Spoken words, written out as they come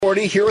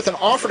Authority here with an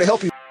offer to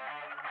help you.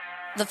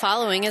 The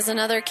following is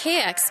another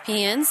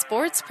KXPN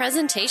Sports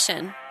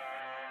presentation.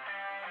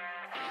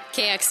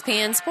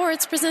 KXPN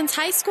Sports presents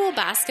high school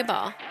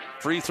basketball.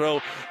 Free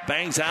throw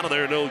bangs out of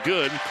there, no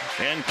good.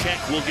 And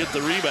Keck will get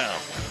the rebound.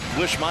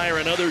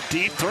 Wishmeyer another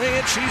deep three,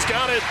 and she's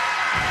got it.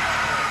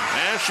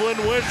 Ashlyn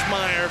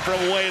Wishmeyer from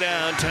way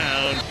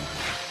downtown.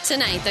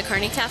 Tonight, the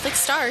Kearney Catholic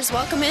Stars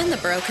welcome in the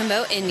Broken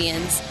Bow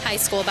Indians. High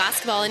school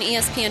basketball in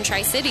ESPN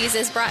Tri-Cities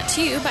is brought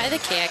to you by the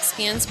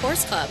KXPN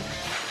Sports Club.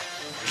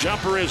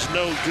 Jumper is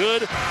no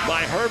good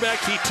by Herbeck.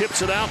 He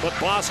tips it out, but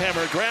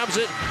Bosshammer grabs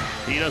it.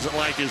 He doesn't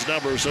like his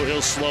number, so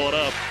he'll slow it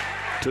up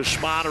to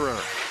Schmaderer.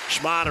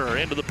 Schmaderer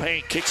into the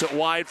paint, kicks it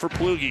wide for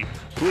Plugi.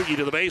 Plugi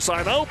to the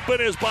baseline. Open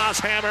is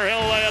Bosshammer.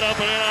 He'll lay it up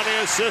and in on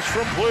the assist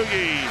from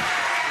Plugi.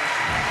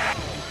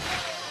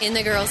 In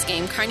the girls'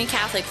 game, Kearney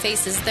Catholic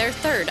faces their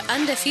third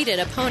undefeated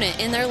opponent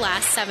in their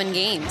last 7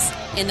 games.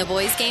 In the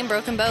boys' game,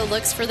 Broken Bow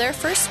looks for their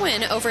first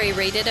win over a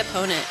rated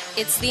opponent.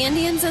 It's the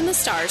Indians and the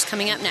Stars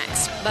coming up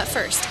next. But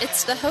first,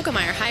 it's the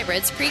Hoegemeyer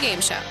Hybrids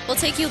pregame show. We'll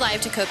take you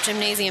live to Cope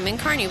Gymnasium in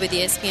Kearney with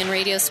ESPN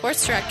Radio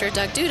Sports Director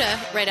Doug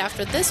Duda right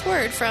after this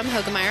word from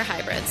Hoegemeyer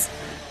Hybrids.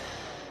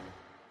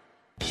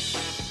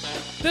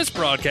 This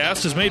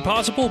broadcast is made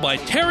possible by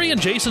Terry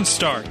and Jason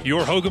Stark,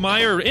 your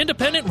Hoegemeyer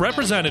independent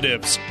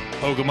representatives.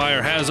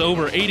 Hoegemeyer has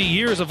over 80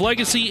 years of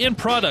legacy in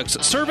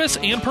products, service,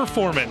 and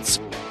performance.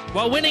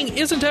 While winning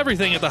isn't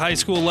everything at the high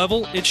school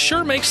level, it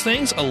sure makes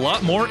things a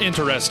lot more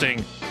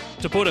interesting.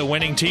 To put a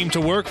winning team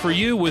to work for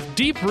you with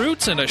deep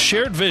roots and a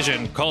shared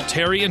vision, call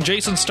Terry and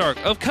Jason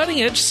Stark of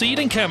Cutting Edge Seed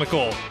and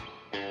Chemical.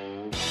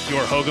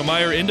 Your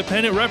Hoegemeyer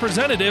independent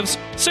representatives,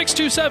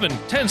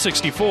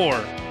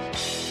 627-1064.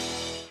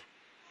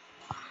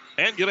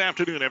 And good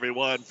afternoon,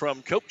 everyone,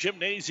 from Cope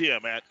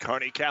Gymnasium at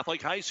Kearney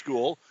Catholic High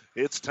School.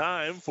 It's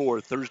time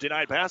for Thursday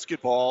night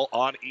basketball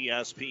on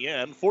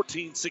ESPN,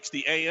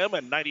 1460 AM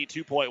and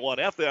 92.1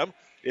 FM.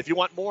 If you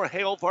want more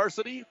Hail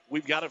Varsity,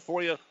 we've got it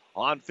for you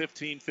on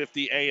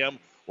 1550 AM.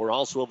 We're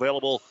also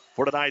available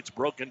for tonight's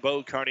Broken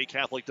Bow Kearney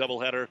Catholic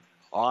doubleheader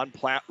on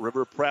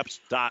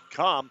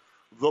PlatteRiverPreps.com.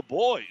 The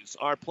boys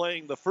are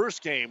playing the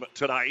first game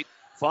tonight,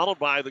 followed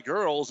by the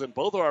girls, and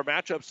both of our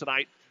matchups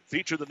tonight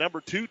feature the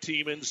number 2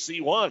 team in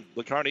C1,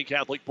 the Kearney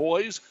Catholic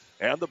boys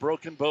and the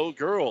Broken Bow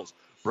girls.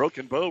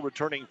 Broken Bow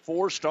returning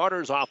 4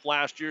 starters off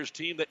last year's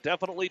team that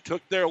definitely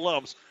took their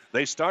lumps.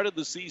 They started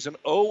the season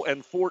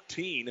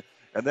 0-14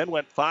 and then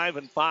went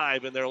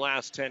 5-5 in their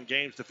last 10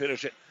 games to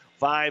finish at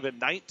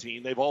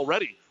 5-19. They've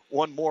already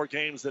won more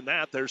games than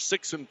that. They're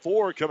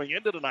 6-4 coming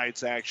into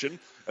tonight's action,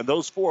 and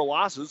those 4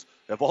 losses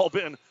have all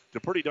been to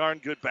pretty darn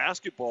good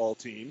basketball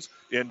teams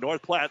in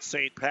North Platte,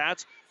 St.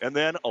 Pat's, and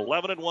then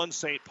 11-1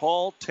 St.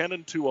 Paul,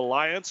 10-2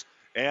 Alliance,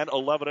 and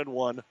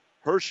 11-1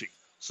 Hershey.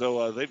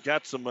 So they've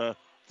got some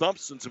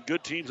thumps and some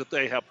good teams that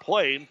they have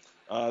played.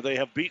 They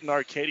have beaten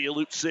Arcadia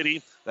Loop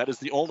City. That is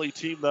the only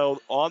team, though,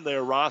 on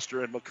their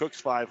roster in McCook's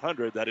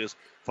 500 that is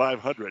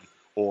 500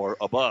 or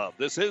above.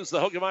 This is the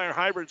Hoegemeyer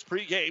Hybrids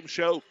pregame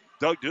show.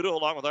 Doug Duda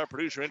along with our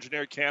producer,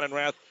 engineer Cannon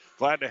Rath.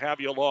 Glad to have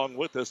you along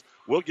with us.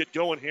 We'll get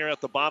going here at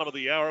the bottom of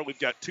the hour. We've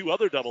got 2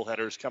 other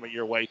doubleheaders coming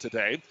your way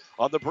today.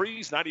 On the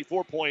Breeze,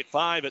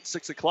 94.5 at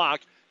 6 o'clock.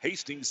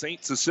 Hastings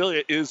St.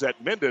 Cecilia is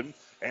at Minden.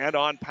 And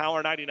on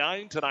Power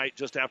 99 tonight,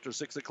 just after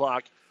 6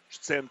 o'clock,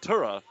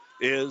 Centura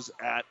is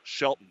at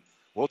Shelton.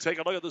 We'll take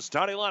a look at the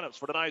starting lineups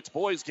for tonight's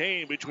boys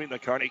game between the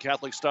Kearney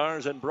Catholic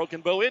Stars and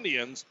Broken Bow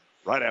Indians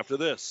right after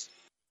this.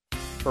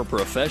 For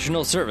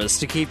professional service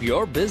to keep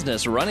your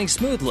business running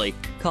smoothly,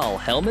 call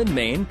Hellman,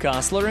 Maine,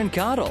 Kostler, and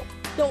Cottle.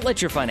 Don't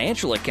let your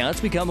financial accounts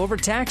become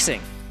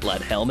overtaxing.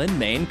 Let Hellman,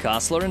 Maine,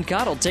 Kostler, and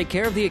Cottle take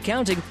care of the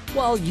accounting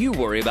while you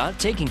worry about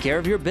taking care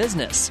of your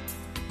business.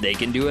 They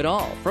can do it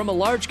all, from a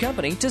large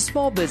company to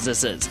small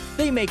businesses.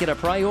 They make it a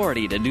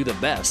priority to do the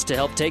best to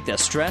help take the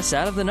stress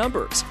out of the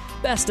numbers.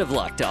 Best of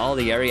luck to all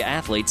the area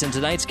athletes in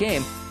tonight's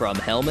game from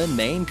Hellman,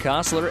 Maine,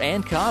 Kostler,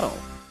 and Cottle.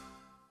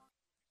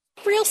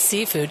 Real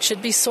seafood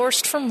should be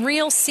sourced from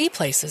real sea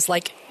places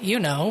like,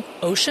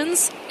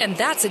 oceans. And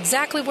that's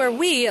exactly where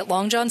we at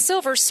Long John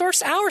Silver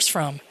source ours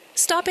from.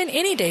 Stop in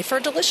any day for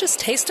a delicious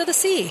taste of the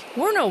sea.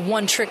 We're no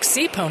one-trick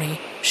sea pony.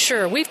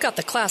 Sure, we've got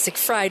the classic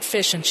fried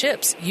fish and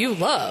chips you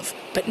love.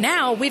 But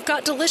now we've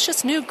got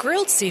delicious new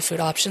grilled seafood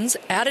options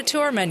added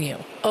to our menu.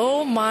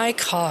 Oh my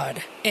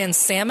cod. And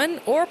salmon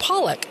or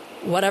pollock.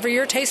 Whatever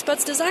your taste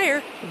buds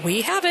desire,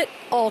 we have it.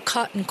 All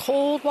caught in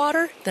cold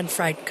water, then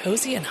fried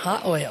cozy in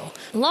hot oil.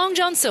 Long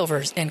John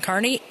Silver's in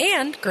Kearney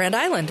and Grand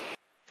Island.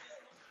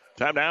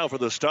 Time now for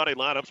the starting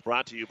lineups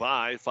brought to you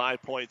by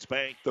 5 Points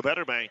Bank, the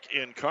better bank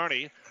in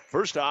Kearney.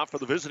 First off, for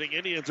the visiting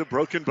Indians of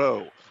Broken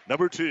Bow.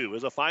 Number 2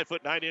 is a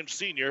 5'9"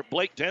 senior,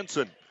 Blake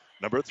Denson.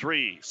 Number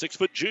 3, 6'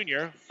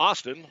 junior,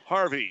 Austin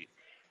Harvey.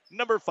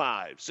 Number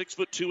 5,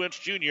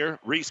 6'2" junior,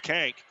 Reese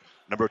Kank.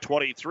 Number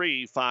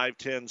 23,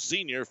 5'10"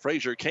 senior,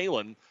 Frazier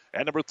Kalin.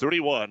 And number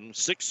 31,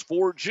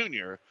 6'4"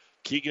 junior,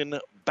 Keegan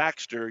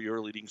Baxter, your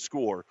leading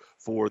scorer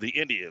for the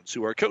Indians,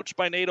 who are coached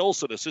by Nate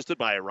Olson, assisted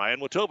by Ryan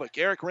Watovic,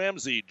 Eric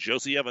Ramsey,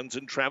 Josie Evans,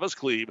 and Travis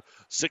Klebe.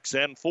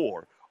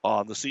 6-4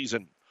 on the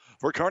season.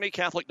 For Kearney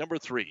Catholic, number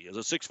 3 is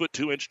a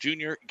 6'2"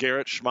 junior,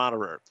 Garrett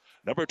Schmaderer.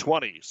 Number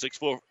 20,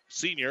 6'4"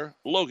 senior,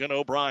 Logan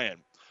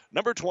O'Brien.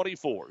 Number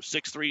 24,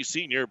 6'3"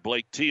 senior,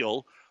 Blake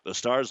Teal. The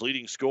Stars'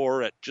 leading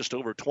scorer at just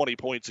over 20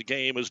 points a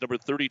game is number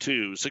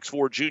 32,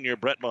 6'4" junior,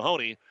 Brett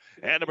Mahoney.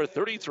 And number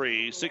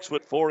 33,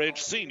 6'4"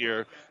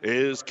 senior,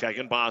 is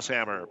Kegan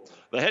Bosshammer.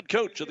 The head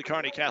coach of the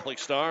Kearney Catholic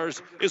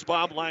Stars is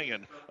Bob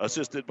Langen,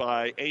 assisted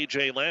by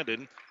A.J.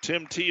 Landon,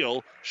 Tim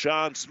Teal,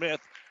 Sean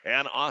Smith,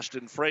 and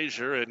Austin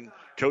Frazier. And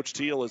Coach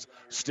Teal is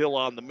still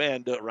on the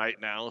mend right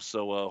now,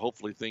 so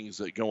hopefully things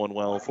are going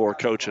well for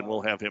Coach, and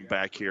we'll have him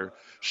back here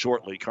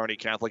shortly. Kearney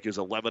Catholic is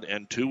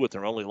 11-2 with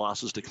their only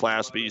losses to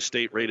Class B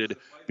state-rated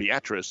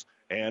Beatrice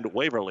and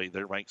Waverly.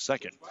 They're ranked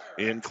second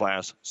in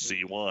Class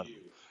C1.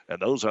 And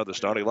those are the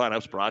starting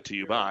lineups brought to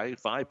you by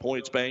 5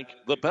 Points Bank,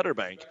 the better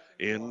bank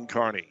in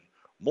Kearney.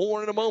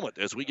 More in a moment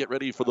as we get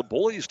ready for the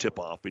boys'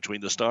 tip-off between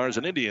the Stars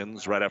and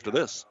Indians right after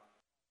this.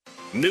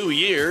 New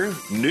year,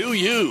 new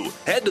you.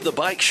 Head to the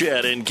Bike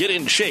Shed and get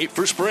in shape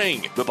for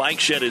spring. The Bike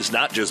Shed is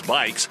not just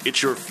bikes,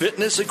 it's your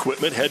fitness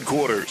equipment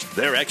headquarters.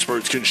 Their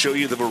experts can show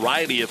you the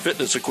variety of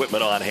fitness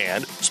equipment on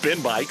hand,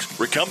 spin bikes,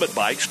 recumbent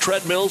bikes,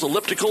 treadmills,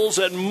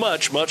 ellipticals, and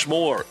much, much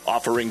more.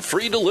 Offering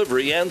free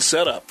delivery and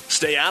setup.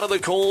 Stay out of the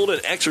cold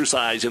and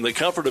exercise in the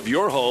comfort of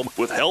your home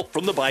with help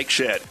from the Bike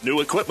Shed.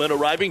 New equipment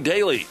arriving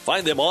daily.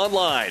 Find them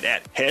online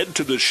at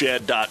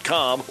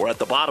headtotheshed.com or at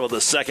the bottom of the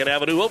 2nd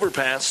Avenue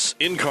overpass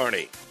in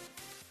Kearney.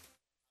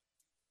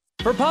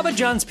 For Papa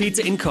John's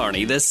Pizza in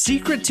Kearney, the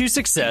secret to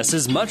success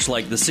is much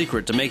like the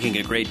secret to making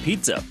a great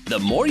pizza. The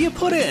more you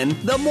put in,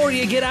 the more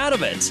you get out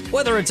of it.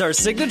 Whether it's our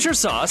signature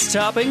sauce,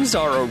 toppings,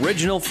 our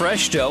original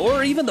fresh dough,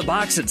 or even the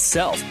box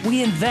itself,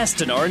 we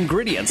invest in our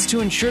ingredients to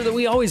ensure that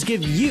we always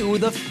give you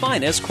the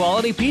finest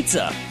quality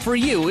pizza. For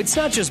you, it's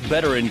not just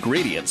better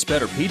ingredients,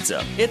 better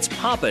pizza. It's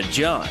Papa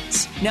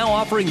John's. Now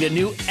offering the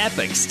new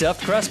epic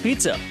stuffed crust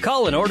pizza.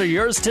 Call and order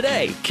yours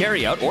today.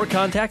 Carry out or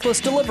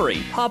contactless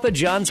delivery. Papa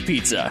John's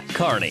Pizza,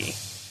 Kearney.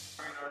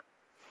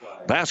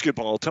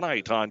 Basketball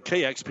tonight on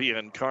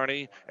KXPN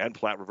Kearney and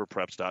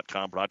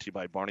PlatteRiverPreps.com. Brought to you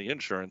by Barney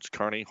Insurance,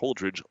 Kearney,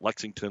 Holdridge,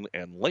 Lexington,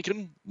 and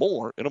Lincoln.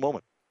 More in a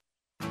moment.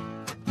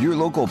 Your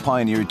local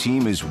Pioneer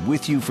team is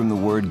with you from the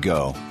word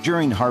go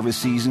during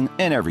harvest season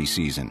and every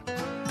season.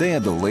 They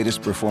have the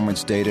latest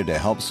performance data to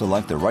help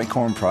select the right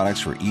corn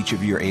products for each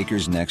of your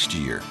acres next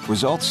year.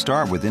 Results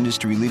start with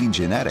industry-leading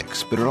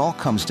genetics, but it all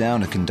comes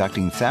down to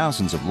conducting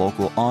thousands of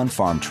local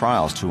on-farm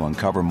trials to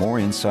uncover more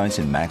insights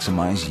and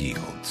maximize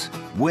yields.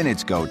 When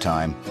it's go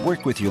time,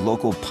 work with your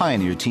local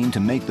Pioneer team to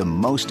make the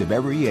most of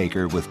every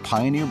acre with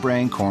Pioneer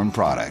brand corn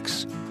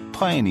products.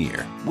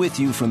 Pioneer, with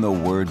you from the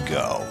word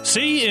go.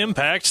 See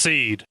Impact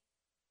Seed.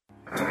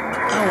 Oh,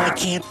 I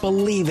can't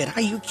believe it.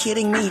 Are you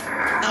kidding me?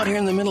 Out here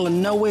in the middle of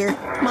nowhere,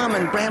 Mom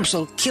and Bramps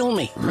will kill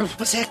me.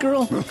 What's that,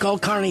 girl? Call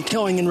Kearney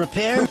Towing and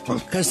Repair?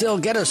 Because they'll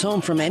get us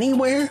home from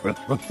anywhere?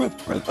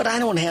 But I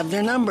don't have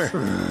their number.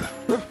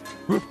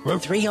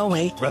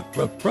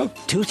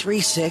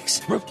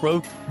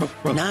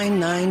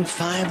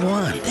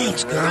 308-236-9951.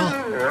 Thanks, girl.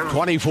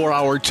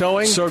 24-hour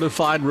towing,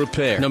 certified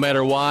repair. No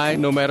matter why,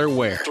 no matter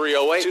where.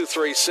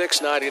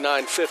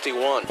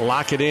 308-236-9951.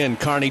 Lock it in,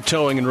 Kearney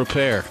Towing and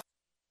Repair.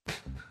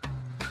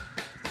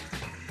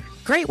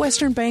 Great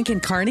Western Bank in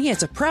Kearney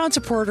is a proud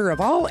supporter of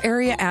all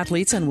area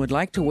athletes and would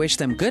like to wish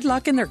them good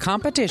luck in their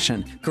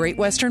competition. Great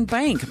Western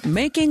Bank,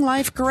 making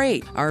life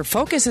great. Our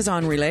focus is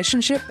on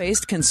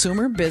relationship-based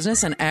consumer,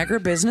 business, and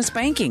agribusiness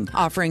banking,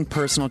 offering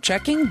personal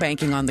checking,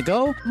 banking on the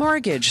go,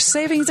 mortgage,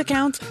 savings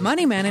accounts,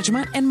 money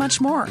management, and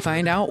much more.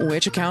 Find out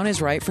which account is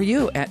right for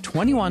you at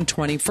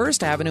 2120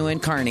 First Avenue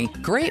in Kearney.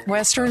 Great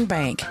Western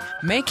Bank,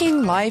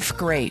 making life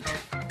great.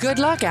 Good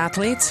luck,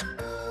 athletes.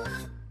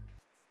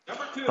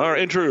 Our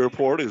injury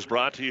report is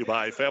brought to you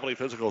by Family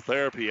Physical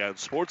Therapy and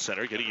Sports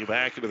Center, getting you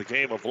back into the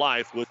game of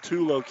life with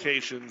 2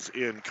 locations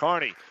in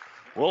Kearney.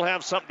 We'll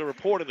have something to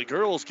report in the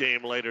girls'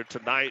 game later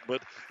tonight,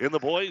 but in the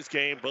boys'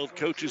 game, both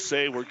coaches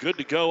say we're good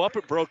to go. Up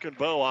at Broken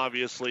Bow,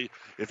 obviously,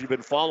 if you've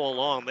been following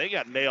along, they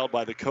got nailed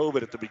by the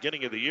COVID at the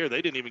beginning of the year.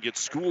 They didn't even get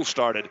school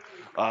started.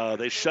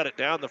 They shut it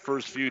down the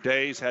first few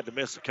days, had to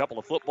miss a couple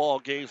of football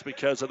games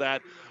because of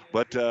that.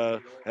 But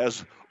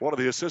as one of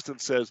the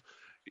assistants says,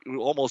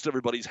 almost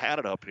everybody's had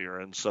it up here,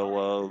 and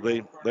so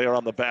they are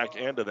on the back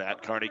end of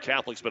that. Kearney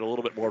Catholic's been a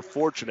little bit more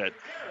fortunate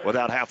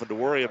without having to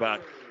worry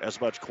about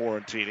as much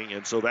quarantining,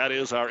 and so that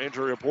is our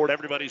injury report.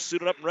 Everybody's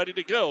suited up and ready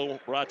to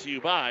go, brought to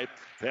you by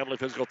Family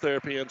Physical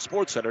Therapy and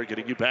Sports Center,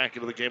 getting you back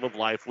into the game of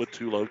life with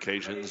 2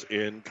 locations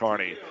in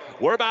Kearney.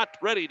 We're about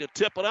ready to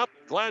tip it up.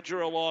 Glad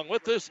you're along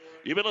with us.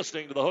 You've been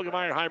listening to the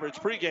Hoegemeyer Hybrids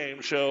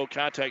pregame show.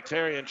 Contact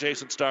Terry and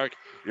Jason Stark,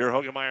 your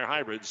Hoegemeyer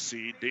Hybrids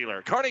seed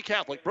dealer. Kearney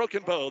Catholic,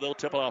 Broken Bow, they'll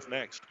tip it off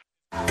next.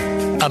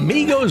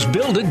 Amigos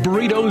Build-It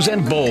Burritos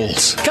and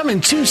Bowls come in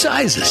 2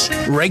 sizes,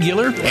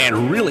 regular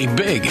and really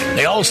big.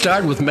 They all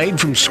start with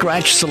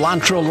made-from-scratch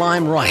cilantro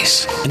lime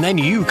rice, and then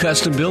you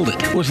custom build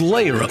it with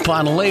layer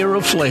upon layer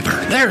of flavor.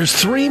 There's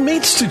 3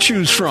 meats to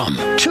choose from,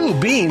 2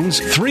 beans,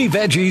 3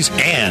 veggies,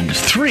 and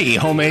 3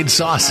 homemade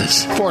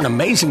sauces. For an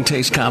amazing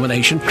taste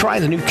combination, try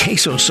the new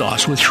queso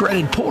sauce with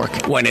shredded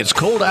pork. When it's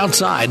cold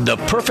outside, the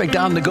perfect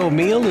on-the-go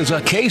meal is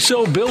a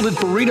queso Build-It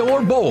Burrito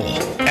or bowl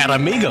at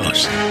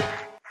Amigos.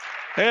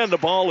 And the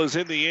ball is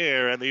in the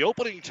air, and the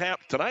opening tap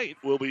tonight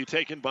will be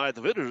taken by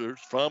the visitors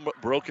from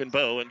Broken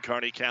Bow, and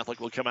Kearney Catholic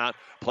will come out,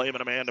 play him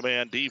in a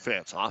man-to-man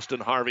defense. Austin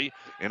Harvey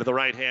into the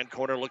right-hand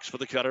corner, looks for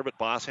the cutter, but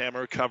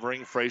Bosshammer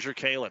covering Fraser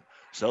Kalin.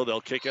 So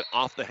they'll kick it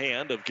off the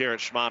hand of Garrett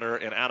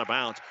Schmatter and out of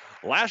bounds.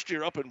 Last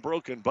year up in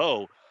Broken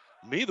Bow,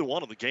 neither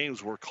one of the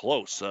games were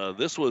close.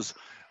 This was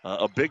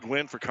a big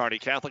win for Kearney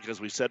Catholic, as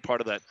we said,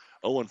 part of that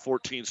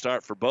 0-14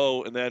 start for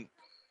Bow. And then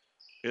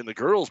in the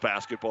girls'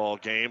 basketball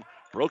game,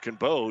 Broken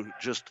Bow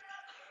just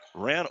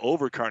ran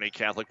over Kearney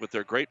Catholic with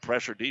their great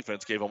pressure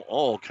defense, gave them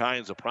all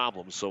kinds of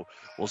problems. So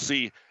we'll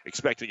see,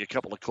 expecting a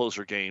couple of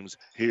closer games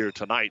here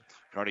tonight.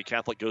 Kearney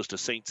Catholic goes to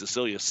St.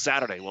 Cecilia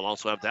Saturday. We'll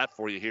also have that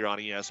for you here on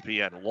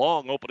ESPN.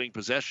 Long opening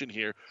possession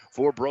here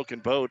for Broken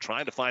Bow,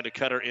 trying to find a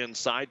cutter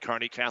inside.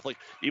 Kearney Catholic,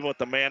 even with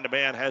the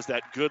man-to-man, has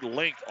that good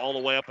length all the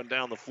way up and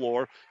down the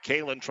floor.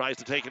 Kalin tries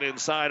to take it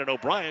inside, and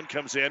O'Brien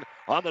comes in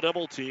on the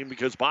double team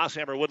because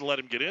Bosshammer wouldn't let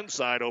him get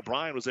inside.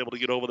 O'Brien was able to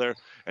get over there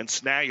and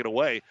snag it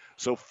away.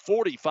 So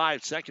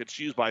 45 seconds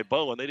used by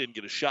Bow, and they didn't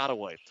get a shot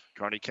away.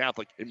 Kearney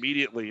Catholic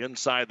immediately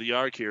inside the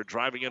arc here,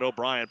 driving in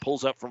O'Brien,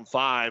 pulls up from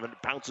 5 and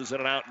bounces in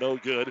and out, no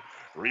good.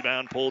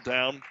 Rebound pulled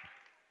down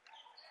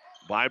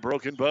by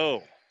Broken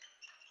Bow.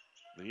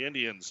 The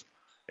Indians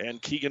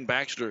and Keegan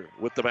Baxter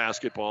with the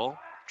basketball,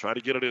 try to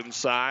get it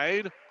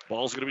inside.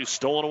 Ball's going to be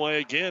stolen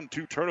away again.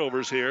 2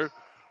 turnovers here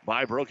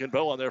by Broken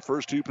Bow on their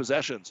first 2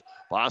 possessions.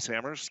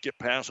 Bosshammer, skip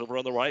pass over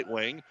on the right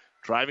wing,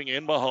 driving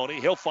in Mahoney.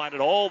 He'll find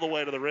it all the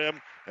way to the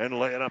rim and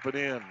lay it up and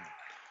in.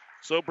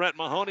 So Brett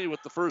Mahoney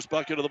with the first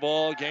bucket of the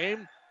ball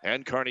game,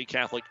 and Kearney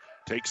Catholic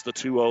takes the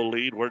 2-0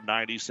 lead. We're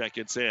 90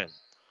 seconds in.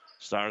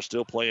 Stars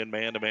still playing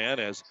man-to-man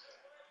as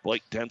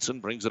Blake Denson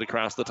brings it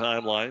across the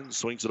timeline,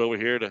 swings it over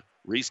here to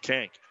Reese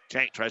Kank.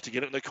 Kank tries to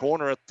get it in the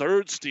corner, a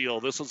third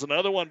steal. This is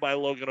another one by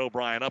Logan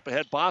O'Brien. Up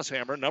ahead,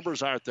 Bosshammer.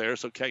 Numbers aren't there,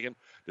 so Kagan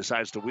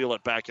decides to wheel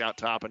it back out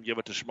top and give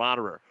it to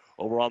Schmaderer.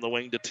 Over on the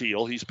wing to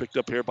Teal. He's picked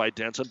up here by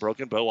Denson.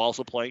 Broken Bow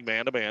also playing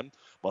man-to-man.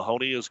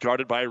 Mahoney is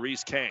guarded by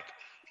Reese Kank.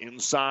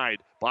 Inside,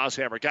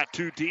 Bosshammer got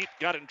too deep,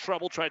 got in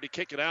trouble, tried to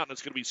kick it out, and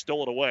it's going to be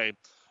stolen away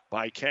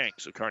by Kank.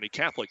 So Kearney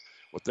Catholic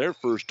with their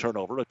first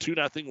turnover, a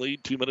 2-0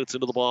 lead, 2 minutes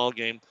into the ball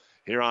game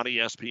here on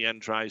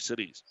ESPN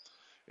Tri-Cities.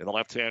 In the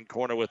left-hand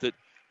corner with it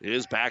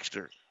is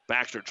Baxter.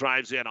 Baxter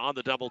drives in on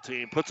the double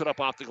team, puts it up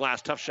off the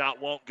glass. Tough shot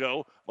won't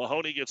go.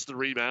 Mahoney gets the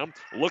rebound,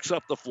 looks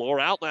up the floor,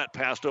 outlet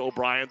pass to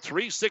O'Brien.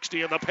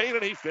 360 in the paint,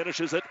 and he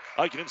finishes it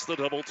against the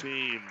double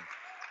team.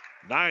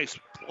 Nice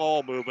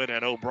ball movement,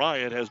 and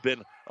O'Brien has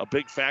been a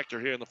big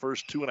factor here in the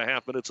first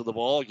 2.5 minutes of the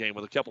ball game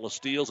with a couple of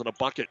steals and a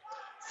bucket.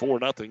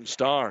 4-0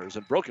 Stars.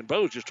 And Broken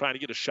Bow's just trying to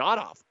get a shot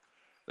off.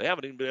 They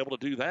haven't even been able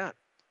to do that.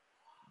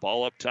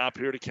 Ball up top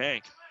here to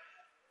Kank.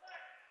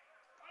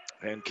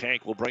 And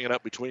Kank will bring it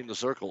up between the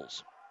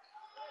circles.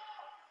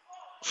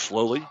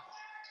 Slowly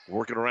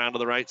working around to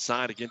the right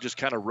side. Again, just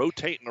kind of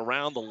rotating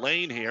around the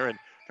lane here. And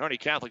Kearney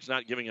Catholic's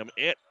not giving them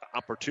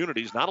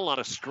opportunities. Not a lot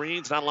of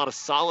screens, not a lot of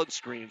solid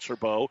screens for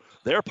Bow.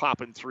 Their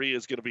popping 3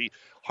 is going to be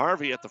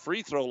Harvey at the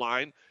free throw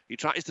line. He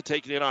tries to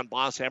take it in on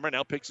Bosshammer.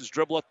 Now picks his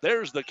dribble up.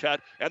 There's the cut,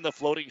 and the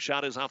floating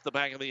shot is off the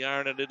back of the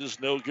iron, and it is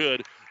no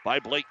good by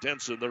Blake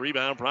Denson. The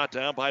rebound brought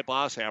down by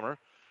Bosshammer.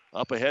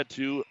 Up ahead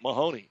to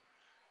Mahoney.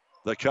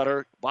 The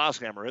cutter,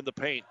 Bosshammer in the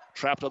paint.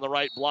 Trapped on the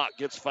right block,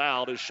 gets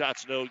fouled. His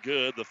shot's no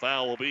good. The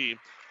foul will be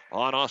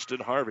on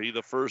Austin Harvey,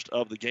 the first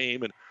of the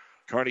game. And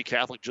Kearney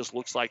Catholic just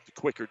looks like the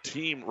quicker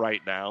team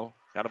right now.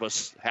 Kind of a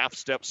half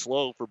step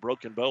slow for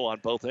Broken Bow on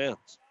both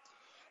ends.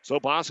 So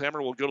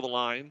Bosshammer will go to the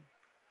line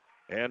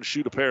and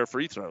shoot a pair of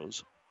free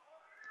throws.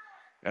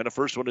 And the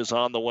first one is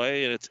on the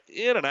way, and it's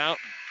in and out.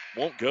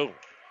 Won't go.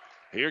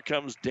 Here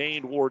comes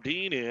Dane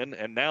Wardeen in,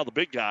 and now the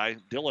big guy,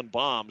 Dylan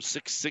Baum,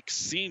 6'6"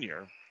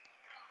 senior,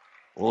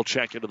 will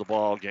check into the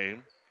ball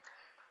game.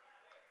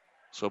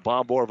 So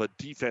Baum more of a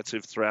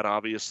defensive threat,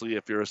 obviously.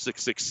 If you're a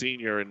 6'6"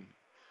 senior and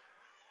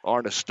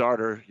aren't a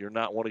starter, you're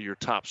not one of your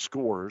top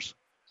scorers.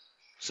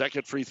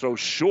 Second free throw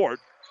short,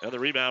 and the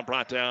rebound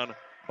brought down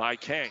by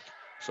Kank.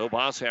 So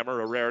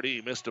Bosshammer, a rarity,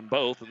 he missed them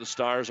both, and the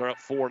Stars are up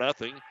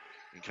 4-0.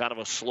 In kind of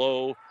a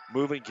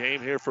slow-moving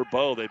game here for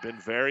Bow. They've been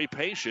very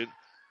patient.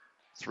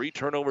 3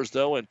 turnovers,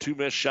 though, and 2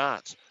 missed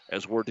shots.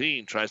 As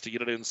Wardeen tries to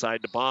get it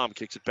inside to Baum,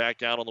 kicks it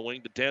back out on the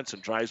wing to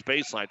Denson, drives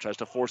baseline, tries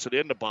to force it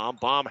into Baum.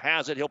 Baum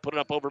has it. He'll put it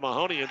up over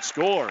Mahoney and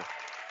score.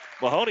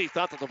 Mahoney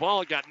thought that the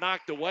ball got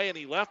knocked away, and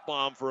he left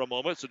Baum for a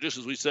moment. So just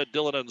as we said,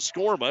 Dylan doesn't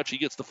score much. He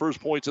gets the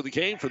first points of the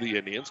game for the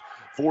Indians.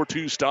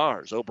 4-2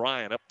 Stars.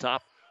 O'Brien up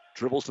top,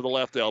 dribbles to the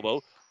left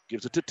elbow,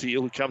 Gives it to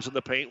Teal, who comes in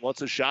the paint,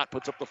 wants a shot,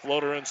 puts up the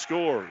floater, and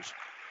scores.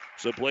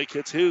 So Blake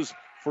hits his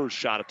first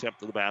shot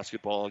attempt of the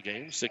basketball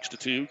game.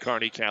 6-2,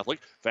 Kearney Catholic.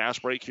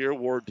 Fast break here.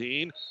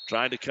 Wardeen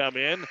trying to come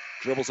in,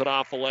 dribbles it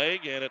off the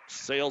leg, and it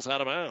sails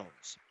out of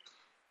bounds.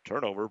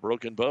 Turnover,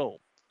 Broken Bow.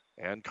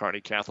 And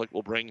Kearney Catholic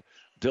will bring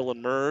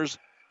Dylan Mers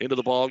into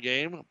the ball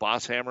game.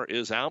 Bosshammer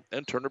is out,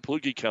 and Turner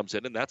Plugi comes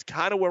in, and that's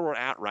kind of where we're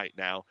at right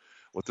now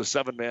with the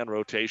 7-man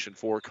rotation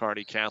for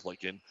Kearney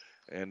Catholic.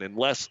 And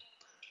unless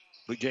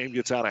the game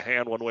gets out of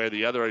hand one way or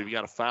the other, or you've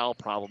got a foul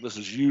problem, this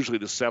is usually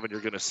the 7 you're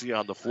going to see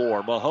on the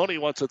floor. Mahoney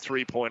wants a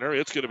three-pointer.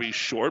 It's going to be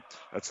short.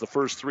 That's the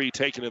first 3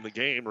 taken in the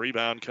game.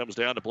 Rebound comes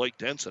down to Blake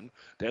Denson.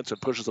 Denson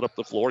pushes it up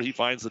the floor. He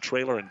finds the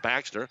trailer in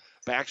Baxter.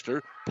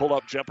 Baxter,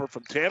 pull-up jumper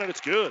from 10, and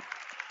it's good.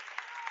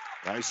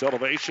 Nice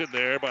elevation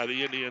there by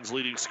the Indians'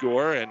 leading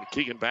scorer, and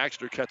Keegan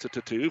Baxter cuts it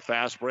to 2.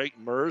 Fast break.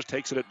 Mers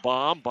takes it at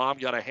Baum. Baum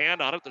got a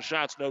hand on it. The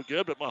shot's no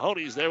good, but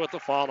Mahoney's there with the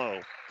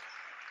follow.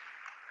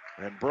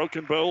 And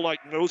Broken Bow, like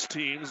most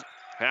teams,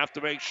 have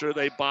to make sure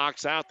they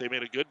box out. They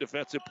made a good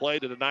defensive play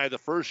to deny the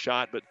first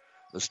shot, but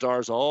the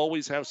Stars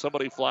always have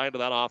somebody fly into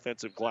that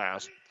offensive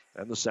glass.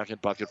 And the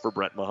second bucket for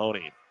Brett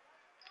Mahoney.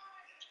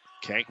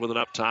 Kank with it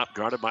up top,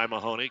 guarded by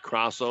Mahoney.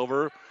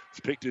 Crossover.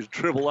 He's picked his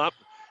dribble up.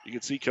 You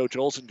can see Coach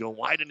Olson going,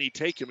 why didn't he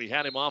take him? He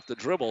had him off the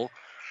dribble.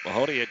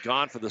 Mahoney had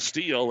gone for the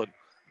steal and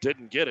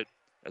didn't get it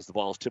as the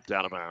ball is tipped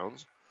out of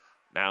bounds.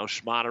 Now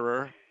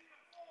Schmaderer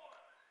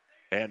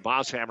and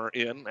Bosshammer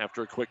in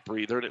after a quick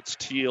breather, and it's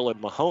Teal and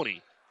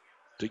Mahoney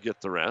to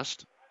get the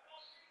rest.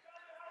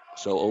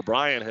 So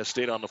O'Brien has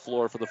stayed on the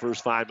floor for the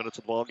first 5 minutes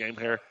of the ball game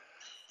here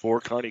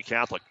for Kearney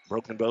Catholic.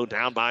 Broken Bow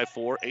down by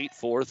 4,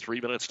 8-4,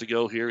 3 minutes to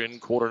go here in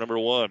quarter number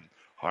 1.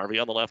 Harvey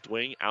on the left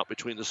wing, out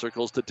between the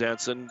circles to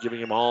Denson, giving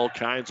him all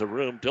kinds of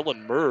room.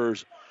 Dylan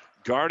Mers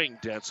guarding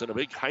Denson, a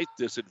big height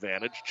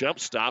disadvantage. Jump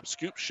stop,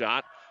 scoop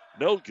shot,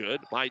 no good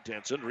by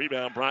Denson.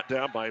 Rebound brought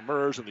down by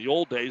Mers. In the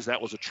old days,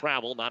 that was a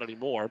travel, not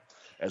anymore,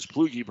 as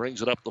Plugi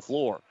brings it up the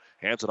floor.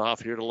 Hands it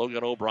off here to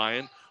Logan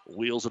O'Brien.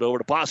 Wheels it over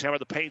to Bosshammer.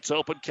 The paint's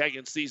open.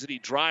 Kegan sees it. He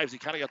drives. He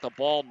kind of got the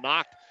ball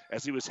knocked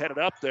as he was headed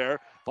up there.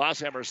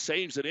 Bosshammer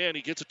saves it in.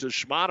 He gets it to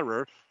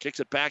Schmaderer. Kicks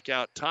it back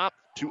out top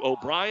to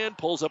O'Brien.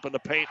 Pulls up in the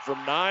paint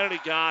from 9, and he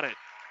got it.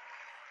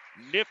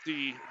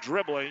 Nifty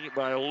dribbling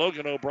by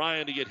Logan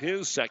O'Brien to get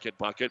his second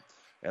bucket.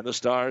 And the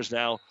Stars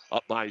now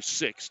up by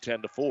 6,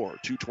 10-4.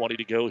 2:20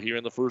 to go here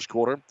in the first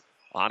quarter.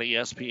 On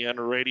ESPN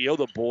Radio,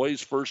 the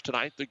boys first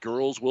tonight. The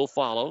girls will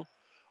follow.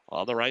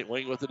 On the right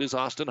wing with it is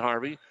Austin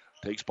Harvey.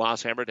 Takes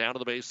Bosshammer down to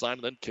the baseline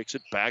and then kicks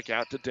it back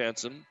out to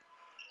Denson.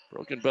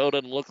 Broken Bow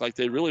doesn't look like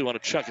they really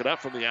want to chuck it up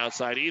from the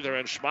outside either.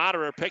 And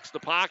Schmaderer picks the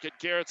pocket.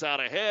 Garrett's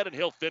out ahead, and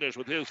he'll finish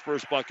with his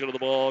first bucket of the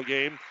ball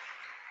game.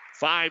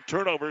 5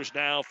 turnovers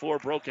now for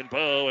Broken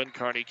Bow, and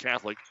Kearney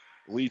Catholic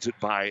leads it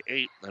by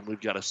 8. And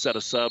we've got a set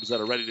of subs that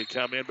are ready to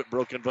come in, but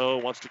Broken Bow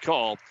wants to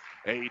call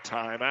a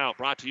timeout.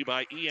 Brought to you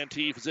by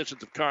ENT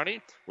Physicians of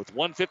Kearney. With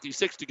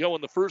 1:56 to go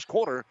in the first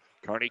quarter,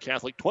 Kearney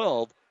Catholic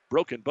 12,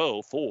 Broken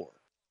Bow 4.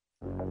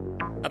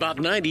 About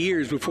 90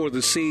 years before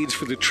the seeds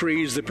for the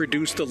trees that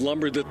produce the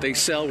lumber that they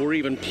sell were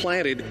even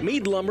planted,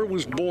 Mead Lumber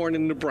was born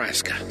in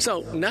Nebraska.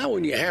 So now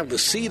when you have the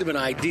seed of an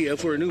idea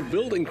for a new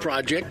building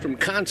project from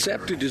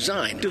concept to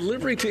design,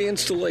 delivery to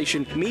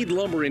installation, Mead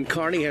Lumber in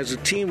Kearney has a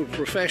team of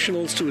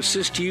professionals to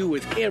assist you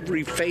with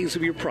every phase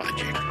of your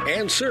project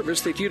and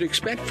service that you'd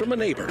expect from a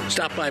neighbor.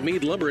 Stop by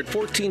Mead Lumber at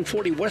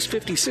 1440 West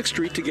 56th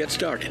Street to get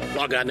started.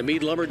 Log on to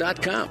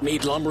meadlumber.com.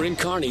 Mead Lumber in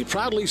Kearney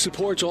proudly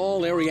supports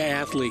all area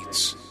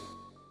athletes.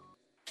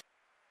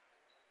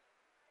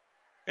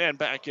 And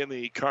back in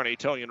the Kearney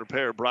Towing and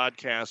Repair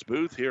broadcast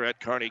booth here at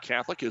Kearney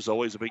Catholic, as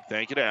always, a big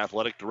thank you to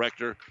Athletic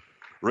Director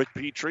Rick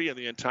Petrie and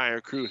the entire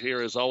crew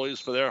here, as always,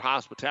 for their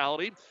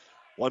hospitality.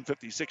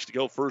 1:56 to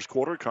go first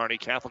quarter. Kearney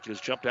Catholic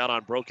has jumped out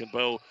on Broken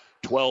Bow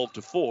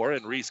 12-4,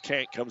 and Reese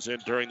Kank comes in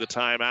during the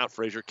timeout.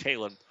 Fraser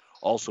Kalin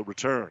also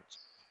returns.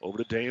 Over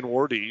to Dane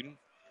Wardeen.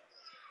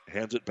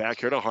 Hands it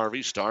back here to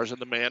Harvey. Stars in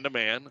the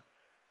man-to-man.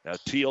 Now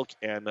Teal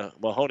and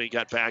Mahoney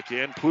got back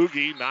in.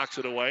 Plugi knocks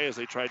it away as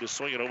they tried to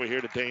swing it over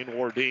here to Dane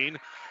Wardeen,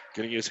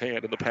 getting his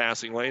hand in the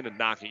passing lane and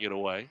knocking it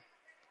away.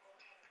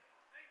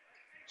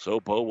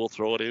 So Bo will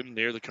throw it in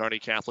near the Kearney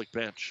Catholic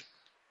bench.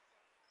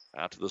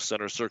 Out to the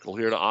center circle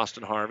here to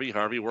Austin Harvey.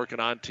 Harvey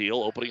working on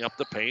Teal, opening up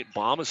the paint.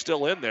 Baum is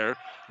still in there,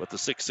 but the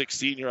 6'6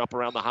 senior up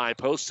around the high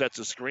post sets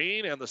a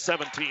screen, and the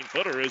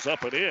 17-footer is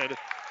up and in.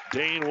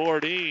 Dane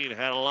Wardeen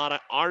had a lot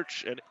of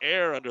arch and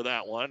air under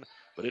that one,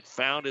 but it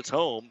found its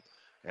home.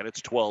 And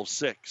it's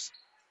 12-6.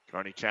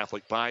 Kearney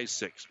Catholic by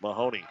 6.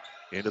 Mahoney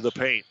into the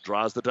paint.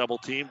 Draws the double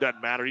team. Doesn't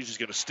matter. He's just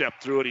going to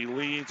step through it. He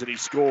leans and he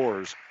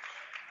scores.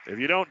 If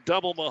you don't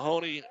double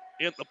Mahoney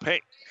in the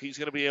paint, he's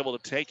going to be able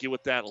to take you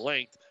with that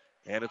length.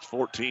 And it's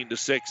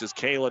 14-6 as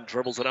Kalin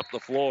dribbles it up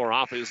the floor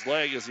off his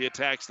leg as he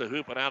attacks the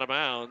hoop and out of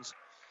bounds.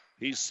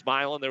 He's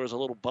smiling. There was a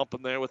little bump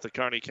in there with the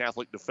Kearney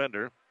Catholic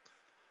defender.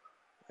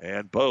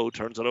 And Bo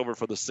turns it over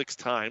for the 6th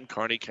time.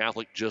 Kearney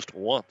Catholic just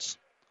once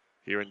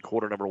here in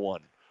quarter number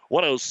 1.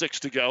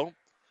 1:06 to go.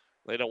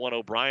 They don't want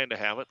O'Brien to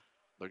have it.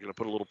 They're going to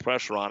put a little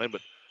pressure on him,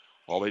 but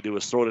All they do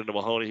is throw it into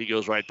Mahoney. He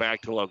goes right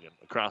back to Logan.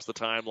 Across the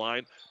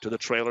timeline to the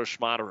trailer,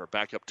 Schmaderer.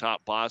 Back up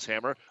top,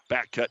 Bosshammer.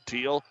 Back cut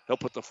Teal. He'll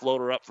put the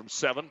floater up from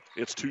 7.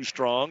 It's too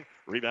strong.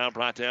 Rebound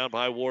brought down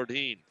by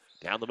Wardeen.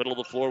 Down the middle of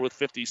the floor with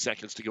 50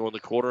 seconds to go in the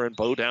quarter, and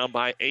Bow down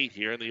by 8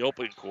 here in the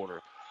opening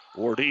quarter.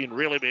 Wardeen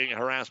really being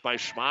harassed by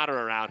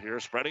Schmaderer out here,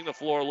 spreading the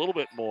floor a little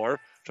bit more.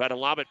 Try to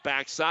lob it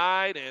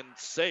backside and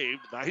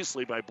saved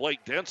nicely by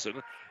Blake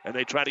Denson. And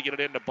they try to get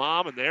it into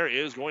Baum, and there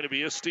is going to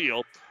be a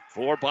steal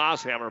for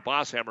Bosshammer.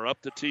 Bosshammer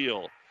up to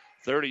Teal.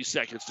 30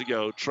 seconds to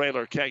go.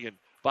 Trailer, Kegan.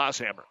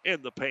 Bosshammer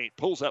in the paint.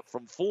 Pulls up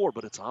from 4,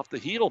 but it's off the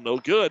heel. No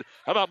good.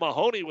 How about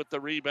Mahoney with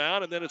the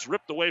rebound, and then it's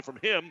ripped away from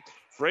him.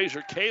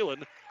 Fraser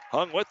Kalin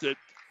hung with it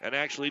and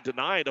actually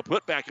denied a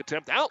putback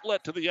attempt.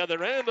 Outlet to the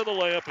other end, of the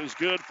layup is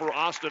good for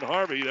Austin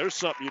Harvey. There's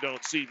something you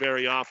don't see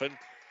very often.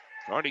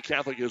 Kearney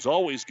Catholic is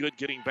always good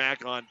getting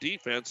back on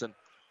defense, and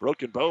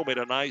Broken Bow made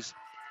a nice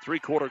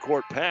three-quarter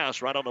court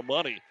pass right on the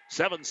money.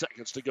 7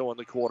 seconds to go in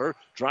the quarter.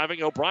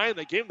 Driving O'Brien,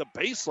 they gave him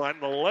the baseline,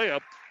 and the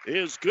layup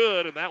is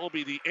good, and that will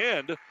be the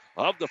end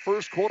of the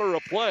first quarter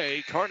of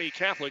play. Kearney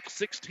Catholic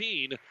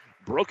 16,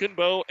 Broken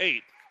Bow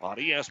 8 on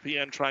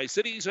ESPN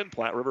Tri-Cities and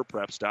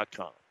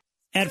PlatteRiverPreps.com.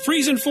 At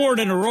Friesen Ford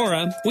in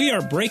Aurora, we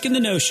are breaking the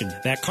notion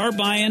that car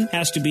buying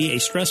has to be a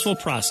stressful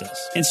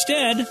process.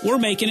 Instead, we're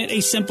making it a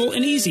simple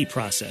and easy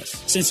process,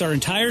 since our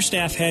entire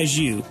staff has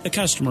you, the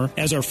customer,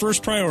 as our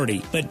first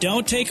priority. But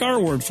don't take our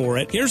word for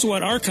it. Here's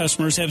what our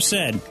customers have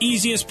said.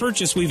 Easiest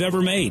purchase we've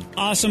ever made.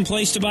 Awesome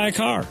place to buy a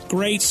car.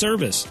 Great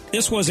service.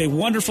 This was a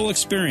wonderful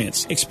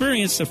experience.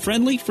 Experience the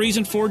friendly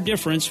Friesen Ford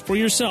difference for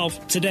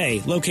yourself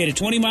today. Located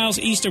 20 miles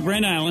east of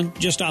Grand Island,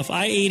 just off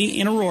I-80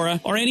 in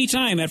Aurora, or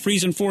anytime at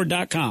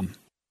FriesenFord.com.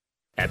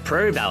 At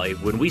Prairie Valley,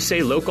 when we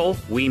say local,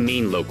 we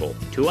mean local.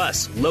 To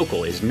us,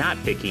 local is not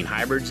picking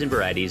hybrids and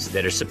varieties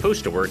that are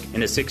supposed to work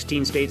in a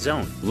 16-state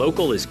zone.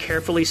 Local is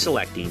carefully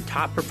selecting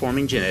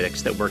top-performing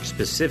genetics that work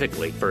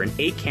specifically for an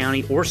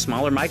 8-county or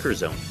smaller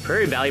microzone.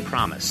 Prairie Valley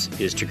Promise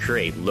is to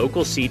create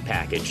local seed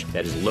package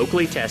that is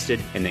locally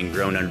tested and then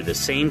grown under the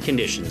same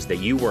conditions that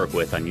you work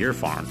with on your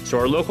farm. So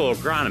our local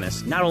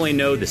agronomists not only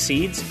know the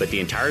seeds, but the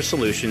entire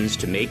solutions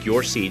to make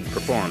your seed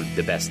perform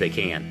the best they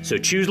can. So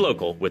choose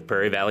local with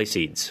Prairie Valley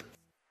Seeds.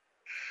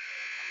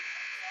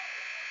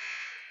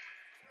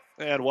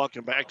 And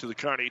welcome back to the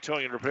Kearney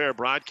Towing and Repair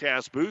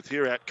broadcast booth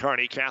here at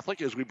Kearney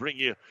Catholic as we bring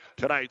you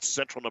tonight's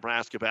Central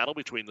Nebraska battle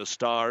between the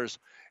Stars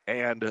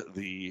and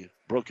the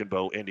Broken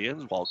Bow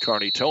Indians, while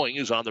Kearney Towing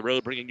is on the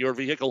road bringing your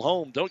vehicle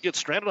home. Don't get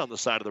stranded on the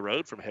side of the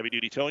road. From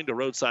heavy-duty towing to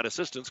roadside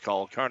assistance,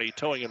 call Kearney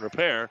Towing and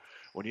Repair.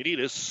 When you need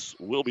us,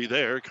 we'll be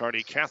there.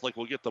 Kearney Catholic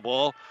will get the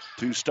ball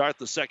to start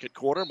the second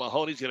quarter.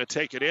 Mahoney's going to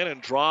take it in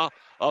and draw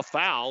a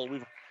foul.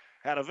 We've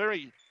had a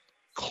very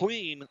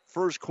clean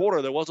first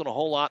quarter. There wasn't a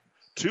whole lot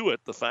to it.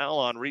 The foul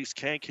on Reese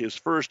Kank, his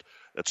first.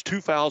 That's 2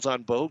 fouls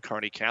on Bow.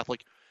 Kearney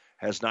Catholic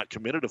has not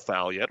committed a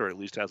foul yet, or at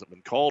least hasn't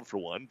been called for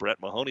one.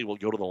 Brett Mahoney will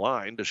go to the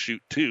line to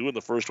shoot 2, and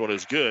the first one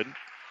is good.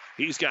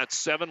 He's got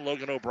 7.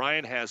 Logan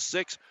O'Brien has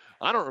 6.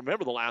 I don't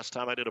remember the last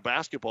time I did a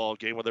basketball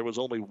game where there was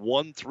only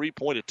 1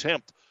 3-point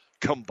attempt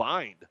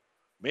combined,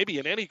 maybe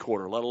in any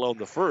quarter, let alone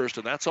the first,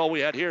 and that's all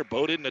we had here.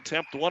 Bow didn't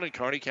attempt one, and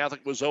Kearney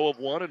Catholic was 0 of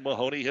 1, and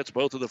Mahoney hits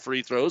both of the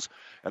free throws,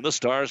 and the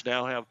Stars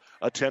now have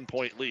a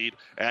 10-point lead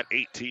at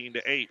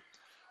 18-8.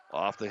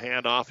 Off the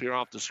handoff here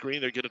off the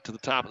screen, they get it to the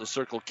top of the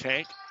circle,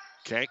 Kank.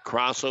 Kank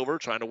crossover,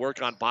 trying to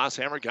work on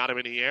Bosshammer, got him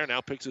in the air,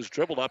 now picks his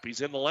dribble up,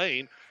 he's in the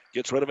lane,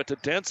 gets rid of it to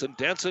Denson.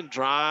 Denson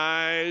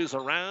drives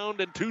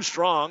around and too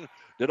strong,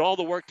 did all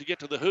the work to get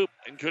to the hoop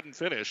and couldn't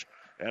finish,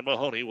 and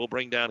Mahoney will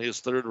bring down his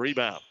 3rd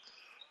rebound.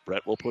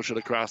 Brett will push it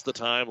across the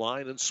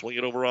timeline and swing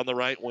it over on the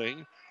right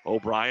wing.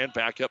 O'Brien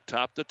back up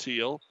top to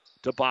Teal,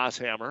 to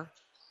Bosshammer.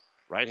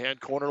 Right-hand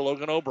corner,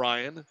 Logan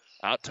O'Brien.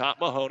 Out top,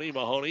 Mahoney.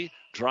 Mahoney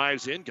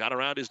drives in, got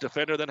around his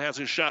defender, then has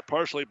his shot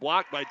partially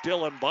blocked by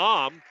Dylan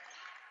Baum.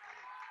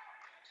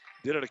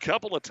 Did it a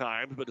couple of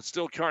times, but it's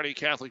still Kearney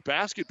Catholic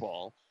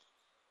basketball.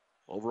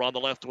 Over on the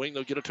left wing,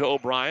 they'll get it to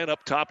O'Brien.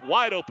 Up top,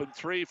 wide open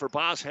 3 for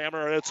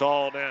Bosshammer, and it's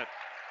all net.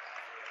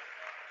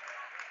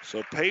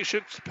 So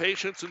patience,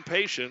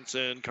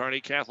 and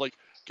Kearney Catholic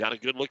got a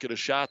good look at a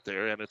shot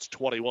there, and it's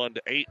 21-8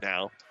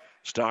 now.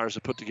 Stars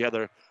have put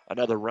together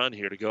another run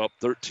here to go up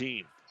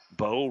 13.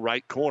 Bow,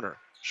 right corner.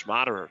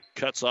 Schmaderer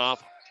cuts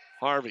off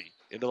Harvey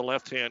into the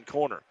left-hand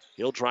corner.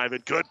 He'll drive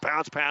it. Good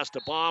bounce pass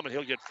to Baum, and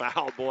he'll get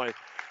fouled. Boy,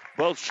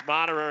 both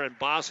Schmaderer and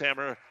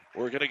Bosshammer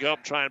were going to go up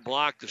and try and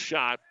block the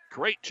shot.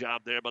 Great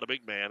job there by the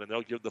big man, and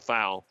they'll give the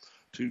foul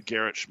to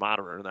Garrett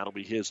Schmaderer, and that'll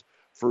be his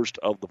first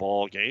of the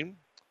ball game.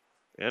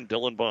 And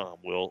Dylan Baum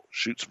will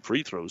shoot some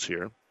free throws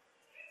here.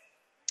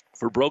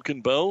 For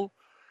Broken Bow,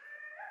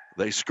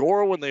 they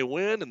score when they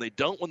win and they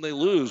don't when they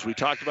lose. We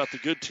talked about the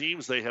good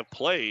teams they have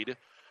played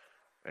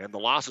and the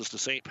losses to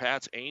St.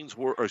 Pat's,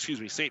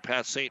 St.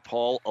 Pat's, St.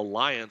 Paul,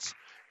 Alliance,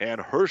 and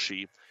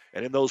Hershey.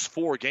 And in those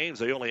 4 games,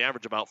 they only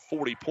average about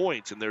 40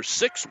 points. In their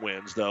 6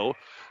 wins, though,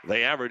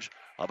 they average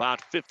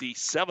about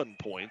 57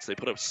 points. They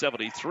put up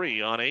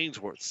 73 on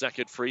Ainsworth.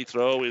 Second free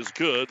throw is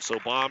good, so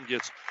Baum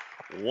gets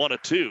 1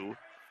 of 2.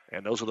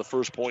 And those are the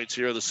first points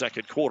here of the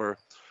second quarter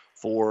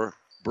for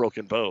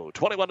Broken Bow.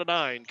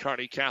 21-9,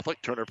 Kearney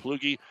Catholic. Turner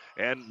Plugi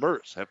and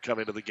Merce have come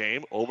into the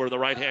game. Over in the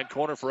right-hand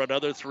corner for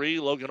another three.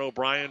 Logan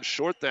O'Brien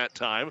short that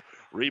time.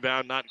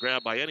 Rebound not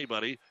grabbed by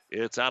anybody.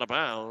 It's out of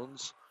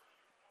bounds.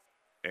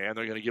 And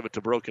they're going to give it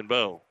to Broken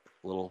Bow.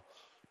 A little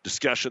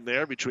discussion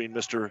there between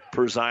Mr.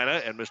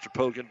 Perzina and Mr.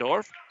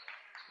 Pogendorf.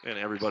 And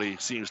everybody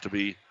seems to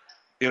be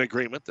in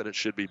agreement that it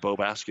should be Bow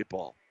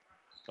basketball.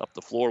 Up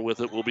the floor with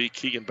it will be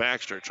Keegan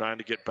Baxter, trying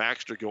to get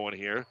Baxter going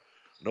here.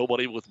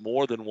 Nobody with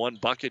more than one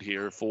bucket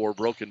here for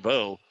Broken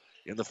Bow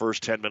in the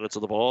first 10 minutes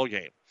of the ball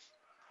game.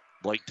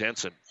 Blake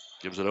Denson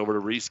gives it over to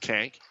Reese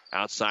Kank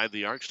outside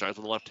the arc. Starts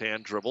with a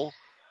left-hand dribble.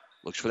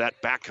 Looks for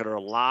that back cutter. A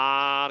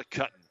lot of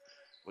cutting.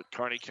 But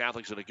Kearney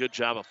Catholic's done a good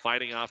job of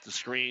fighting off the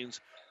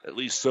screens, at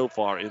least so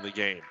far in the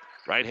game.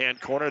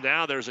 Right-hand corner.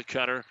 Now there's a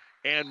cutter.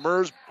 And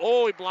Mers,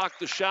 he blocked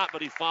the shot,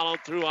 but he followed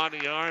through on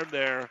the arm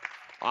there.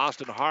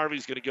 Austin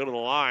Harvey's going to go to the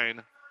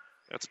line.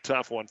 That's a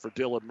tough one for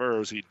Dylan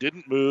Mers. He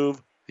didn't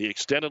move. He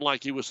extended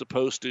like he was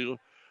supposed to,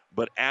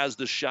 but as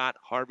the shot,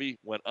 Harvey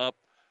went up,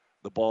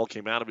 the ball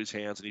came out of his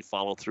hands, and he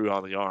followed through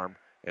on the arm.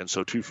 And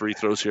so 2 free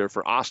throws here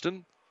for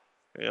Austin,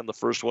 and the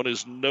first one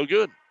is no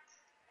good.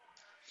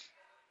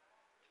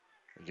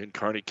 Again,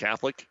 Kearney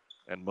Catholic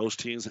and most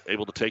teams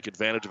able to take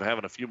advantage of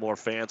having a few more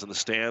fans in the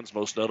stands,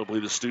 most notably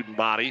the student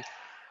body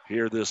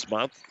here this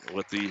month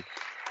with the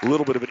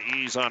little bit of an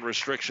ease on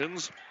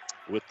restrictions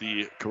with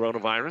the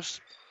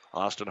coronavirus.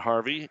 Austin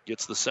Harvey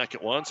gets the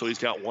second one, so he's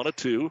got 1 of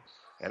 2.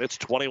 And it's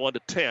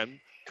 21-10.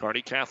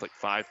 Kearney Catholic,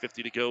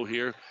 5:50 to go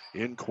here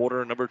in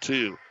quarter number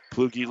 2.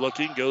 Plugi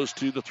looking, goes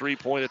to the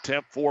three-point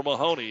attempt for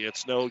Mahoney.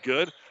 It's no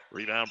good.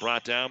 Rebound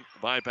brought down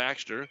by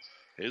Baxter.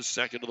 His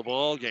second of the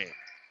ball game.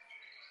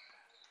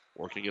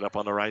 Working it up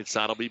on the right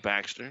side will be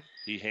Baxter.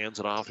 He hands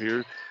it off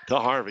here to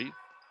Harvey.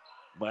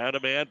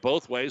 Man-to-man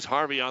both ways.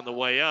 Harvey on the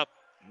way up.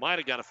 Might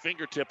have got a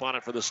fingertip on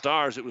it for the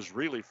Stars. It was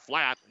really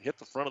flat. Hit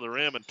the front of the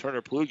rim, and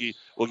Turner Plugi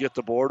will get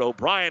the board.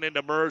 O'Brien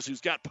into Mers,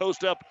 who's got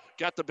post up,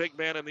 got the big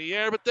man in the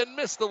air, but then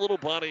missed the little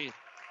bunny.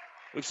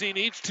 We've seen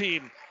each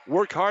team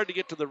work hard to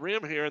get to the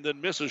rim here and then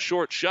miss a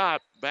short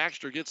shot.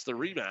 Baxter gets the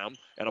rebound,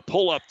 and a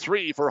pull-up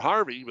three for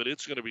Harvey, but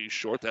it's going to be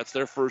short. That's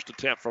their first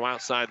attempt from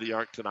outside the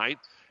arc tonight,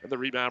 and the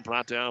rebound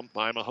brought down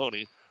by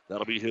Mahoney.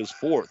 That'll be his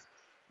fourth.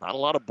 Not a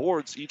lot of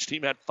boards. Each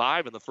team had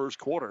 5 in the first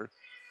quarter,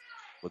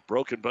 with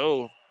Broken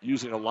Bow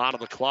using a lot of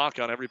the clock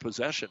on every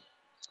possession.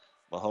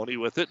 Mahoney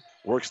with it,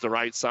 works the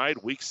right side,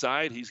 weak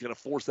side. He's going to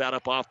force that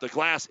up off the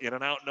glass. In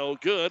and out, no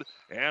good.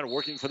 And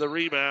working for the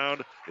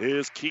rebound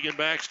is Keegan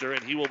Baxter,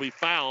 and he will be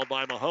fouled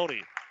by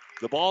Mahoney.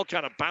 The ball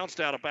kind of bounced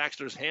out of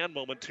Baxter's hand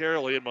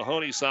momentarily, and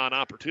Mahoney saw an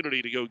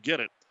opportunity to go get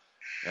it.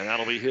 And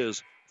that'll be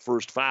his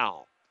first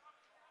foul.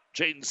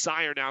 Jaden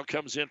Sire now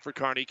comes in for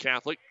Kearney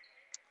Catholic,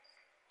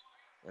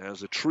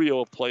 as a trio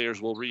of players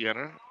will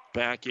re-enter.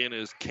 Back in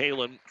is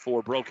Kalen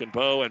for Broken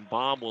Bow, and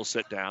Baum will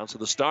sit down. So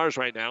the Stars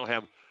right now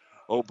have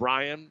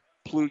O'Brien,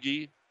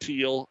 Plugi,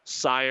 Teal,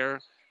 Sire,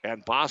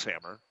 and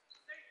Bosshammer.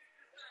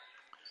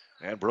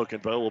 And Broken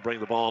Bow will bring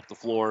the ball up the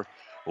floor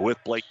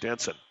with Blake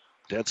Denson.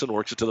 Denson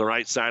works it to the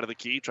right side of the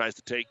key, tries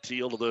to take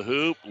Teal to the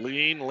hoop.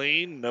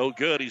 Lean, no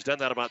good. He's done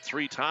that about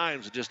 3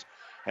 times and just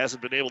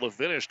hasn't been able to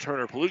finish.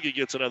 Turner Plugi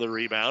gets another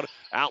rebound.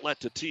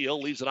 Outlet to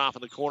Teal, leaves it off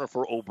in the corner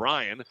for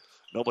O'Brien.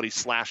 Nobody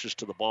slashes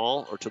to the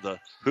ball or to the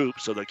hoop,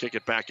 so they kick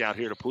it back out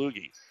here to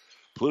Plugi.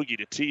 Plugi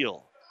to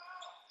Teal.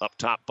 Up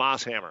top,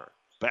 Bosshammer.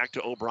 Back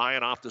to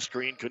O'Brien off the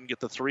screen. Couldn't get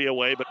the 3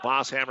 away, but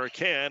Bosshammer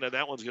can, and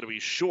that one's going to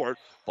be short.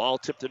 Ball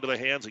tipped into the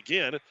hands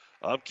again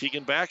of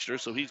Keegan Baxter,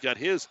 so he's got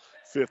his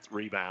 5th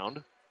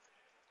rebound.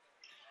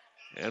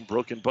 And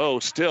Broken Bow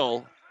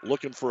still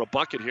looking for a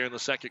bucket here in the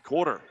second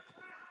quarter.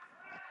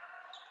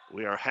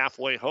 We are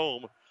halfway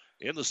home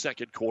in the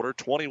second quarter,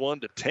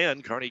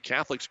 21-10. Kearney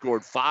Catholic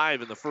scored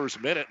 5 in the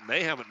first minute, and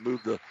they haven't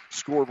moved the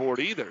scoreboard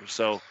either.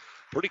 So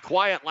pretty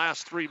quiet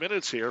last 3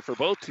 minutes here for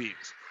both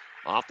teams.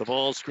 Off the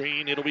ball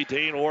screen, it'll be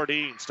Dane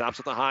Ordine. Stops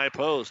at the high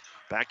post.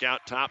 Back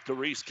out top to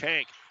Reese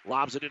Kank.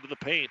 Lobs it into the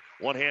paint.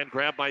 One hand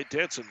grab by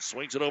Denson.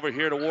 Swings it over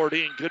here to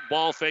Ordine. Good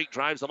ball fake.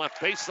 Drives the left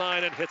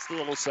baseline and hits the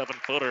little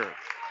 7-footer.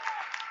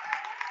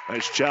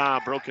 Nice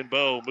job, Broken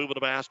Bow, moving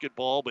the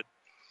basketball, but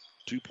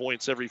 2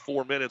 points every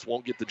 4 minutes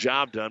won't get the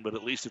job done, but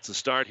at least it's a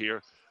start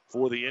here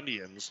for the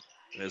Indians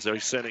as they're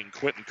sending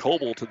Quentin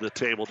Coble to the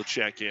table to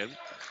check in.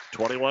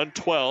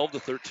 21-12, the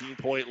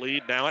 13-point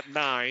lead now at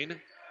 9.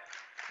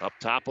 Up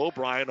top,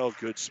 O'Brien,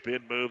 good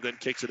spin move, then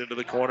kicks it into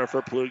the corner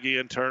for Plugi,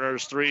 and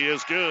Turner's 3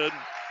 is good.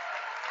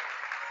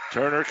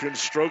 Turner can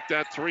stroke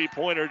that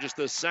 3-pointer, just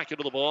the second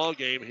of the ball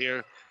game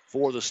here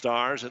for the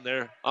Stars, and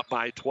they're up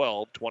by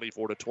 12,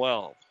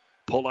 24-12.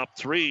 Pull-up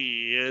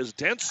 3 is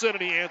Denson,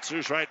 and he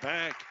answers right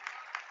back.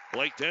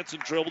 Blake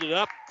Denson dribbled it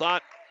up,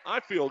 thought, I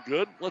feel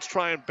good. Let's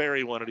try and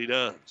bury one, and he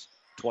does.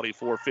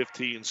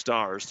 24-15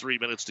 Stars. 3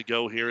 minutes to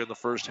go here in the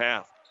first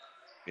half.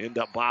 End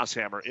up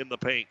Bosshammer in the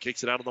paint.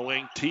 Kicks it out on the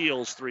wing.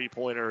 Teal's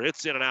 3-pointer.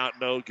 Hits in and out.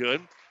 No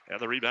good. And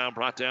the rebound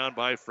brought down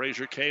by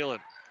Frazier Kalen.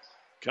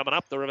 Coming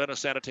up, the Ravenna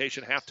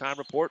Sanitation halftime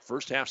report.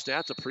 First half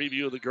stats, a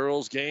preview of the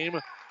girls' game,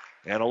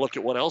 and a look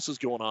at what else is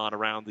going on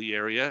around the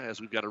area as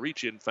we've got a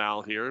reach-in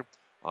foul here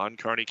on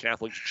Kearney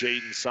Catholic's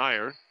Jaden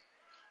Sire.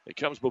 It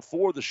comes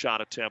before the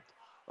shot attempt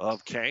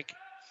of Kank.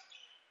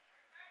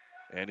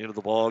 And into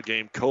the ball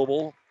game,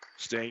 Coble.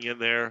 Staying in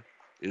there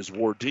is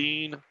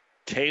Wardeen.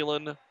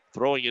 Kalen.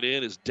 Throwing it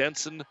in is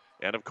Denson.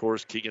 And, of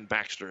course, Keegan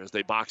Baxter as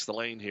they box the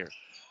lane here.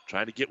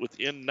 Trying to get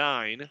within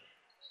 9.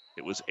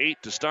 It was 8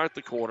 to start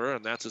the quarter,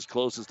 and that's as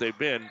close as they've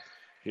been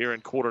here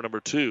in quarter number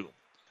 2.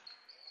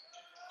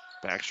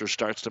 Baxter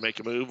starts to make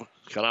a move.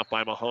 Cut off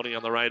by Mahoney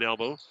on the right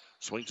elbow.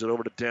 Swings it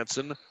over to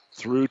Denson.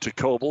 Through to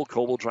Coble.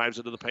 Coble drives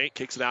into the paint.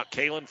 Kicks it out.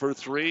 Kalen for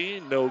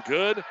 3. No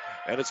good.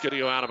 And it's going to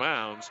go out of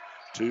bounds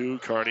to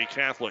Kearney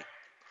Catholic.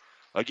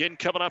 Again,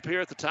 coming up here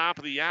at the top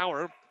of the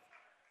hour,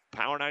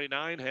 Power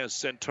 99 has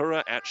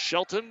Centura at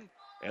Shelton.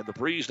 And the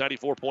Breeze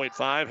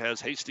 94.5 has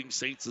Hastings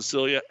St.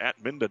 Cecilia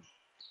at Minden.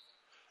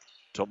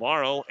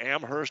 Tomorrow,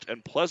 Amherst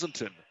and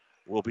Pleasanton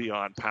will be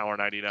on Power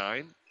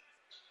 99.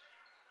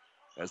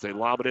 As they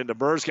lob it into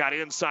Mers, got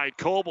inside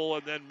Coble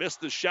and then missed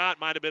the shot.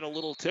 Might have been a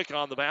little tick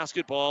on the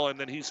basketball, and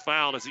then he's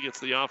fouled as he gets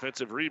the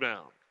offensive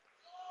rebound.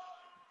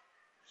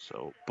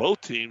 So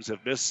both teams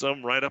have missed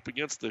some right up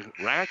against the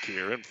rack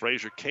here, and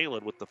Fraser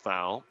Kalen with the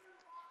foul.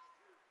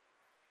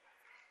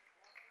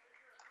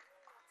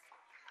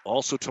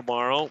 Also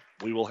tomorrow,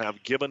 we will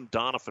have Gibbon,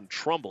 Donovan,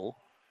 Trumbull,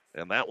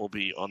 and that will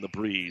be on the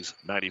Breeze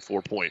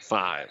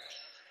 94.5.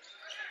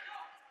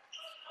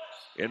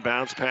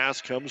 Inbounds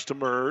pass comes to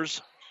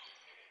Mers.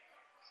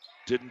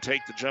 Didn't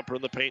take the jumper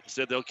in the paint.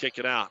 Instead, they'll kick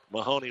it out.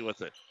 Mahoney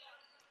with it.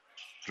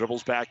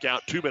 Dribbles back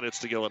out. 2 minutes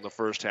to go in the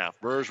first half.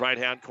 Mers,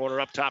 right-hand corner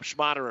up top.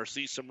 Schmaderer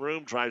sees some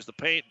room. Drives the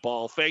paint.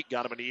 Ball fake.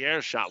 Got him in the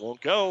air. Shot won't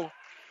go.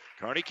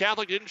 Kearney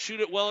Catholic didn't shoot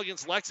it well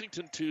against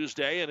Lexington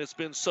Tuesday, and it's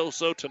been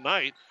so-so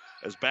tonight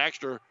as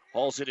Baxter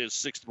hauls in his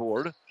 6th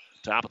board.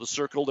 Top of the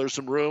circle, there's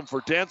some room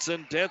for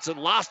Denson. Denson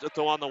lost it,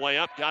 though, on the way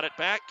up. Got it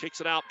back.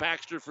 Kicks it out.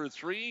 Baxter for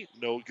 3.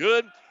 No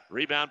good.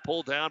 Rebound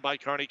pulled down by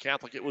Kearney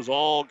Catholic. It was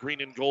all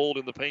green and gold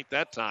in the paint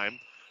that time.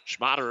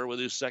 Schmaderer with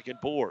his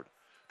 2nd board.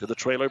 To the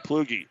trailer,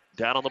 Plugi.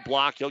 Down on the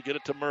block, he'll get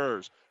it to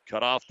Mers.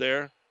 Cut off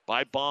there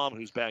by Baum,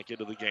 who's back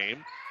into the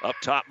game. Up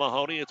top,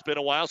 Mahoney. It's been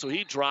a while, so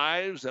he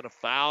drives, and a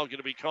foul going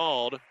to be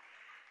called.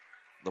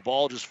 The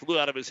ball just flew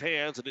out of his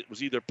hands, and it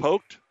was either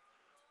poked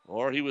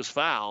or he was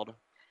fouled.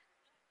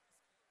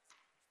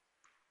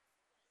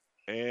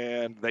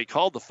 And they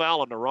called the foul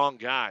on the wrong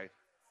guy.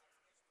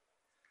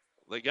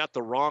 They got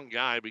the wrong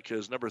guy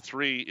because number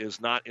 3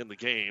 is not in the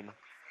game,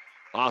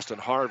 Austin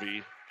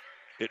Harvey.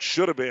 It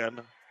should have been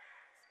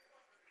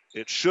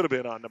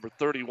on number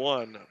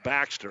 31,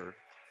 Baxter.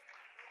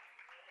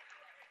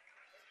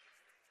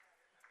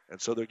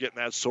 And so they're getting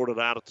that sorted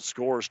out at the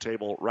scorers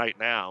table right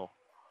now.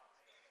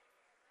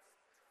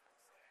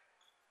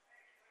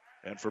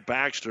 And for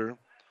Baxter,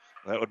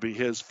 that would be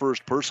his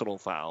first personal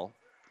foul.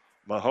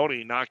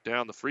 Mahoney knocked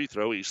down the free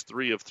throw. He's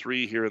 3 of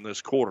 3 here in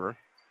this quarter.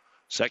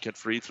 2nd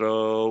free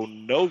throw,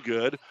 no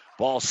good.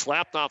 Ball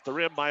slapped off the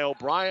rim by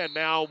O'Brien.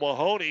 Now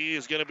Mahoney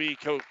is going to be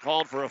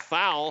called for a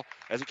foul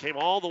as he came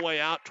all the way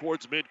out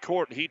towards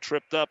midcourt, and he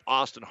tripped up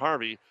Austin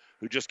Harvey,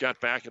 who just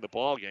got back in the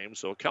ball game.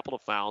 So a couple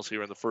of fouls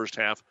here in the first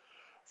half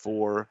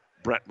for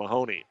Brett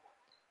Mahoney.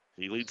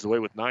 He leads the way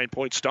with 9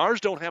 points. Stars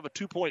don't have a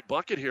 2-point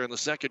bucket here in the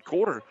second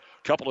quarter.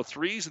 A couple of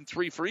threes and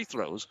 3 free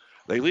throws.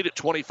 They lead at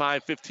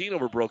 25-15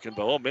 over Broken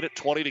Bow.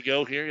 1:20 to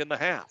go here in the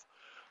half.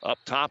 Up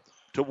top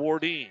to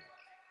Wardeen.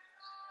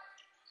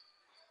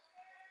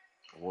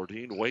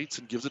 Wardeen waits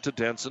and gives it to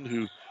Denson,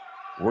 who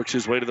works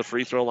his way to the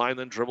free throw line,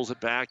 then dribbles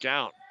it back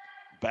out.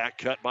 Back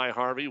cut by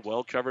Harvey,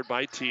 well covered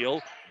by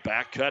Teal.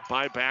 Back cut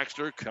by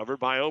Baxter, covered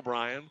by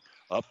O'Brien.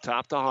 Up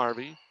top to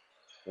Harvey.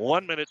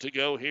 1 minute to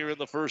go here in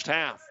the first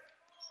half.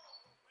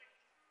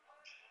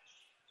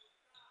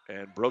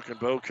 And Broken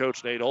Bow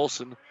coach Nate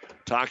Olson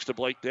talks to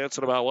Blake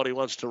Denson about what he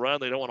wants to run.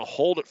 They don't want to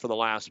hold it for the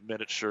last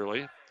minute,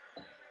 surely.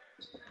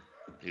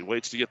 He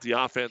waits to get the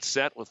offense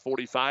set with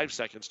 45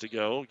 seconds to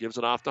go. Gives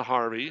it off to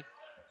Harvey.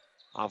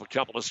 Off a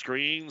couple of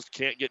screens.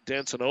 Can't get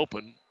Denson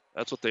open.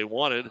 That's what they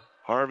wanted.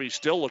 Harvey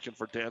still looking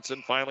for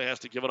Denson. Finally has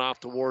to give it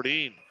off to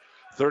Wardeen.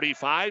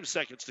 35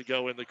 seconds to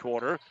go in the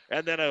quarter.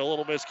 And then a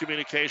little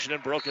miscommunication,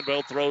 and Broken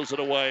Bow throws it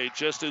away.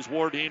 Just as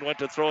Wardeen went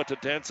to throw it to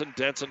Denson,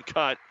 Denson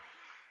cut.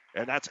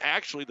 And that's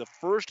actually the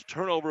first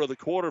turnover of the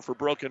quarter for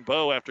Broken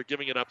Bow after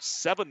giving it up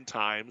 7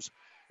 times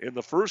in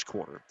the first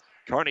quarter.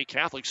 Kearney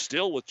Catholic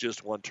still with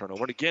just 1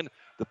 turnover. And again,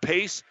 the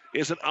pace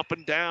isn't up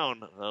and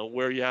down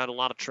where you had a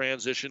lot of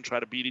transition,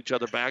 try to beat each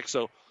other back.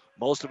 So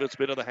most of it's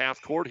been in the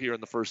half court here in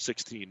the first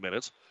 16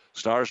 minutes.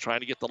 Stars trying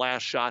to get the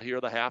last shot here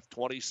of the half,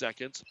 20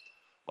 seconds.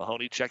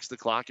 Mahoney checks the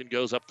clock and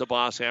goes up to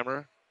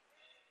Bosshammer,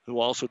 who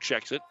also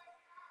checks it.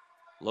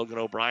 Logan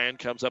O'Brien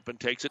comes up and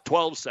takes it.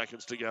 12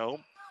 seconds to go.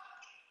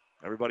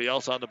 Everybody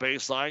else on the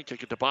baseline,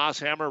 kick it to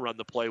Bosshammer, run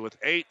the play with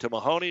 8 to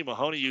Mahoney.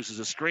 Mahoney uses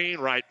a screen,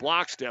 right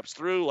block, steps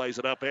through, lays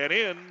it up and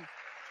in.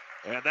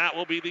 And that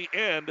will be the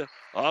end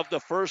of the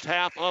first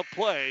half of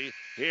play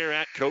here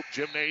at Cope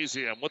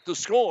Gymnasium. With the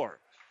score,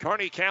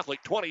 Kearney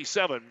Catholic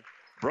 27,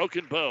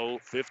 Broken Bow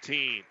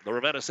 15. The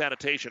Ravenna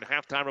Sanitation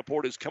halftime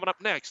report is coming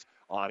up next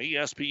on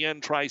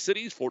ESPN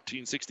Tri-Cities,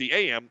 1460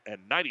 AM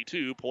and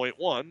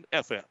 92.1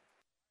 FM.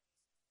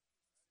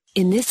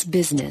 In this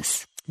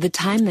business, the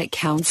time that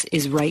counts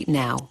is right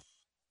now.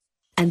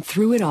 And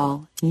through it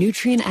all,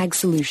 Nutrien Ag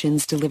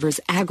Solutions delivers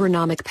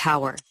agronomic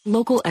power,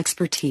 local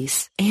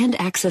expertise, and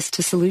access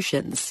to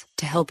solutions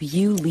to help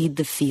you lead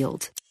the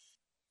field.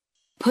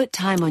 Put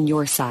time on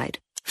your side.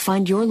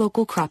 Find your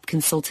local crop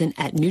consultant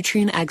at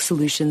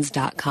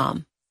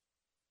nutrienagsolutions.com.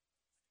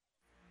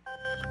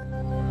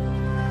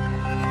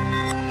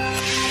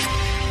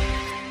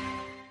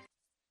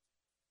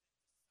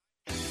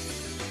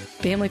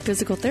 Family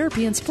Physical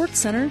Therapy and Sports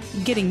Center,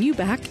 getting you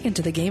back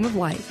into the game of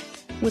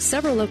life, with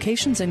several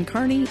locations in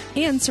Kearney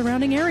and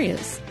surrounding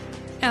areas.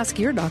 Ask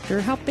your doctor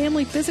how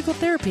Family Physical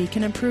Therapy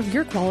can improve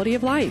your quality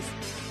of life.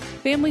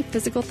 Family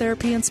Physical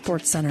Therapy and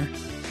Sports Center.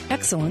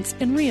 Excellence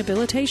in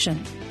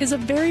Rehabilitation is a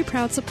very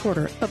proud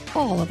supporter of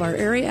all of our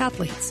area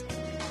athletes,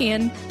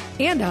 in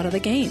and out of the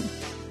game.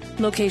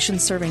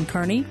 Locations serving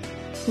Kearney,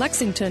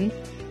 Lexington,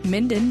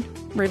 Minden,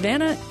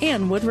 Ravenna,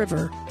 and Wood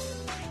River.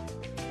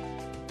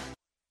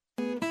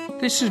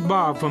 This is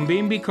Bob from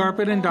B&B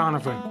Carpet and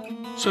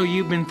Donovan. So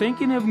you've been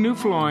thinking of new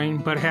flooring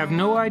but have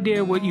no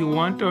idea what you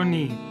want or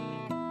need.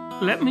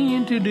 Let me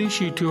introduce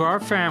you to our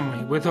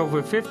family with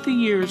over 50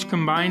 years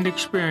combined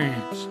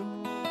experience.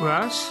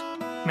 Russ,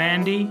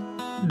 Mandy,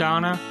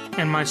 Donna,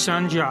 and my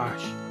son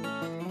Josh.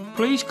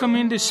 Please come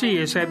in to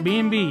see us at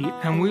B&B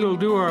and we will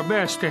do our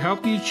best to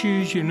help you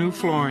choose your new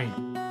flooring.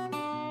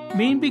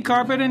 B&B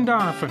Carpet and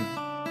Donovan,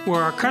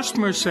 where our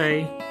customers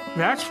say,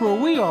 that's where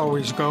we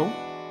always go.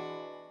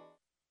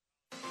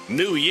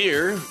 New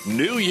year,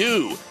 new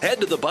you. Head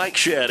to the Bike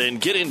Shed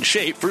and get in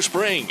shape for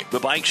spring. The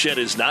Bike Shed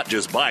is not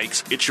just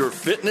bikes, it's your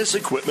fitness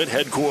equipment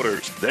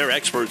headquarters. Their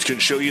experts can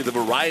show you the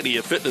variety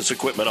of fitness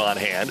equipment on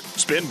hand,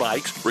 spin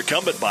bikes,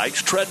 recumbent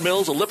bikes,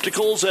 treadmills,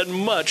 ellipticals, and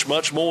much,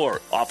 much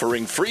more.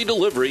 Offering free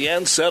delivery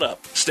and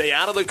setup. Stay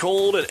out of the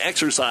cold and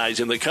exercise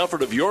in the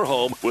comfort of your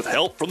home with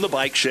help from the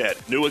Bike Shed.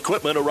 New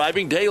equipment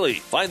arriving daily.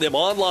 Find them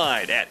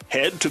online at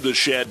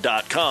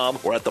headtotheshed.com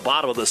or at the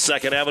bottom of the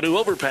 2nd Avenue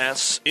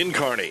overpass in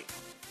Kearney.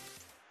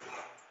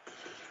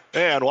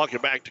 And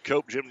welcome back to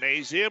Cope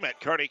Gymnasium at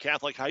Kearney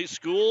Catholic High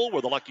School,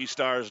 where the Lucky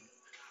Stars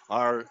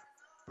are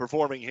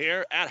performing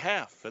here at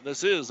half. And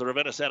this is the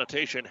Ravenna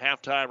Sanitation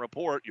halftime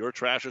report. Your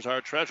trash is our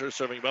treasure,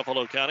 serving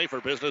Buffalo County for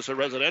business or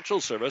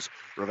residential service.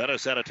 Ravenna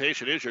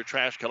Sanitation is your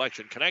trash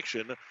collection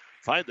connection.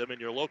 Find them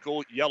in your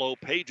local yellow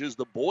pages.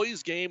 The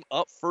boys' game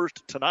up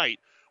first tonight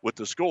with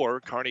the score,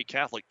 Kearney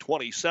Catholic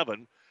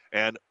 27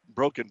 and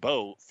Broken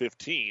Bow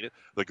 15.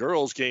 The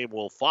girls' game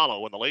will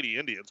follow, and the Lady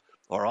Indians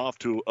are off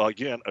to,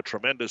 again, a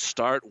tremendous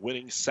start,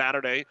 winning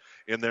Saturday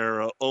in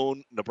their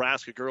own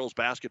Nebraska Girls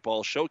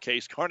Basketball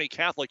Showcase. Kearney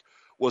Catholic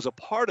was a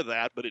part of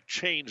that, but it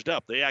changed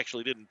up. They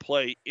actually didn't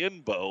play in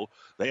Bow.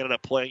 They ended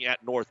up playing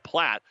at North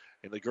Platte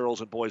in the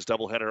girls and boys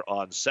doubleheader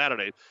on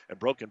Saturday. And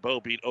Broken Bow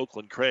beat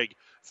Oakland Craig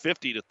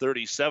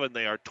 50-37.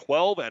 They are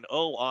 12-0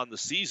 on the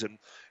season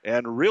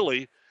and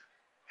really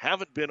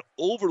haven't been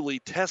overly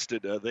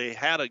tested. They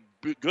had a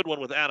good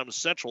one with Adams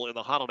Central in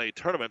the holiday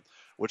tournament,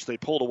 which they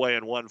pulled away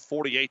and won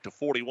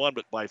 48-41,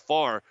 but by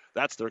far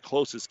that's their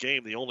closest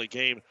game, the only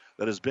game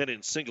that has been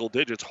in single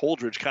digits.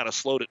 Holdridge kind of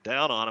slowed it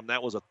down on them.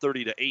 That was a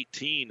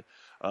 30-18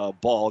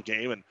 ball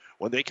game, and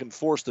when they can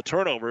force the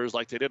turnovers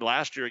like they did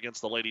last year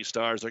against the Lady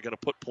Stars, they're going to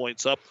put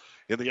points up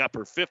in the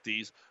upper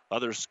 50s.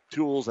 Other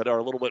schools that are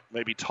a little bit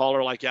maybe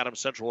taller like Adams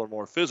Central are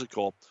more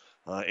physical,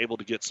 able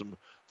to get some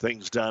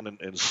things done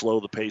and slow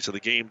the pace of the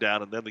game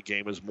down, and then the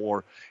game is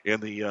more in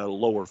the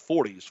lower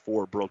 40s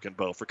for Broken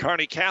Bow. For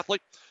Kearney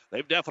Catholic,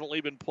 they've definitely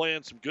been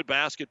playing some good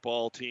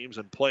basketball teams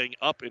and playing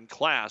up in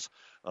class.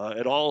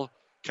 It all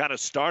kind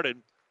of started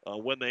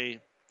when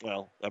it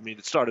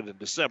started in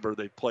December.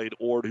 They played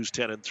Ord, who's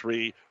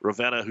 10-3,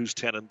 Ravenna, who's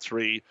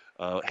 10-3,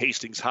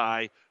 Hastings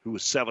High, who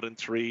was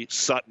 7-3,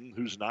 Sutton,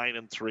 who's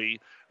 9-3.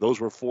 Those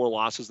were 4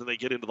 losses. Then they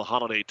get into the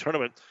holiday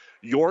tournament.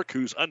 York,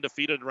 who's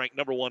undefeated and ranked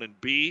number 1 in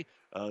B,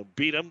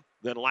 beat them.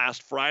 Then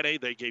last Friday,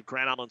 they gave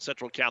Grand Island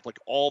Central Catholic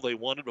all they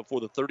wanted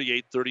before the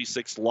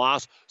 38-36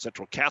 loss.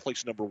 Central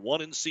Catholic's number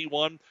 1 in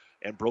C1,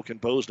 and Broken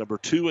Bow's number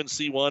 2 in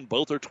C1.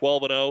 Both are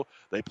 12-0.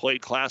 They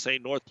played Class A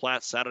North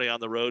Platte Saturday on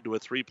the road to a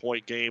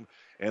 3-point game,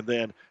 and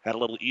then had a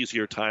little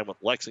easier time with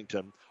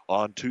Lexington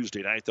on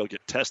Tuesday night. They'll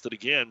get tested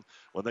again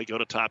when they go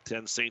to Top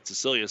 10 St.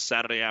 Cecilia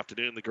Saturday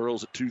afternoon. The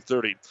girls at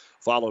 2:30,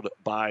 followed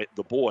by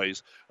the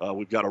boys.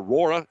 We've got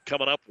Aurora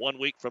coming up 1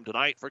 week from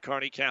tonight for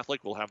Kearney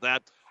Catholic. We'll have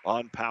that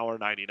on Power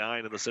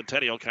 99, and the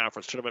Centennial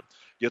Conference Tournament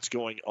gets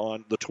going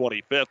on the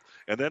 25th.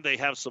 And then they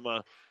have some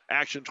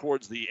action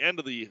towards the end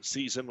of the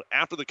season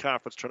after the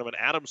conference tournament.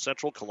 Adams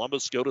Central,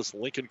 Columbus, Scotus,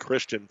 Lincoln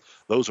Christian.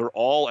 Those are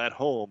all at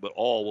home, but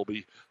all will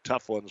be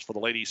tough ones for the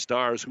Lady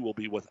Stars, who will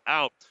be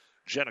without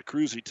Jenna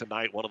Cruzy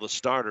tonight, one of the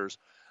starters,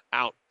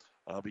 out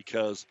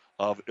because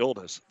of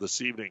illness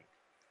this evening.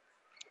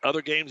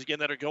 Other games, again,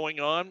 that are going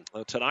on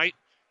tonight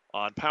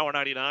On Power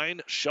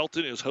 99,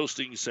 Shelton is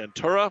hosting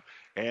Centura.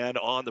 And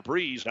on the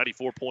Breeze,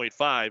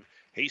 94.5,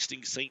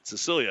 Hastings St.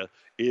 Cecilia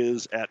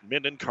is at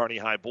Minden. Kearney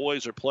High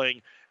boys are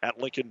playing at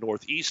Lincoln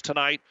Northeast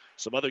tonight.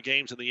 Some other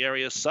games in the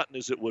area. Sutton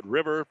is at Wood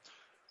River.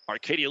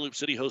 Arcadia Loop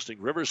City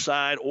hosting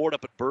Riverside. Ord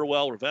up at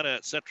Burwell. Ravenna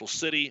at Central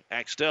City.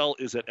 Axtell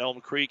is at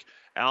Elm Creek.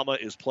 Alma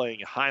is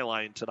playing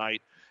Highline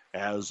tonight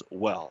as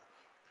well.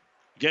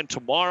 Again,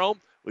 tomorrow,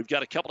 we've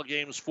got a couple of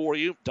games for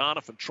you.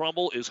 Doniphan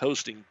Trumbull is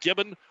hosting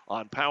Gibbon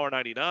on Power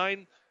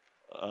 99.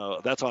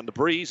 That's on the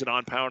Breeze, and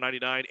on Power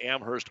 99,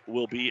 Amherst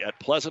will be at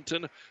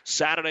Pleasanton.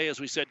 Saturday, as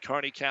we said,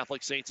 Kearney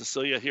Catholic St.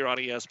 Cecilia here on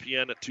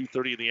ESPN at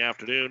 2:30 in the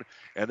afternoon.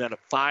 And then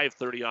at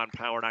 5:30 on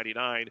Power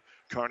 99,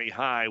 Kearney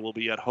High will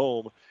be at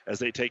home as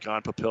they take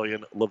on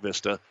Papillion La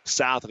Vista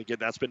South. And again,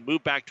 that's been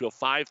moved back to a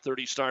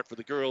 5:30 start for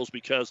the girls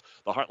because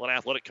the Heartland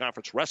Athletic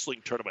Conference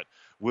Wrestling Tournament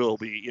will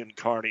be in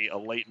Kearney. A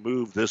late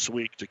move this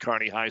week to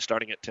Kearney High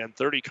starting at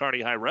 10:30.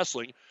 Kearney High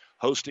Wrestling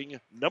hosting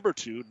number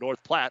 2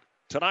 North Platte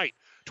tonight.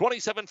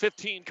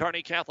 27-15,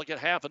 Kearney Catholic at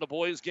half in the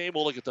boys' game.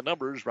 We'll look at the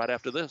numbers right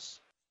after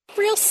this.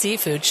 Real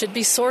seafood should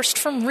be sourced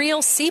from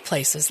real sea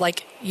places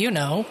like,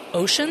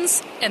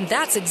 oceans. And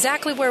that's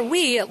exactly where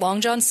we at Long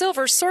John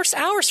Silver source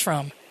ours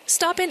from.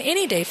 Stop in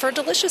any day for a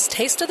delicious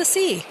taste of the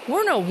sea.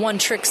 We're no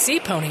one-trick sea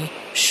pony.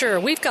 Sure,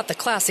 we've got the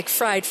classic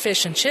fried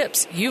fish and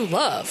chips you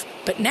love.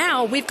 But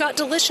now we've got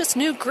delicious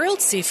new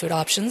grilled seafood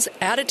options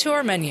added to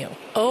our menu.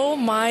 Oh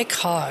my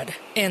cod.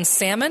 And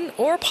salmon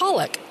or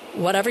pollock.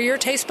 Whatever your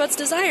taste buds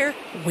desire,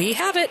 we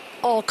have it.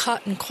 All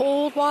caught in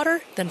cold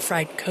water, then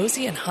fried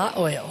cozy in hot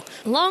oil.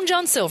 Long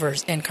John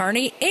Silver's in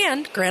Kearney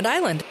and Grand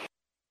Island.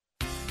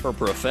 For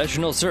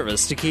professional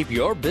service to keep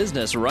your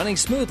business running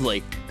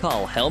smoothly,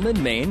 call Hellman,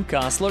 Maine,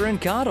 Kostler,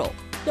 and Cottle.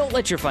 Don't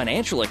let your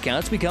financial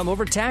accounts become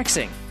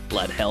overtaxing.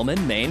 Let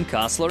Hellman, Maine,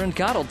 Kostler, and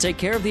Cottle take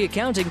care of the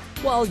accounting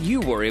while you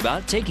worry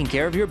about taking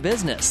care of your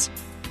business.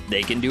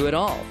 They can do it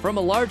all, from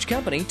a large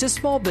company to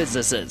small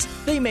businesses.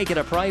 They make it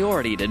a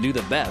priority to do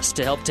the best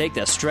to help take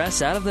the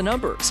stress out of the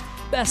numbers.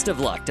 Best of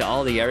luck to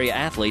all the area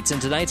athletes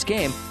in tonight's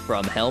game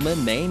from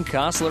Hellman, Maine,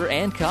 Kostler,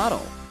 and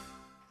Cottle.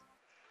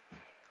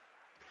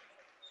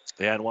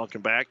 And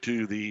welcome back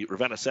to the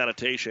Ravenna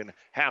Sanitation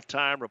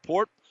halftime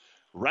report.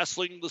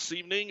 Wrestling this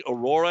evening,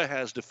 Aurora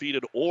has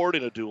defeated Ord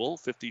in a duel,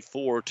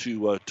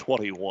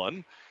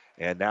 54-21.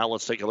 And now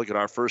let's take a look at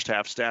our first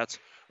half stats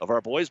of our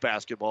boys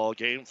basketball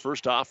game.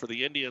 First off, for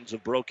the Indians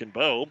of Broken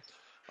Bow,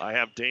 I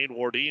have Dane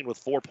Wardine with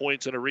 4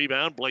 points and a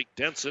rebound. Blake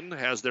Denson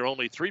has their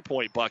only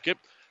 3-point bucket.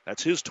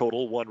 That's his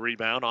total, 1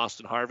 rebound.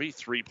 Austin Harvey,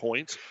 3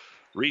 points.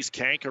 Reese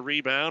Kank, a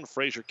rebound.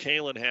 Fraser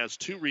Kalin has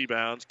 2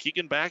 rebounds.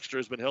 Keegan Baxter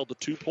has been held to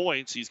 2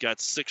 points. He's got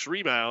 6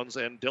 rebounds.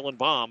 And Dylan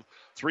Baum,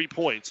 3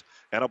 points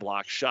and a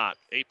block shot.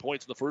 8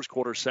 points in the first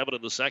quarter, 7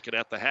 in the second.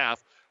 At the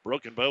half,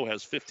 Broken Bow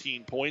has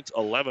 15 points,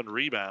 11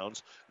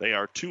 rebounds. They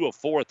are 2 of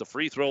 4 at the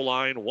free throw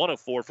line, 1 of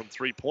 4 from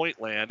three-point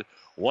land,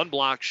 1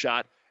 block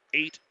shot,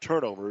 8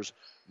 turnovers.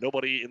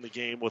 Nobody in the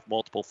game with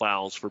multiple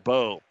fouls for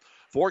Bow.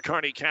 For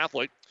Kearney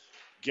Catholic,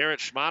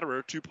 Garrett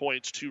Schmaderer, 2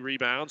 points, 2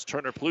 rebounds.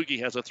 Turner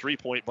Plugi has a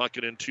 3-point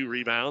bucket and 2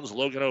 rebounds.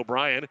 Logan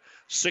O'Brien,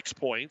 6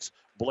 points.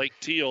 Blake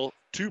Teal,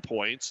 2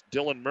 points.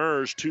 Dylan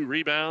Mers, 2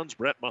 rebounds.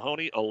 Brett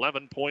Mahoney,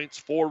 11 points,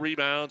 4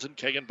 rebounds. And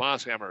Kagan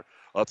Bosshammer,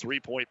 a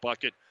 3-point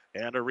bucket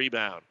and a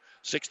rebound.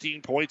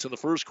 16 points in the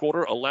first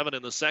quarter, 11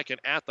 in the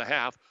second. At the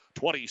half,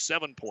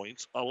 27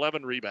 points,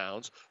 11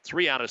 rebounds,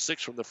 3 out of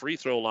 6 from the free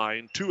throw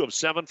line, 2 of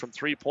 7 from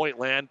three-point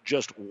land,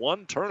 just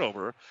 1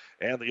 turnover.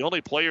 And the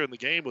only player in the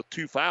game with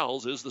 2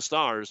 fouls is the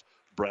Stars'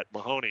 Brett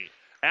Mahoney.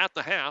 At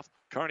the half,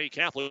 Kearney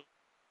Catholic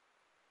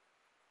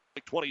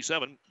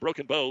 27,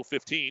 Broken Bow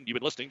 15. You've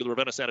been listening to the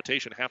Ravenna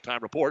Sanitation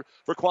halftime report.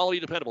 For quality,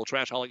 dependable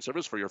trash hauling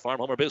service for your farm,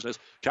 home, or business,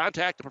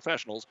 contact the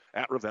professionals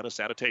at Ravenna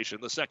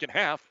Sanitation. The second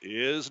half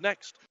is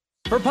next.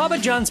 For Papa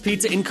John's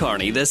Pizza in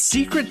Kearney, the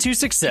secret to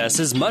success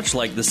is much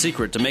like the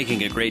secret to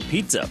making a great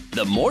pizza.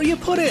 The more you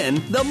put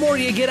in, the more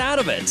you get out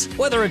of it.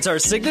 Whether it's our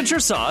signature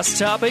sauce,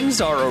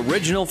 toppings, our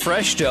original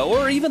fresh dough,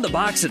 or even the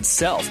box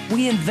itself,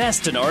 we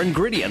invest in our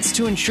ingredients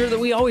to ensure that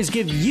we always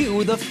give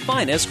you the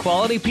finest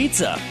quality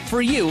pizza.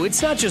 For you,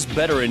 it's not just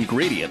better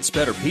ingredients,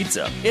 better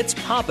pizza. It's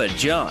Papa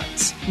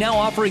John's. Now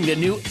offering the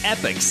new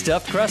epic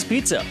stuffed crust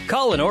pizza.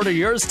 Call and order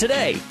yours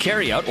today.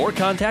 Carry out or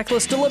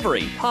contactless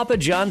delivery. Papa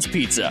John's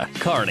Pizza,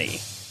 Kearney.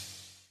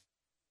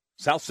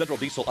 South Central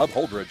Diesel of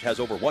Holdridge has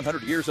over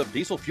 100 years of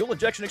diesel fuel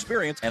injection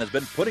experience and has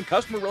been putting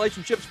customer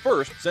relationships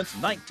first since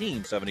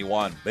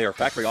 1971. They are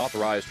factory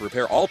authorized to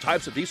repair all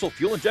types of diesel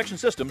fuel injection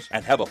systems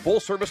and have a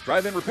full-service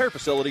drive-in repair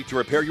facility to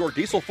repair your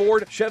diesel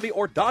Ford, Chevy,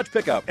 or Dodge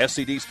pickup.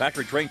 SCD's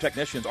factory-trained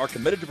technicians are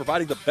committed to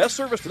providing the best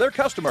service to their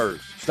customers.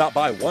 Stop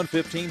by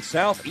 115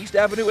 South East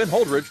Avenue in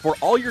Holdridge for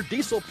all your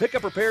diesel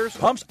pickup repairs,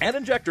 pumps and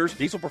injectors,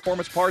 diesel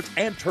performance parts,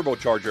 and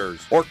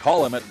turbochargers. Or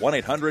call them at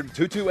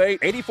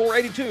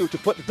 1-800-228-8482 to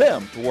put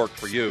them to work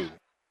for you.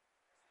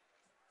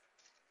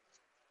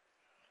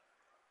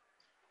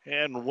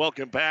 And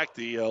welcome back.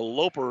 The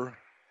Loper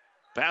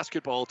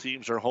basketball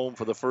teams are home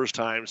for the first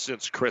time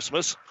since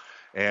Christmas.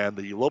 And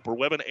the Loper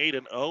women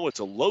 8-0. It's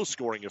a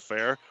low-scoring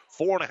affair.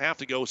 4.5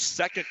 to go,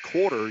 second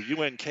quarter.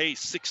 UNK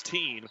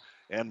 16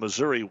 and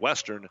Missouri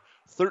Western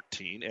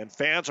 13. And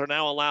fans are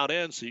now allowed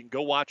in, so you can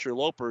go watch your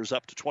Lopers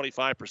up to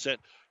 25%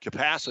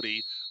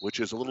 capacity, which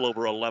is a little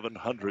over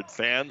 1,100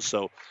 fans.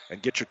 So,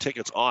 and get your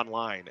tickets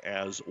online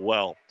as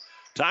well.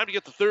 Time to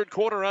get the third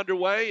quarter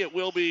underway. It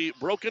will be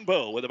Broken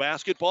Bow with a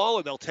basketball,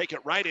 and they'll take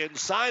it right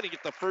inside and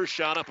get the first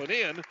shot up and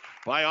in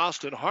by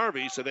Austin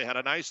Harvey. So they had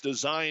a nice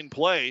design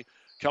play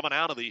coming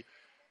out of the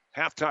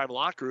halftime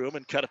locker room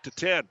and cut it to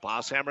 10.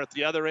 Bosshammer at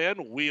the other end,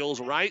 wheels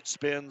right,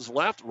 spins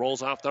left,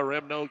 rolls off the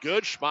rim, no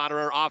good.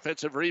 Schmaderer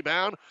offensive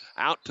rebound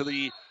out to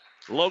the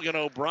Logan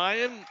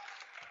O'Brien.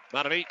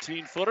 About an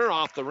 18-footer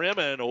off the rim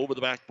and over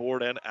the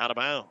backboard and out of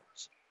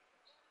bounds.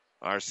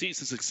 Our Seeds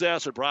to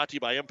Success are brought to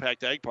you by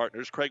Impact Ag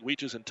Partners, Craig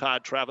Weeches and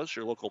Todd Travis,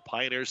 your local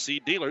Pioneer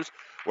seed dealers.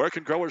 Where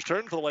can growers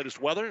turn for the latest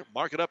weather,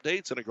 market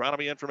updates, and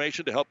agronomy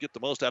information to help get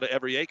the most out of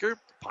every acre?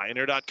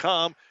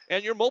 Pioneer.com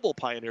and your mobile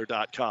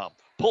Pioneer.com.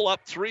 Pull-up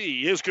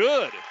three is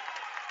good.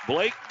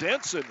 Blake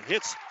Denson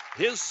hits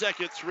his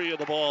second three of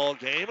the ball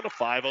game and a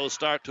 5-0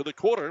 start to the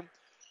quarter.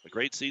 The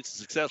great Seeds to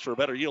Success for a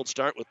better yield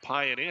start with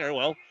Pioneer.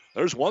 Well,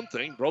 there's one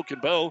thing.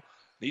 Broken Bow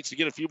needs to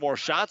get a few more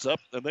shots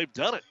up, and they've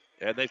done it.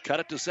 And they've cut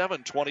it to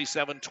 7,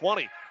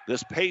 27-20.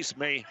 This pace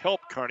may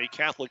help Kearney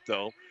Catholic,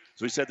 though.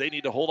 So we said they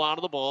need to hold on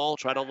to the ball,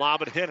 try to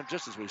lob it in. And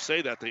just as we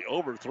say that, they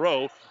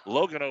overthrow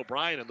Logan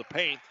O'Brien in the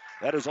paint.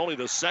 That is only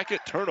the second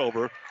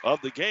turnover of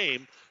the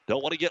game.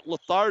 Don't want to get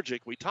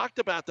lethargic. We talked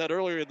about that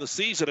earlier in the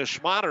season as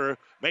Schmaderer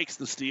makes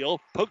the steal,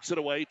 pokes it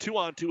away,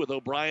 2-on-2 with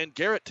O'Brien.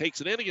 Garrett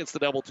takes it in against the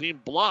double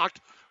team, blocked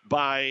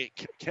by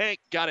Kank,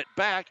 got it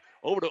back.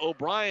 Over to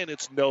O'Brien,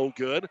 it's no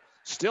good.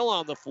 Still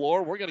on the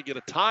floor. We're going to get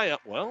a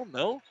tie-up. Well,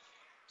 no.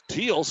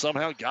 Teal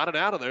somehow got it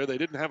out of there. They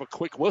didn't have a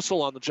quick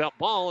whistle on the jump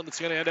ball, and it's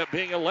going to end up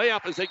being a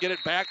layup as they get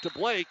it back to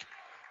Blake.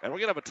 And we're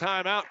going to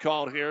have a timeout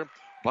called here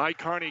by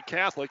Kearney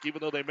Catholic, even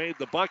though they made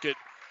the bucket.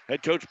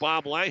 Head coach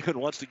Bob Langen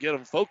wants to get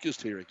them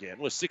focused here again.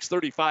 With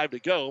 6:35 to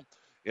go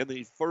in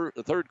the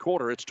third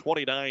quarter, it's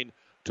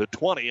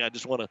 29-20. I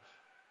just want to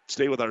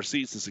stay with our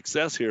Seeds to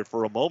Success here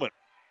for a moment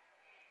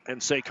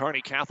and say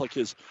Kearney Catholic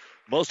has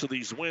most of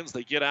these wins.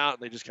 They get out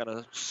and they just kind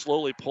of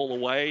slowly pull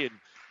away,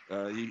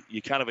 and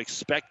you kind of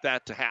expect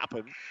that to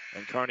happen.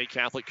 And Kearney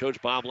Catholic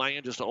coach Bob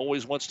Langen just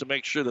always wants to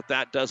make sure that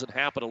that doesn't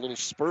happen. A little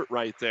spurt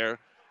right there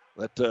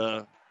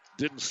that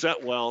didn't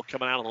set well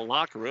coming out of the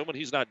locker room, and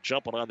he's not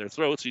jumping on their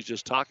throats. He's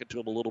just talking to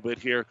them a little bit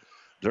here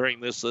during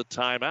this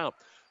timeout.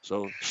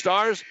 So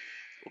Stars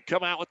will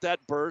come out with that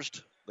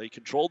burst. They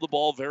controlled the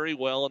ball very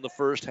well in the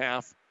first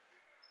half,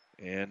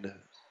 and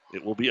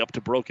it will be up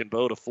to Broken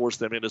Bow to force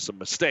them into some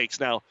mistakes.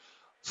 Now,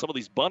 some of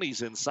these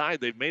bunnies inside,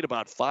 they've made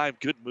about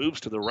 5 good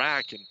moves to the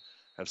rack and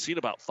have seen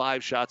about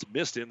 5 shots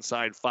missed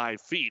inside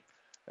 5 feet.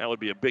 That would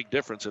be a big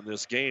difference in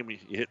this game. You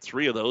hit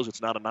 3 of those.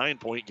 It's not a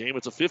 9-point game.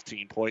 It's a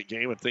 15-point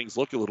game, and things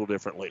look a little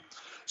differently.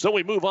 So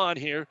we move on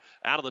here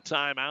out of the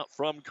timeout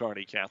from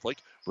Kearney Catholic.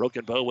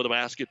 Broken Bow with a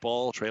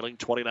basketball, trailing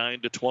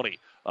 29-20.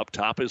 Up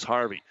top is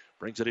Harvey.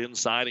 Brings it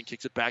inside and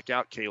kicks it back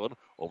out. Kalen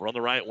over on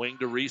the right wing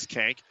to Reese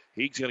Kank.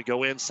 He's going to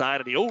go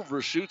inside, and he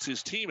overshoots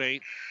his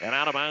teammate, and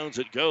out of bounds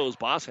it goes.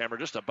 Bosshammer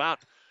just about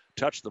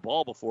touched the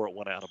ball before it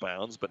went out of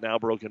bounds, but now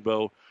Broken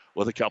Bow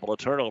with a couple of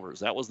turnovers.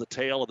 That was the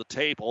tail of the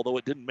tape, although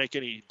it didn't make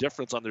any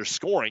difference on their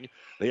scoring.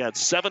 They had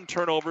 7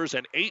 turnovers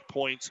and 8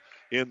 points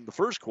in the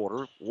first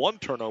quarter, 1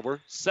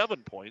 turnover,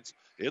 7 points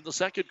in the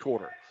second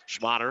quarter.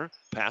 Schmaderer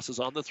passes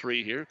on the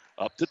 3 here,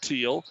 up to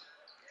Teal.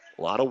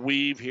 A lot of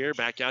weave here,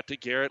 back out to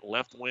Garrett,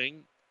 left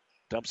wing.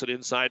 Dumps it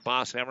inside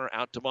Bosshammer,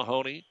 out to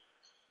Mahoney.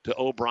 To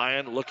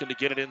O'Brien, looking to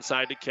get it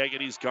inside to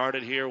Kegan. He's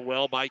guarded here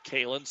well by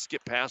Kalen.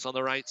 Skip pass on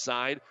the right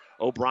side.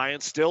 O'Brien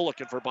still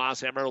looking for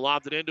Bosshammer.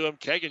 Lobbed it into him.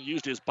 Kegan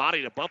used his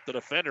body to bump the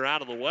defender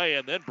out of the way,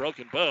 and then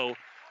Broken Bow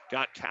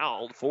got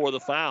called for the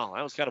foul.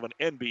 That was kind of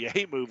an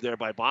NBA move there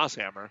by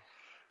Bosshammer.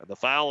 And the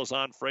foul is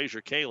on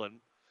Frazier Kalen.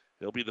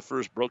 He'll be the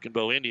first Broken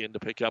Bow Indian to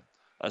pick up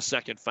a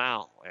second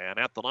foul. And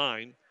at the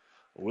line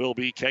will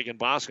be Kegan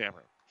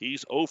Bosshammer.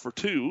 He's 0 for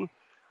 2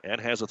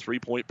 and has a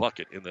 3-point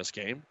bucket in this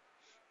game.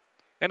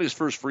 And his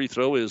first free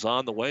throw is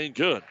on the way and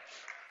good.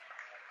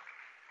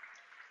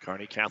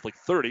 Kearney Catholic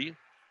 30,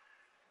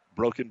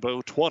 Broken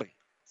Bow 20.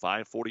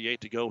 5:48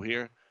 to go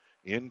here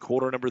in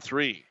quarter number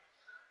 3.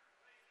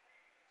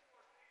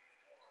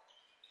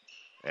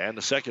 And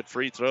the second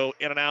free throw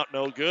in and out,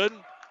 no good.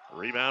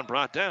 Rebound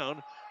brought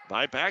down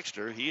by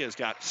Baxter. He has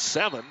got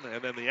 7,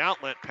 and then the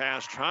outlet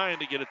pass trying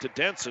to get it to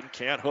Denson.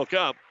 Can't hook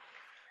up.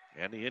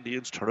 And the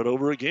Indians turn it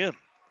over again.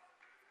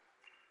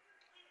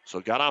 So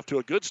got off to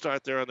a good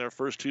start there on their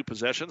first 2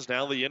 possessions.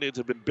 Now the Indians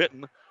have been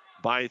bitten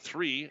by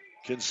 3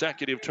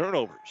 consecutive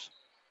turnovers.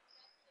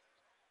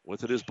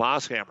 With it is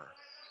Bosshammer.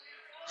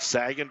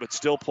 Sagging, but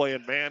still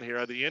playing man here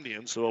are the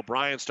Indians. So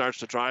O'Brien starts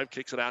to drive,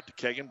 kicks it out to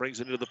Kegan,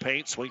 brings it into the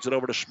paint, swings it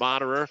over to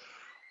Schmaderer.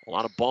 A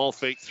lot of ball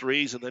fake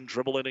threes and then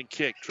dribble in and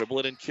kick. Dribble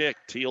in and kick.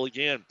 Teal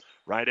again.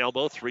 Right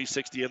elbow,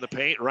 360 in the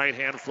paint. Right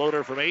hand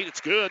floater from 8.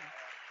 It's good.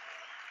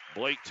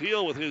 Blake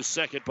Teal with his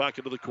second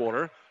bucket of the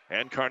quarter.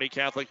 and Kearney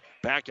Catholic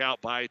back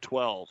out by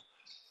 12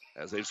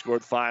 as they've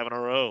scored 5 in a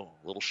row.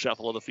 A little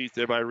shuffle of the feet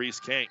there by Reese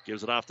Kank.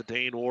 Gives it off to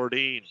Dane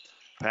Wardine.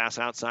 Pass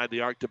outside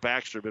the arc to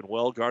Baxter. Been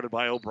well guarded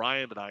by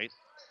O'Brien tonight.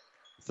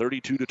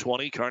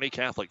 32-20, Kearney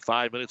Catholic.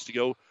 5 minutes to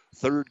go,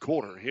 third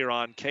quarter here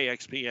on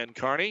KXPN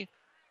Kearney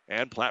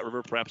and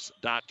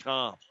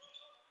PlatteRiverPreps.com.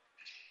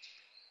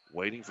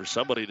 Waiting for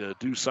somebody to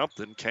do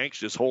something. Kank's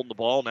just holding the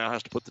ball. Now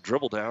has to put the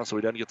dribble down so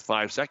he doesn't get the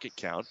 5-second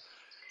count.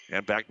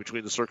 And back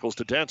between the circles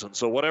to Denson.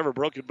 So whatever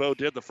Broken Bow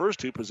did the first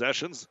two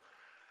possessions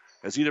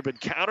has either been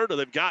countered or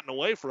they've gotten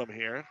away from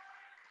here.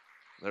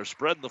 They're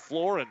spreading the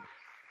floor, and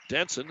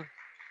Denson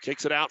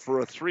kicks it out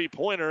for a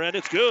three-pointer, and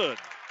it's good.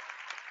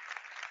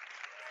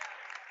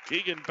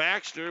 Keegan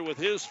Baxter with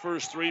his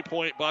first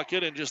three-point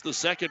bucket and just the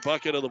second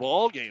bucket of the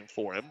ball game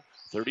for him.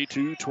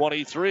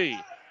 32-23.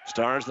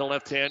 Stars in the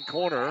left-hand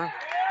corner.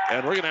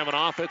 And we're going to have an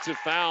offensive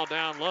foul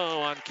down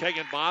low on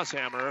Kegan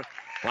Bosshammer.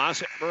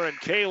 Bosshammer and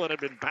Kalen have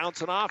been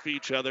bouncing off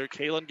each other.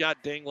 Kalen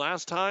got dinged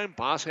last time.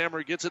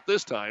 Bosshammer gets it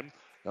this time.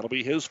 That'll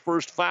be his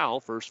first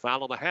foul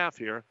of the half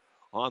here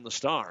on the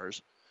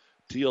Stars.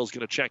 Teal's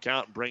going to check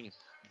out and bring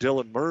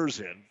Dylan Mers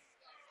in.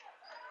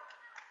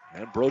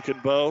 And Broken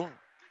Bow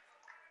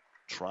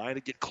trying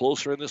to get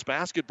closer in this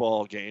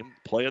basketball game,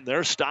 playing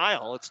their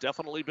style. It's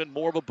definitely been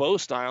more of a Bow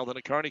style than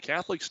a Kearney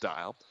Catholic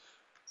style.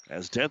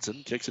 As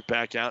Denson kicks it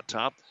back out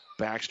top.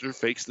 Baxter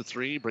fakes the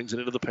three, brings it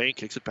into the paint,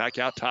 kicks it back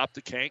out top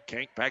to Kank.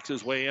 Kank backs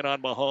his way in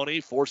on Mahoney,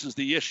 forces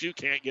the issue,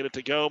 can't get it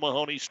to go.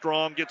 Mahoney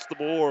strong, gets the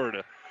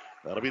board.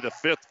 That'll be the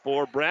fifth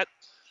for Brett.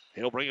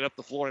 He'll bring it up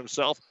the floor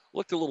himself.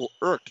 Looked a little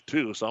irked,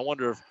 too, so I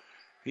wonder if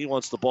he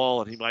wants the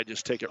ball and he might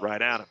just take it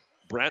right at him.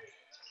 Brett,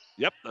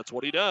 yep, that's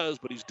what he does,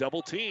 but he's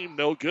double-teamed,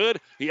 no good.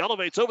 He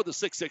elevates over the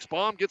 6-6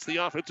 bomb, gets the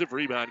offensive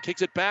rebound,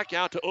 kicks it back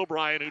out to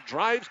O'Brien, who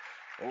drives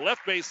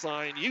left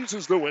baseline,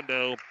 uses the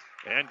window,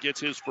 and gets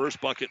his first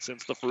bucket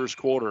since the first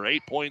quarter.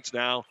 8 points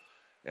now,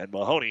 and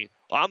Mahoney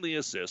on the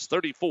assist.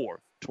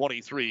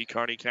 34-23,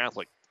 Kearney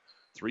Catholic.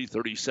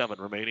 3:37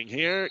 remaining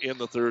here in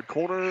the third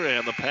quarter,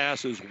 and the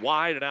pass is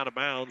wide and out of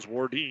bounds.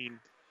 Wardine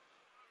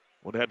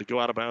would have had to go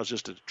out of bounds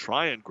just to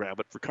try and grab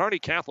it. For Kearney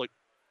Catholic,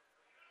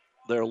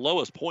 their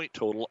lowest point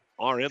total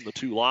are in the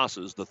two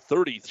losses, the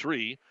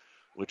 33,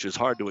 which is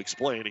hard to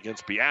explain,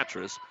 against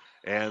Beatrice,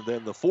 and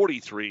then the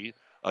 43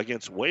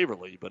 against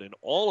Waverly. But in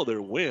all of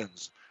their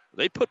wins,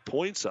 they put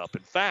points up.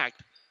 In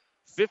fact,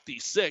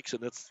 56,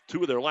 and that's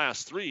two of their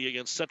last three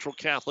against Central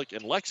Catholic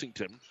and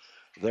Lexington,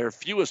 their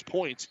fewest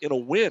points in a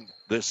win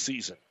this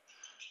season.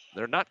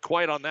 They're not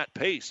quite on that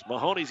pace.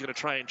 Mahoney's going to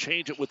try and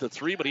change it with a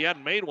three, but he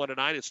hadn't made one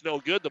tonight. It's no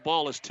good. The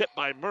ball is tipped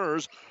by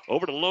Mers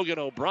over to Logan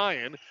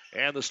O'Brien,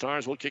 and the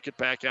Stars will kick it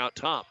back out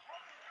top.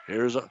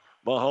 Here's a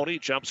Mahoney,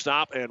 jump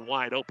stop, and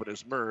wide open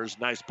is Mers.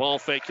 Nice ball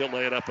fake. He'll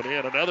lay it up and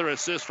in. Another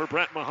assist for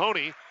Brett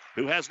Mahoney,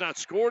 who has not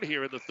scored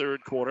here in the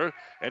third quarter,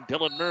 and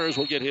Dylan Mers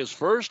will get his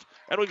first,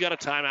 and we've got a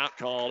timeout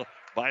called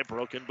by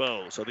Broken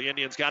Bow. So the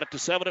Indians got it to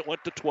 7. It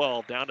went to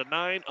 12, down to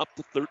 9, up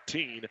to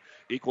 13,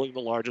 equaling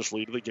the largest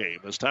lead of the game.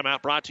 This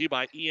timeout brought to you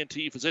by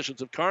ENT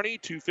Physicians of Kearney.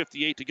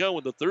 2:58 to go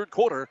in the third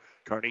quarter.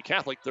 Kearney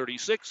Catholic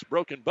 36,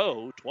 Broken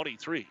Bow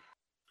 23.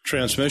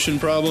 Transmission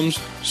problems,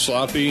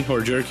 sloppy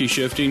or jerky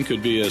shifting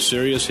could be a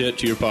serious hit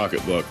to your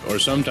pocketbook, or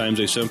sometimes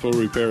a simple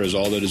repair is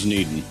all that is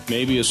needed.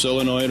 Maybe a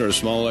solenoid or a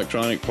small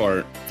electronic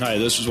part. Hi,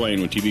 this is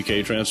Wayne with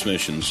TBK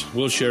Transmissions.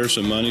 We'll share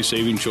some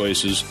money-saving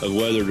choices of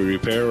whether to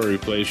repair or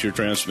replace your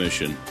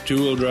transmission.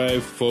 Two-wheel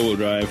drive, four-wheel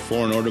drive,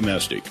 foreign or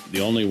domestic.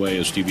 The only way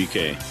is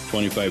TBK.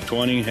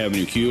 2520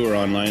 Avenue Q or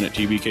online at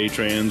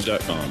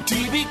tbktrans.com.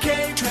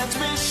 TBK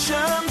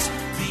Transmissions,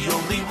 the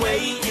only way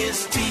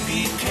is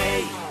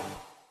TBK.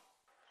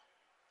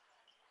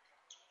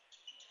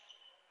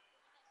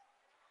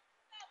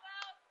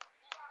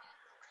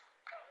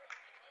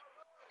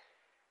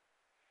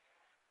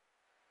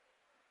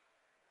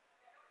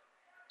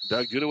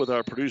 Doug Guda with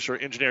our producer,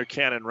 engineer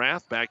Cannon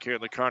Rath, back here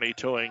in the Kearney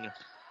Towing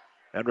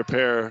and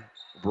Repair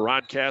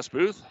broadcast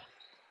booth.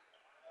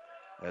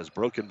 As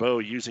Broken Bow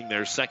using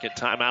their second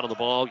time out of the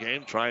ball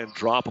game, try and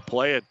drop a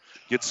play and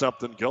get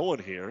something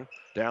going here.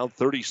 Down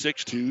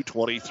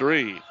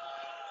 36-23.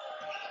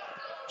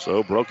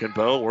 So Broken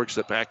Bow works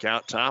it back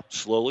out top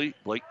slowly.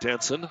 Blake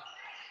Denson.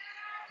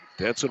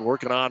 Denson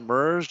working on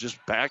Mers,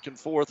 just back and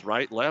forth,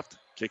 right, left.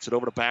 Kicks it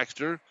over to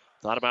Baxter.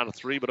 Thought about a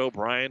three, but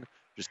O'Brien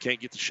just can't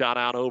get the shot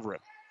out over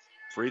him.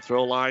 Free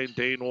throw line,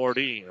 Dane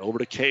Wardine. Over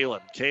to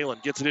Kalen.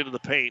 Kalen gets it into the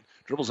paint,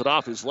 dribbles it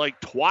off his leg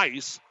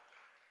twice,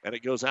 and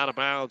it goes out of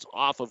bounds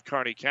off of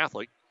Kearney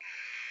Catholic.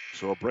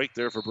 So a break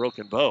there for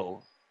Broken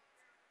Bow.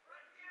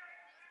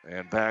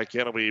 And back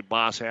in will be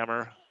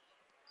Bosshammer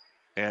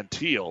and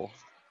Teal.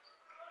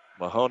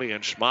 Mahoney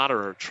and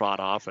Schmatter trot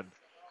off, and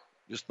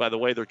just by the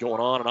way they're going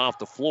on and off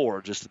the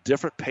floor, just a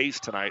different pace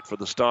tonight for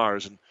the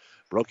Stars, and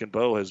Broken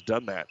Bow has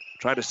done that.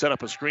 Trying to set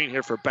up a screen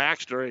here for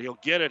Baxter. He'll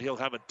get it. He'll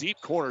have a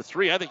deep corner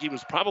three. I think he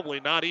was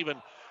probably not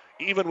even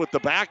with the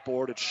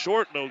backboard. It's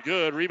short, no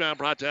good. Rebound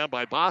brought down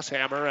by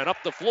Bosshammer, and up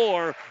the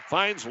floor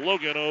finds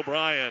Logan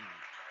O'Brien.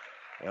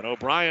 And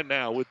O'Brien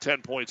now with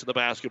 10 points in the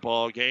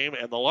basketball game,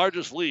 and the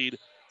largest lead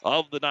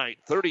of the night.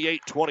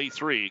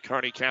 38-23.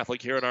 Kearney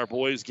Catholic here in our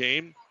boys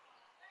game.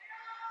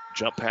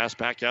 Jump pass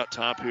back out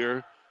top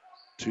here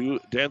to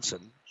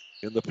Denson.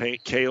 In the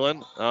paint,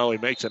 Kalen. Oh, he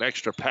makes an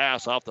extra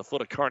pass off the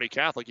foot of Kearney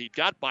Catholic. He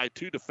got by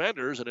two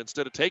defenders, and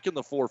instead of taking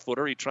the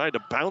 4-footer, he tried to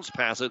bounce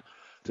pass it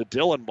to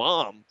Dylan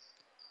Baum.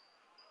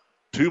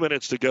 2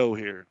 minutes to go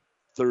here.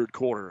 Third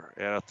quarter,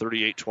 and a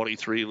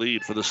 38-23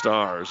 lead for the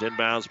Stars.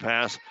 Inbounds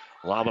pass,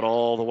 lob it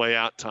all the way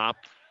out top.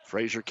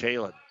 Fraser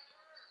Kalen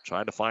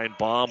trying to find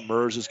Baum.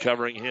 Mers is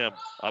covering him.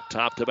 Up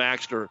top to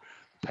Baxter.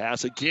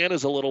 Pass again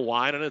is a little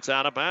wide, and it's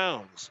out of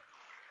bounds.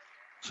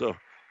 So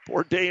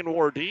Bourdain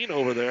Wardine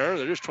over there,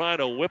 they're just trying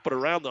to whip it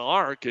around the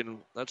arc, and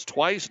that's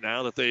twice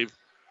now that they've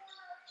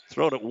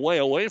thrown it way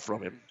away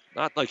from him.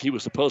 Not like he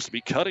was supposed to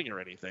be cutting or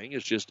anything.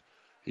 It's just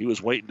he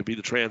was waiting to be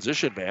the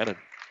transition man and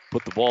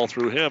put the ball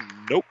through him.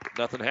 Nope,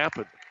 nothing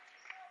happened.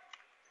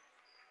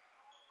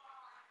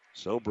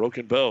 So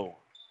Broken Bow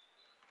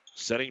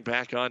setting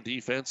back on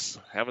defense.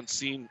 Haven't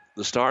seen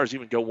the Stars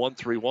even go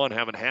 1-3-1.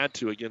 Haven't had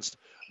to against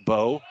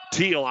Bow.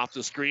 Teal off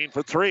the screen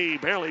for three.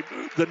 Barely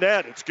moved the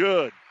net. It's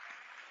good.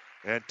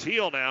 And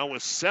Teal now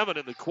with 7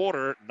 in the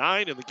quarter,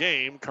 9 in the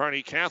game.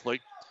 Kearney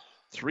Catholic,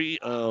 3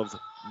 of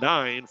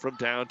 9 from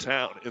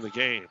downtown in the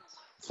game.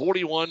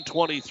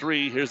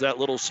 41-23. Here's that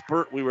little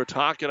spurt we were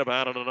talking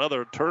about on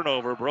another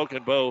turnover.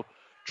 Broken Bow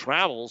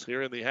travels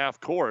here in the half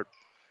court.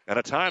 And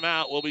a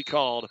timeout will be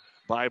called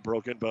by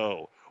Broken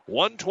Bow.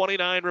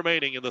 1:29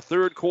 remaining in the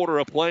third quarter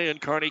of play,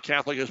 and Kearney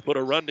Catholic has put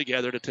a run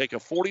together to take a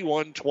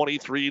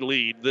 41-23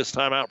 lead. This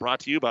timeout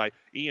brought to you by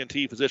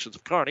ENT Physicians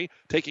of Kearney,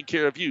 taking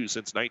care of you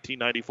since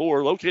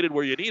 1994, located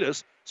where you need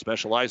us,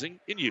 specializing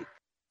in you.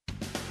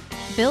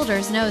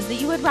 Builders knows that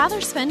you would rather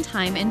spend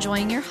time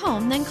enjoying your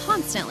home than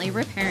constantly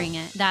repairing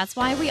it. That's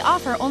why we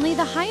offer only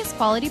the highest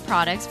quality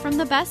products from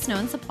the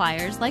best-known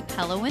suppliers like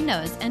Pella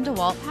Windows and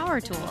DeWalt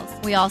Power Tools.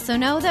 We also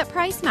know that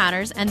price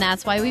matters, and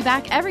that's why we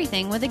back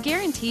everything with a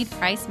guaranteed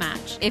price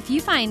match. If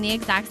you find the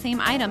exact same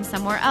item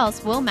somewhere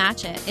else, we'll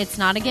match it. It's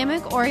not a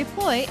gimmick or a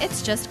ploy,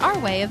 it's just our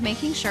way of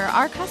making sure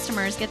our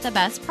customers get the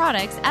best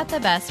products at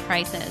the best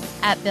prices.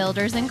 At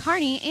Builders in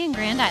Kearney and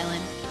Grand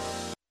Island.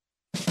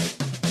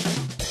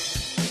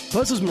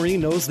 Buzz's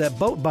Marine knows that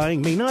boat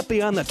buying may not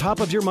be on the top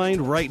of your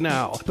mind right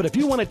now. But if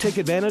you want to take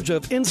advantage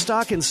of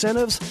in-stock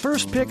incentives,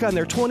 first pick on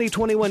their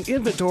 2021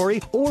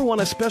 inventory, or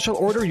want to special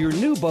order your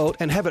new boat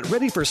and have it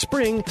ready for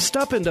spring,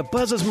 stop into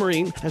Buzz's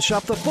Marine and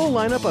shop the full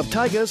lineup of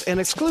Taigas and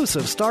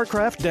exclusive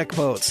StarCraft deck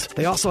boats.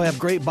 They also have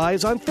great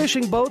buys on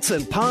fishing boats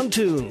and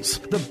pontoons.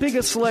 The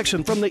biggest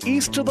selection from the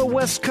east to the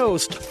west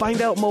coast.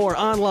 Find out more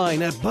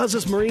online at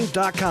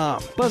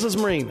buzzesmarine.com. Buzz's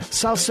Marine,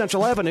 South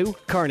Central Avenue,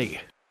 Kearney.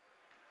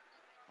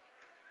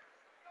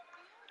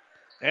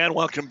 And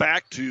welcome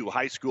back to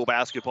high school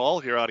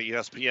basketball here on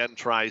ESPN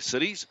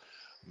Tri-Cities.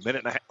 Minute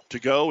and a half to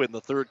go in the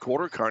third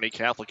quarter. Kearney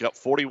Catholic up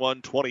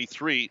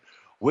 41-23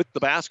 with the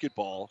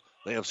basketball.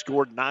 They have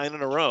scored 9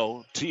 in a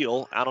row.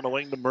 Teal out on the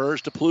wing to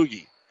Mers to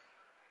Plugi.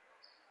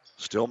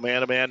 Still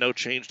man-to-man, no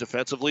change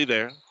defensively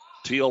there.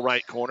 Teal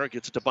right corner,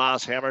 gets it to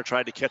Bosshammer,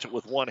 tried to catch it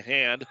with one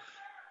hand,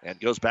 and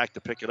goes back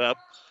to pick it up.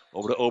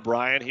 Over to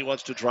O'Brien. He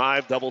wants to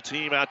drive, double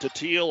team out to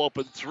Teal.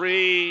 Open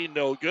three,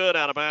 no good,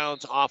 out of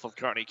bounds, off of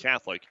Kearney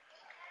Catholic.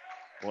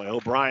 Boy,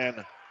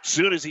 O'Brien,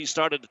 soon as he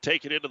started to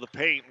take it into the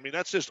paint, I mean,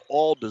 that's just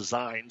all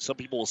design. Some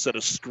people will set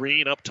a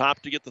screen up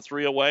top to get the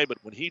three away, but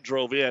when he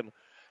drove in,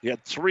 he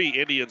had 3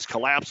 Indians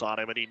collapse on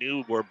him, and he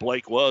knew where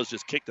Blake was,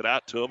 just kicked it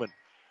out to him and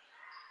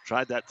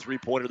tried that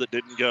three-pointer that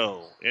didn't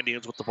go.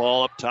 Indians with the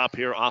ball up top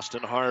here,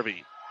 Austin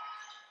Harvey.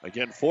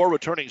 Again, 4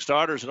 returning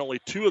starters, and only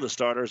 2 of the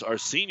starters are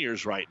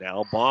seniors right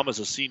now. Baum is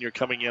a senior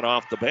coming in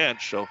off the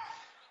bench, so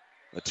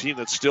a team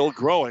that's still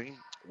growing.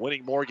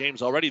 Winning more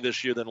games already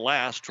this year than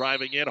last.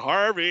 Driving in,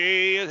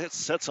 Harvey. It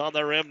sets on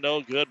the rim,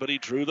 no good, but he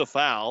drew the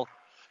foul.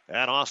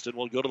 And Austin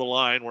will go to the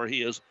line where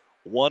he is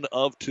 1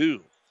 of 2.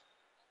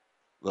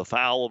 The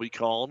foul will be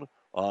called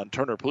on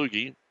Turner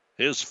Plugi,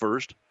 his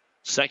first,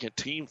 second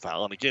team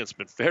foul. And again, it's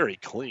been very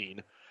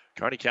clean.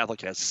 Kearney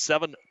Catholic has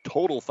 7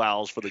 total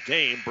fouls for the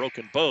game.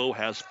 Broken Bow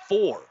has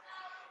 4.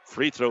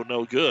 Free throw,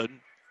 no good.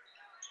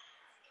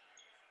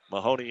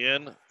 Mahoney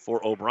in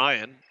for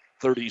O'Brien.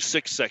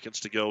 36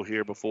 seconds to go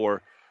here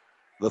before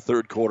the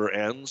third quarter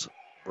ends.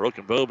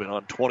 Broken Bow been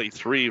on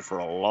 23 for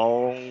a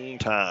long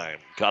time.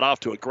 Got off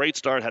to a great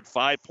start, had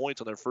 5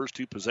 points on their first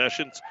 2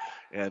 possessions,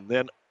 and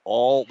then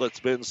all that's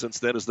been since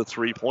then is the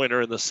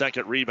three-pointer, and the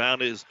second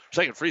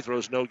free throw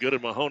is no good,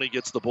 and Mahoney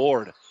gets the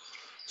board.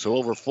 So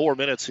over 4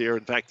 minutes here.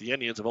 In fact, the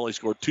Indians have only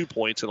scored 2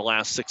 points in the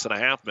last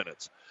 6.5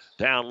 minutes.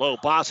 Down low,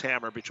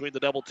 Bosshammer between the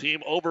double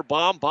team over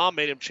Baum. Baum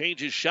made him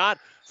change his shot.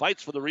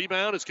 Fights for the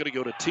rebound. It's going to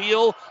go to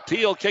Teal.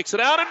 Teal kicks it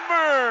out, and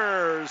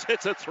Mers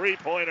hits a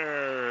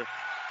three-pointer.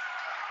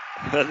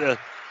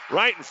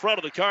 Right in front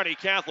of the Kearney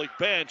Catholic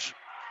bench.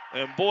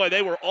 And boy,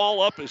 they were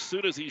all up as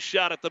soon as he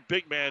shot it. The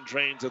big man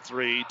drains a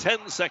 3.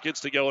 10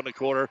 seconds to go in the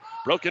quarter.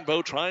 Broken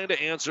Bow trying to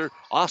answer.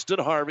 Austin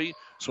Harvey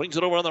Swings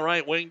it over on the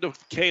right wing to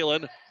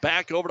Kalen.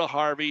 Back over to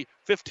Harvey.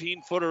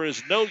 15-footer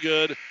is no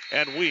good.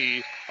 And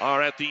we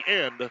are at the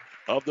end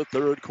of the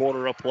third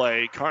quarter of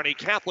play. Kearney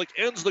Catholic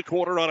ends the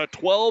quarter on a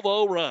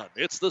 12-0 run.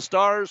 It's the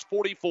Stars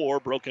 44,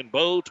 Broken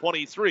Bow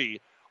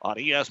 23 on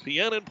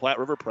ESPN and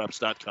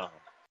PlatteRiverPreps.com.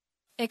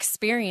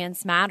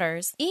 Experience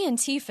matters.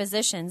 ENT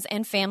Physicians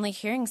and Family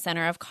Hearing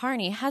Center of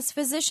Kearney has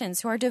physicians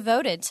who are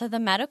devoted to the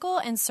medical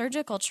and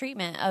surgical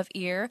treatment of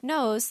ear,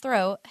 nose,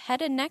 throat, head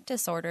and neck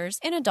disorders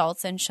in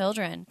adults and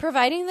children,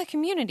 providing the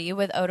community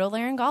with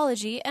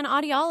otolaryngology and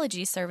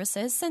audiology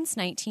services since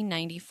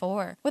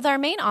 1994. With our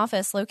main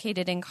office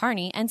located in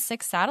Kearney and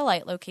 6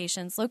 satellite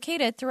locations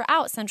located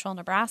throughout central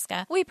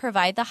Nebraska, we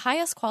provide the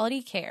highest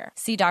quality care.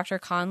 See Dr.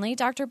 Conley,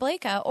 Dr.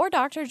 Blaka, or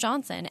Dr.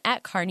 Johnson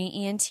at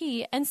Kearney ENT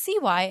and see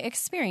why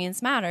experience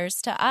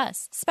matters to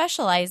us,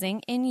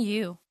 specializing in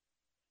you.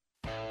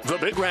 The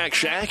Big Rack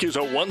Shack is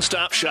a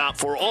one-stop shop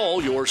for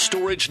all your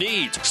storage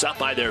needs. Stop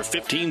by their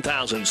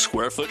 15,000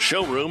 square foot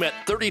showroom at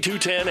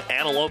 3210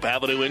 Antelope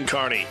Avenue in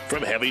Kearney.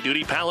 From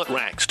heavy-duty pallet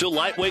racks to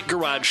lightweight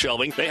garage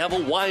shelving, they have a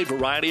wide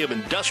variety of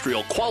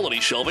industrial quality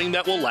shelving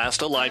that will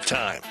last a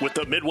lifetime. With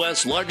the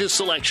Midwest's largest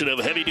selection of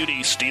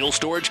heavy-duty steel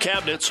storage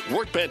cabinets,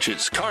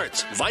 workbenches,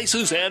 carts,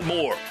 vices, and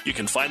more. You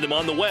can find them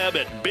on the web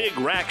at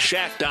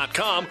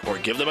BigRackShack.com or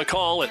give them a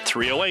call at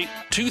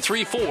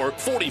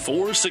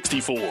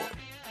 308-234-4464.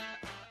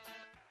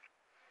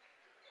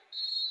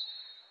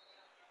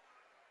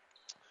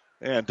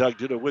 And Doug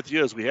Duda with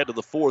you as we head to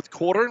the fourth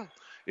quarter.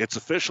 It's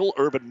official.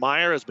 Urban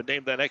Meyer has been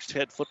named the next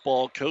head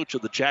football coach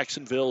of the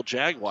Jacksonville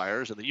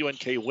Jaguars. And the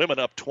UNK women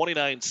up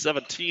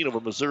 29-17 over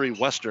Missouri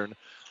Western.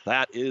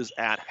 That is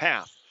at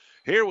half.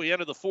 Here we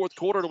enter the fourth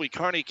quarter. It'll be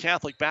Kearney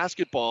Catholic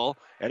basketball.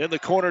 And in the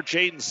corner,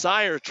 Jaden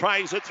Sire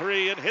tries a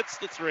three and hits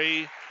the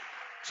three.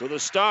 So the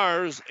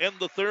Stars end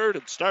the third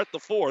and start the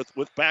fourth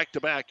with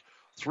back-to-back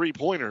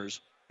three-pointers.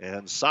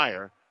 And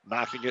Sire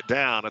knocking it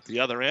down at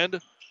the other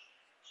end.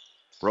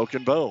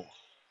 Broken Bow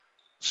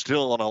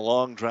still on a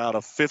long drought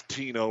of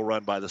 15-0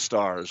 run by the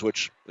Stars,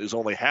 which is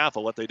only half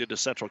of what they did to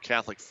Central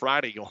Catholic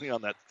Friday, going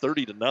on that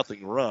 30-0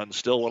 run.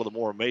 Still one of the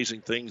more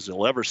amazing things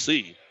you'll ever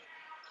see.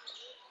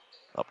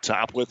 Up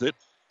top with it,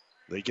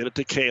 they get it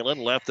to Kalen.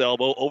 Left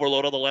elbow,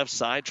 overload on the left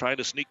side. Trying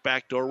to sneak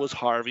backdoor was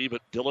Harvey,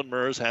 but Dylan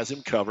Mers has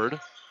him covered.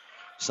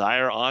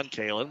 Sire on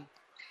Kalen.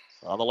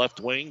 On the left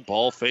wing,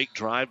 ball fake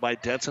drive by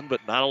Denson,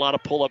 but not a lot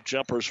of pull-up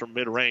jumpers from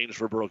mid-range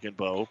for Broken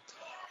Bow.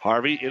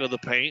 Harvey into the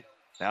paint.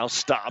 Now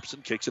stops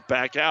and kicks it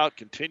back out.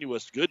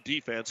 Continuous good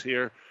defense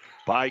here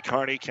by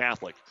Kearney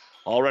Catholic.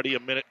 Already a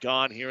minute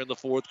gone here in the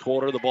fourth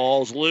quarter. The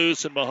ball's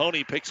loose, and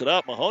Mahoney picks it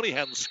up. Mahoney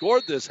hadn't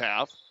scored this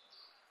half.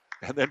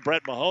 And then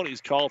Brett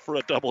Mahoney's called for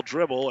a double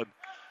dribble, and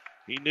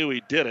he knew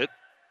he did it.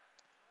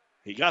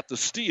 He got the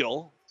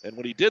steal, and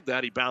when he did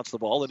that, he bounced the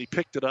ball, and he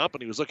picked it up,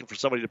 and he was looking for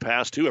somebody to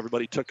pass to.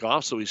 Everybody took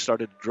off, so he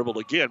started to dribble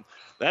again.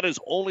 That is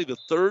only the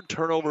third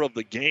turnover of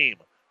the game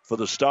for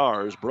the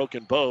Stars.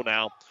 Broken Bow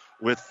now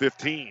with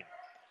 15.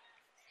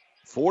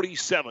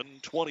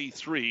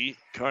 47-23,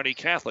 Kearney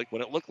Catholic.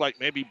 When it looked like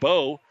maybe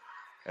Bow,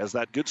 as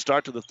that good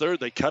start to the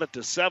third, they cut it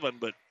to 7.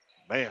 But,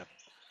 man,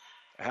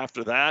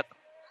 after that,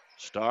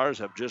 Stars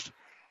have just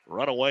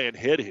run away and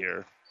hid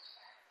here.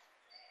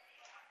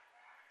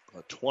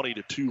 A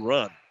 20-2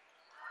 run,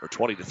 or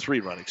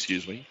 20-3 run,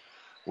 excuse me.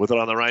 With it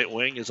on the right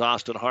wing is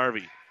Austin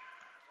Harvey.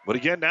 But,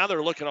 again, now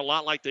they're looking a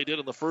lot like they did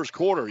in the first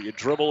quarter. You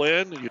dribble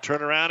in, you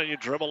turn around, and you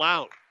dribble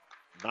out.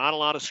 Not a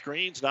lot of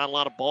screens, not a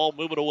lot of ball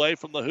moving away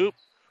from the hoop.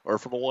 Or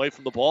from away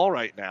from the ball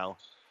right now.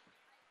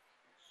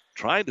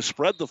 Trying to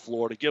spread the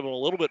floor to give them a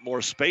little bit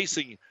more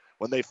spacing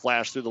when they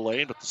flash through the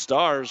lane, but the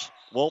Stars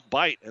won't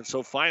bite. And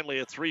so finally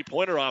a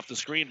three-pointer off the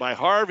screen by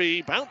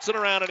Harvey. Bouncing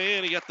around and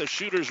in. He got the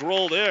shooter's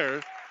roll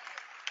there.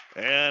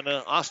 And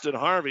Austin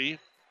Harvey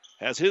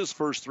has his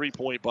first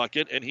three-point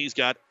bucket, and he's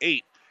got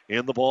 8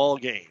 in the ball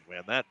game.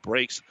 Man, that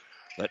breaks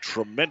that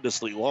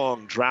tremendously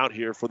long drought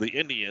here for the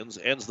Indians.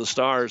 Ends the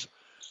Stars'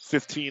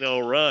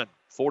 15-0 run.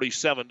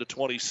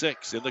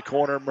 47-26. In the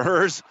corner,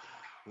 Mers.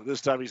 This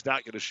time he's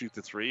not going to shoot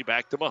the three.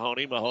 Back to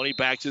Mahoney. Mahoney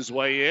backs his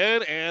way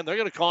in, and they're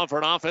going to call him for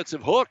an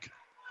offensive hook.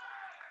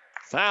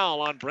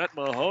 Foul on Brett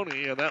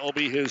Mahoney, and that will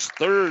be his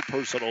third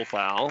personal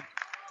foul.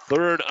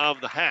 Third of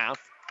the half.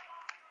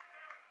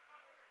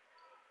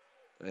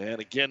 And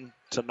again,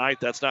 tonight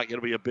that's not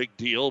going to be a big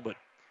deal, but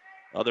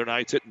other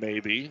nights it may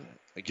be.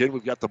 Again,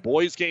 we've got the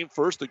boys' game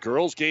first. The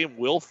girls' game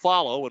will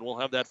follow, and we'll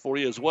have that for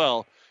you as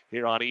well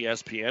here on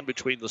ESPN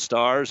between the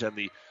Stars and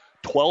the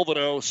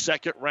 12-0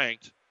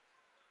 second-ranked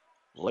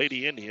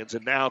Lady Indians.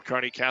 And now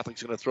Kearney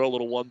Catholic's going to throw a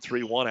little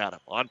 1-3-1 at them.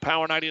 On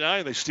Power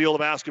 99, they steal the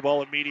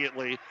basketball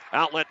immediately.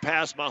 Outlet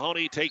pass,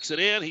 Mahoney takes it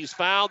in. He's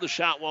fouled. The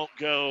shot won't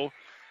go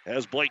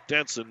as Blake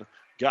Denson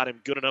got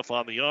him good enough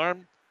on the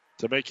arm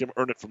to make him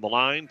earn it from the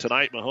line.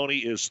 Tonight, Mahoney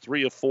is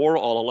 3 of 4,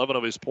 all 11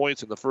 of his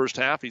points in the first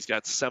half. He's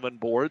got 7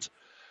 boards.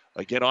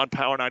 Again, on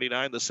Power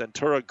 99, the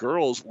Centura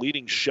girls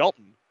leading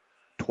Shelton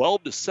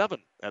 12-7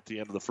 at the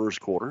end of the first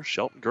quarter.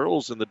 Shelton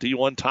girls in the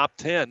D1 top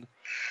 10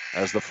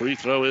 as the free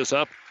throw is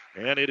up,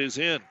 and it is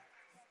in.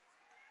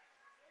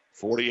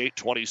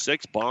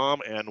 48-26.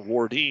 Baum and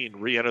Wardeen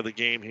re-enter the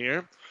game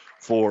here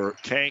for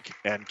Kank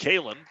and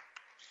Kalen.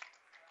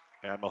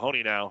 And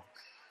Mahoney now,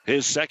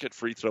 his second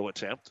free throw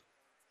attempt.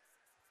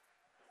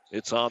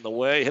 It's on the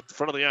way. Hit the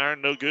front of the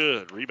iron, no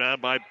good.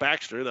 Rebound by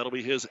Baxter. That'll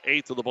be his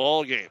 8th of the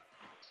ball game.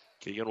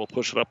 Keegan will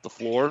push it up the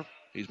floor.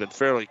 He's been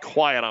fairly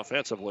quiet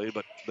offensively,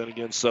 but then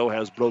again, so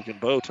has Broken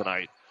Bow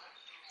tonight.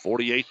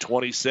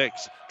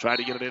 48-26. Trying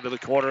to get it into the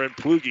corner, and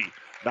Plugi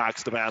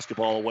knocks the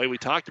basketball away. We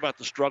talked about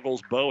the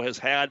struggles Bow has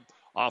had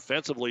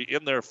offensively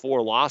in their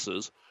 4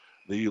 losses.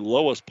 The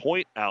lowest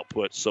point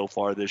output so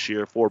far this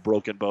year for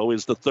Broken Bow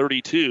is the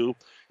 32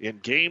 in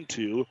Game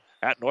 2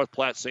 at North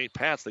Platte St.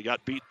 Pat's. They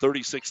got beat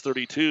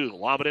 36-32.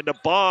 Lob it into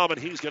Baum,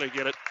 and he's going to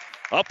get it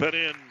up and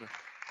in.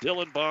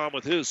 Dylan Baum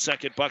with his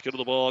second bucket of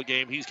the ball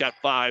game. He's got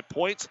 5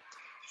 points.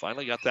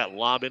 Finally got that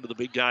lob into the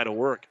big guy to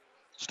work.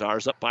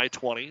 Stars up by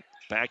 20.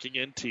 Backing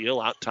in Teal,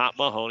 out top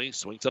Mahoney.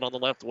 Swings it on the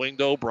left wing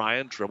to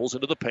O'Brien. Dribbles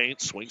into the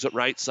paint. Swings it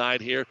right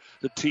side here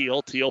to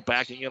Teal. Teal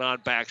backing in on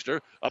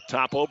Baxter. Up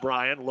top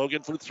O'Brien.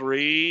 Logan for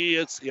 3.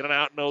 It's in and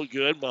out, no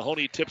good.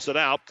 Mahoney tips it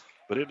out,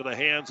 but into the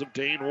hands of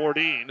Dane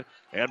Wardeen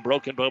and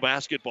Broken Bow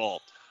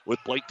basketball. With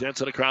Blake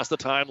Denson across the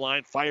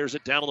timeline. Fires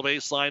it down to the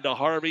baseline to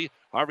Harvey.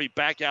 Harvey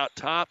back out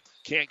top.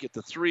 Can't get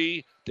the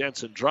 3.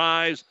 Denson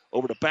drives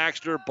over to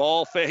Baxter.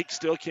 Ball fake.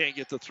 Still can't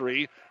get the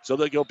 3. So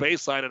they go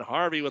baseline, and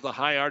Harvey with a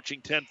high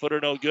arching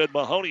 10-footer. No good.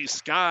 Mahoney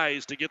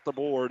skies to get the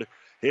board.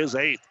 His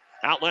 8th.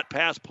 Outlet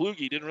pass.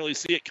 Plugi didn't really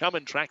see it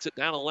coming. Tracks it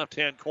down in the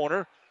left-hand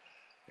corner.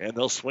 And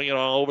they'll swing it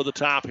all over the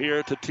top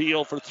here to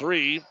Teal for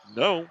 3.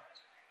 No.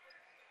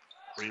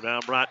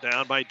 Rebound brought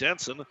down by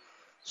Denson.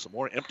 Some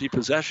more empty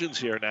possessions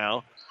here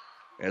now.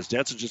 As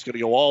Denson's just going to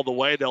go all the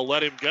way, they'll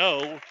let him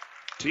go.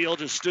 Teal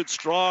just stood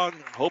strong,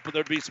 hoping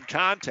there'd be some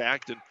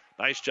contact, and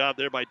nice job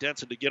there by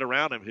Denson to get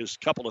around him. His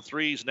couple of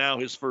 3s, now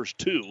his first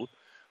 2,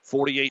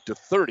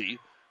 48-30.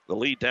 The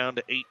lead down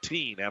to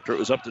 18 after it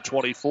was up to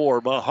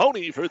 24.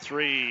 Mahoney for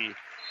 3.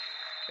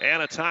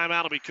 And a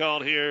timeout will be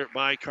called here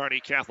by Kearney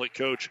Catholic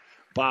coach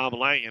Bob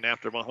Langen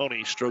after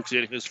Mahoney strokes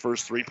in his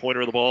first 3-pointer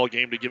of the ball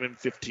game to give him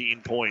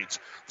 15 points.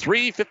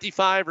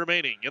 3:55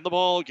 remaining in the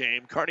ball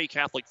game. Kearney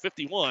Catholic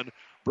 51.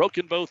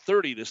 Broken Bow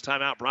 30. This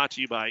timeout brought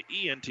to you by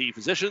ENT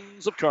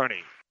Physicians of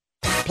Kearney.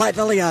 Platte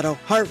Valley Auto,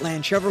 Heartland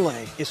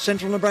Chevrolet is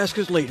Central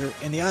Nebraska's leader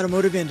in the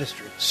automotive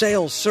industry.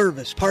 Sales,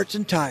 service, parts,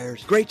 and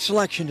tires. Great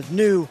selection of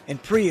new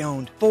and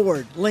pre-owned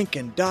Ford,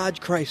 Lincoln, Dodge,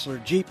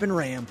 Chrysler, Jeep, and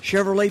Ram,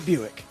 Chevrolet,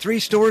 Buick. 3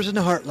 stores in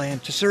the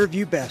Heartland to serve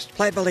you best.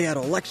 Platte Valley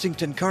Auto,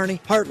 Lexington, Kearney,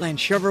 Heartland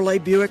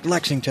Chevrolet, Buick,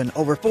 Lexington.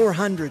 Over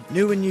 400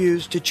 new and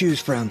used to choose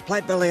from.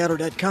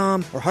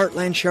 PlatteValleyAuto.com or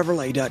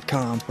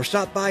HeartlandChevrolet.com. Or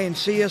stop by and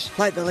see us.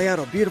 Platte Valley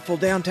Auto, beautiful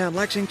downtown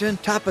Lexington,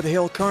 top of the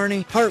hill,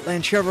 Kearney,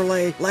 Heartland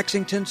Chevrolet,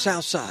 Lexington,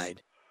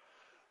 Southside.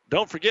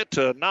 Don't forget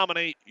to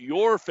nominate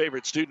your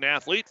favorite student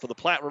athlete for the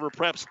Platte River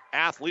Preps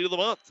Athlete of the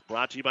Month.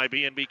 Brought to you by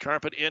B&B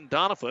Carpet in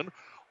Doniphan.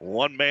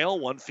 1 male,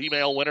 1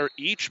 female winner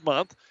each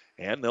month,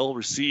 and they'll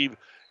receive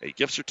a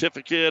gift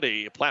certificate,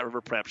 a Platte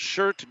River Preps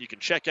shirt, and you can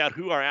check out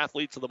who our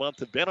athletes of the month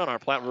have been on our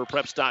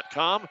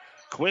PlatteRiverPreps.com.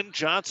 Quinn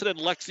Johnson and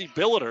Lexi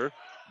Billiter,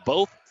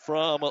 both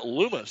from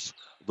Loomis,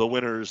 the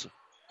winners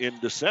in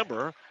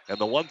December, and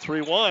the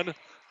 1-3-1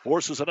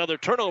 forces another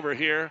turnover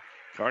here.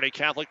 Kearney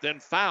Catholic then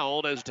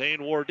fouled as Dane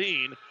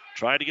Wardeen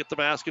tried to get the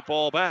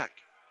basketball back.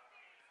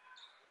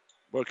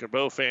 Broken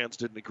Bow fans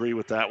didn't agree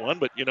with that one,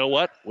 but you know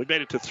what? We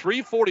made it to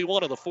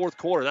 3:41 in the fourth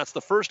quarter. That's the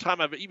first time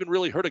I've even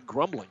really heard it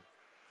grumbling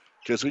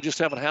because we just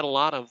haven't had a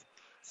lot of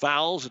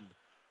fouls and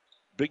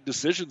big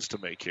decisions to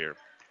make here.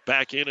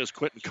 Back in is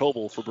Quentin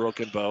Coble for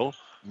Broken Bow.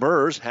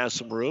 Mers has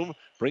some room,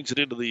 brings it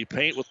into the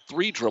paint with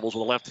 3 dribbles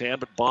with the left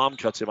hand, but Baum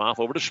cuts him off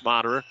over to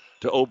Schmaderer,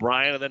 to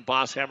O'Brien, and then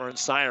Bosshammer and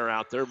Sire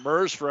out there.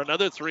 Mers for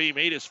another 3,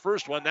 made his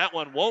first one. That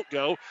one won't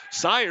go.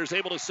 Sire's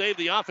able to save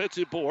the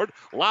offensive board.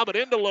 Lob it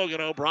into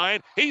Logan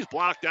O'Brien. He's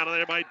blocked out of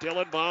there by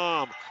Dylan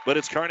Baum. But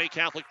it's Kearney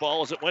Catholic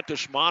ball as it went to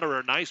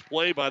Schmaderer. Nice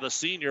play by the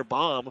senior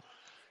Baum.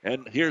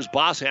 And here's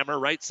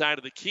Bosshammer, right side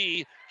of the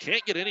key.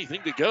 Can't get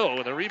anything to go,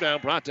 and the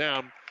rebound brought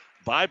down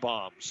by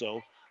Baum.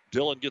 So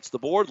Dylan gets the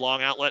board.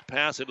 Long outlet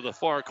pass into the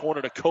far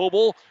corner to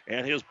Coble,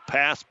 and his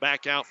pass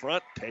back out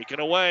front, taken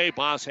away.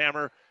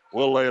 Bosshammer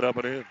will lay it up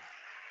and in.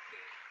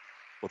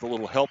 With a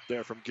little help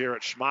there from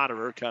Garrett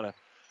Schmaderer, kind of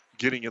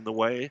getting in the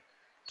way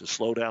to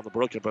slow down the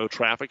Broken Bow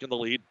traffic in the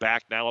lead.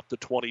 Back now up to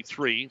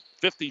 23,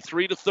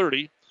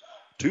 53-30.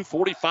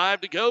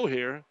 2:45 to go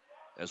here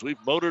as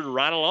we've motored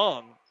right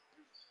along.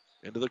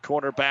 Into the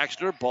corner,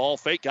 Baxter. Ball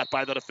fake, got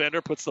by the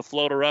defender, puts the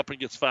floater up and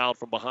gets fouled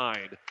from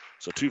behind.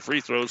 So 2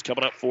 free throws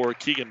coming up for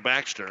Keegan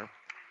Baxter.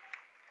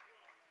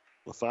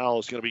 The foul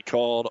is going to be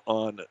called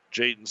on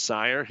Jaden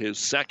Sire, his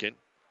second.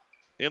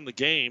 In the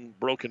game,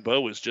 Broken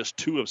Bow is just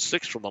 2 of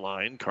 6 from the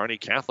line. Kearney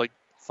Catholic,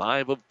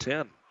 5 of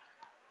 10.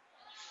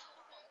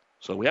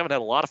 So we haven't had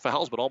a lot of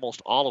fouls, but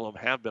almost all of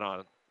them have been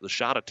on the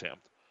shot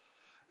attempt.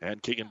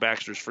 And Keegan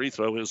Baxter's free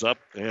throw is up,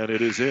 and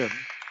it is in.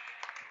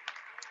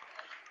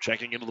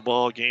 Checking into the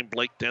ball game,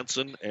 Blake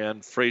Denson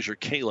and Fraser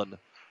Kalin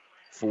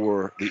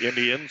for the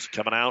Indians.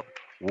 Coming out,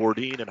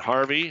 Wardeen and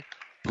Harvey.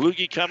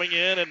 Plugi coming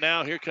in, and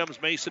now here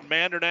comes Mason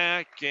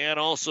Mandernack and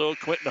also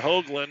Quentin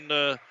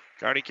Hoagland.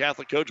 Kearney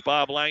Catholic coach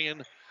Bob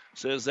Langen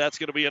says that's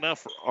going to be enough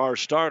for our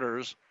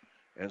starters.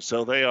 And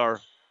so they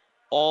are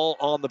all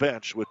on the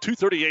bench with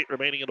 2:38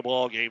 remaining in the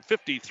ball game.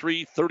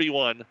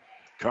 53-31,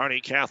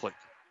 Kearney Catholic.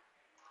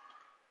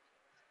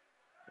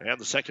 And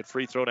the second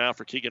free throw now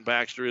for Keegan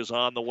Baxter is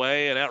on the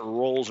way, and that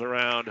rolls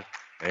around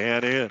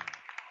and in.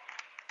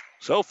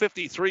 So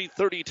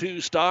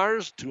 53-32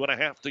 Stars.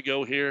 2.5 to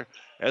go here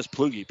as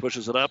Plugi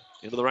pushes it up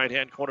into the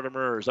right-hand corner to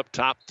Mers. Up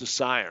top to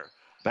Sire.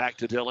 Back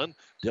to Dillon.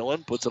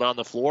 Dillon puts it on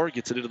the floor,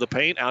 gets it into the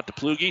paint, out to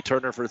Plugi.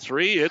 Turner for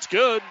three. It's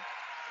good.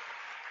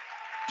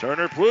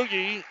 Turner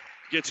Plugi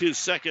gets his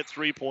second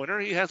three-pointer.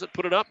 He hasn't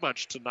put it up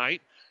much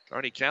tonight.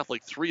 Kearney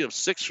Catholic 3 of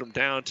 6 from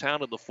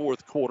downtown in the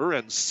fourth quarter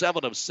and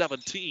 7 of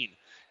 17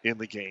 in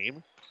the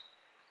game.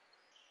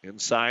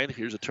 Inside,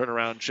 here's a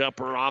turnaround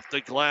jumper off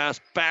the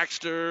glass.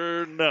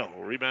 Baxter, no.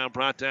 Rebound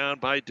brought down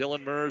by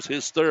Dylan Mers,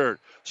 his third.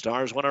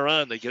 Stars want to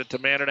run. They get it to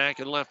Mandernack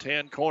in the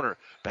left-hand corner.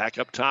 Back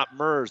up top,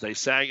 Mers. They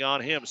sag on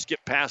him.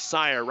 Skip past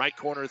Sire. Right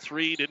corner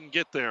three. Didn't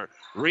get there.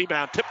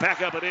 Rebound, tip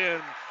back up and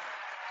in.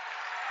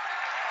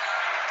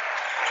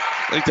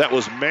 I think that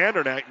was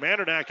Mandernack.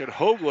 Mandernack and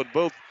Hoagland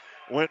both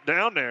went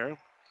down there.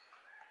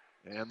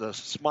 And the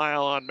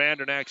smile on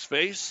Mandernack's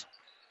face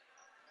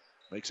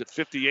makes it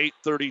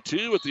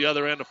 58-32. At the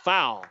other end, a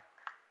foul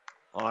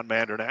on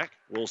Mandernack.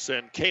 Will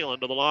send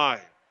Kalen to the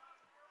line.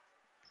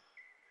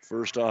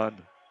 First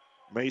on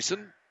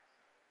Mason.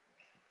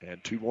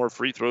 And 2 more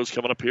free throws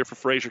coming up here for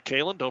Fraser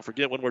Kalen. Don't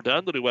forget, when we're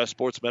done, the New West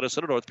Sports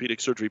Medicine and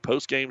Orthopedic Surgery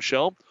post-game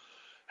show.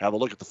 Have a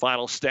look at the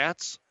final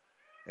stats.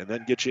 And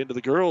then get you into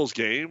the girls'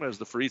 game as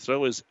the free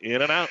throw is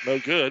in and out. No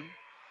good.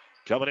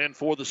 Coming in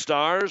for the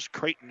Stars,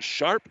 Creighton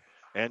Sharp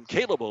and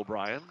Caleb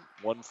O'Brien.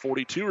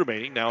 1:42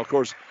 remaining. Now, of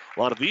course, a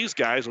lot of these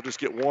guys will just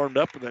get warmed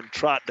up and then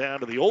trot down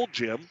to the old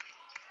gym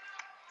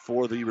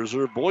for the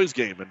reserve boys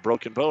game. And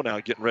Broken Bow now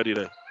getting ready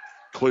to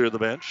clear the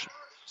bench.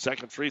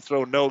 Second free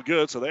throw, no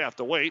good, so they have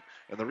to wait.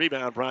 And the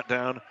rebound brought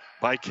down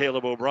by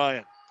Caleb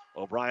O'Brien.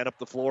 O'Brien up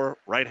the floor,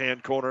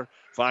 right-hand corner,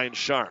 finds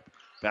Sharp.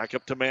 Back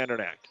up to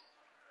Mandernack.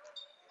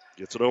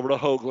 Gets it over to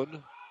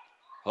Hoagland.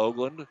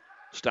 Hoagland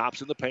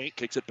stops in the paint,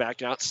 kicks it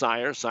back out.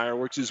 Sire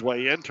works his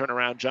way in.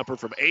 Turnaround jumper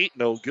from 8,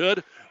 no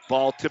good.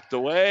 Ball tipped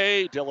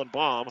away. Dylan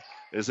Baum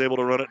is able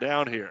to run it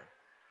down here.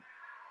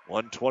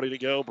 1:20 to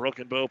go.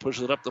 Broken Bow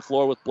pushes it up the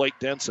floor with Blake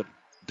Denson.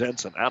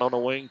 Denson out on the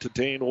wing to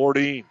Dane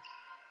Wardine.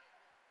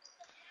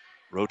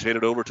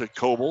 Rotated over to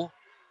Coble.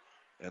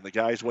 And the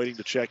guys waiting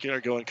to check in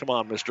are going, come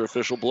on, Mr.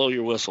 Official, blow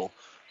your whistle.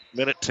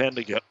 Minute 10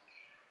 to go.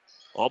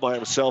 All by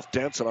himself,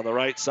 Denson on the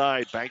right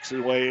side. Banks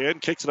his way in,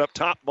 kicks it up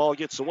top. Ball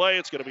gets away.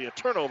 It's going to be a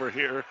turnover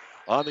here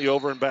on the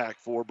over and back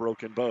for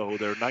Broken Bow.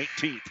 Their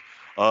 19th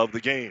of the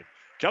game.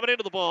 Coming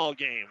into the ball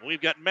game, we've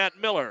got Matt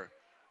Miller.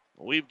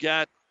 We've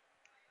got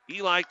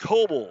Eli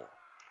Coble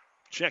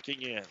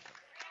checking in.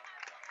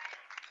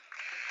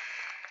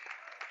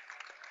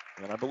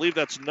 And I believe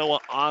that's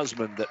Noah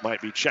Osmond that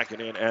might be checking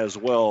in as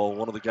well,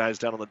 one of the guys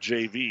down on the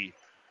JV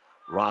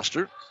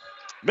roster.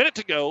 Minute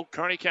to go,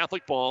 Kearney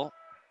Catholic ball.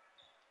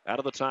 Out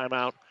of the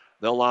timeout,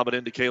 they'll lob it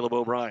into Caleb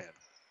O'Brien.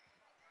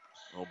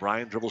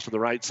 O'Brien dribbles to the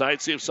right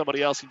side. See if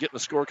somebody else can get in the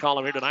score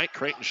column here tonight.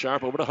 Creighton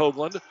Sharp over to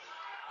Hoagland.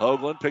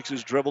 Hoagland picks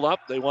his dribble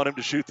up. They want him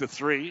to shoot the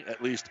three.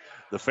 At least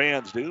the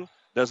fans do.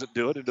 Doesn't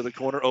do it. Into the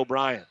corner,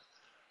 O'Brien.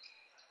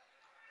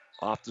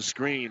 Off the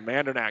screen,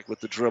 Mandernack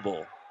with the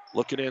dribble.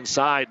 Looking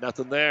inside,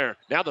 nothing there.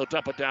 Now they'll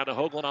dump it down to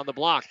Hoagland on the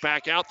block.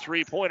 Back out,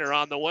 three-pointer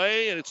on the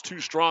way, and it's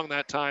too strong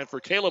that time for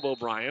Caleb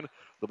O'Brien.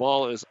 The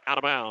ball is out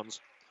of bounds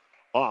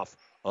off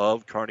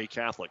of Kearney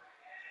Catholic.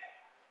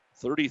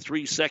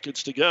 33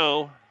 seconds to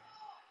go.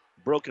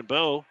 Broken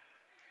Bow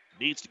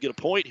needs to get a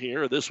point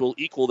here. This will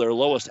equal their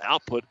lowest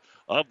output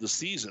of the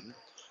season.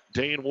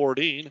 Dane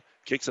Wardine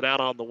kicks it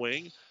out on the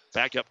wing.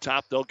 Back up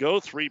top they'll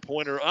go.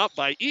 Three-pointer up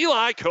by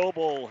Eli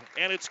Coble.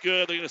 And it's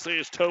good. They're going to say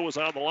his toe was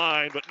on the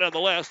line. But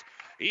nonetheless,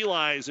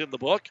 Eli's in the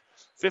book.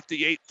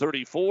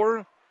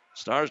 58-34.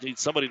 Stars need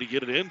somebody to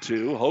get it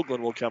into. Hoagland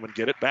will come and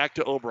get it. Back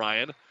to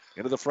O'Brien.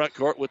 Into the front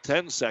court with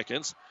 10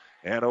 seconds.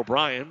 And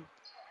O'Brien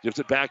gives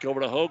it back over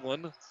to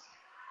Hoagland.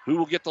 Who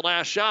will get the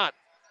last shot?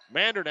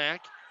 Mandernack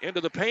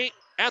into the paint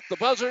at the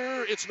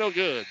buzzer. It's no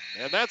good.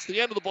 And that's the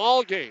end of the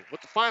ball game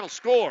with the final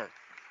score.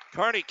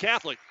 Kearney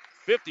Catholic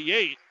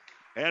 58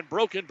 and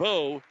Broken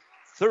Bow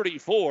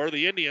 34.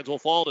 The Indians will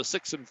fall to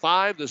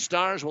 6-5. The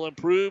Stars will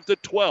improve to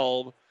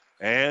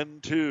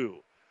 12-2.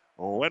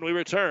 When we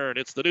return,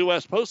 it's the New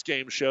West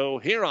postgame show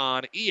here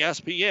on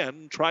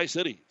ESPN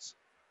Tri-Cities.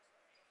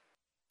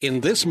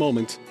 In this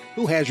moment,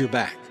 who has your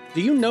back?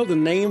 Do you know the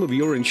name of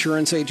your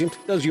insurance agent?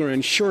 Does your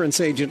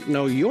insurance agent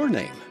know your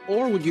name?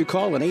 Or would you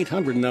call an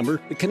 800 number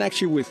that connects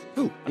you with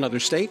who? Another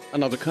state?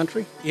 Another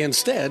country?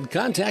 Instead,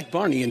 contact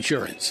Barney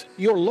Insurance,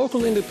 your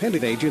local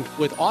independent agent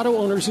with auto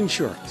owner's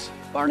insurance.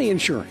 Barney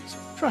Insurance.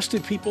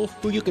 Trusted people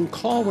who you can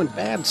call when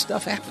bad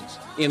stuff happens.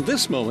 In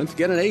this moment,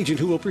 get an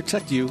agent who will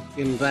protect you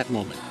in that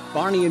moment.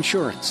 Barney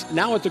Insurance,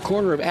 now at the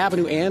corner of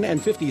Avenue N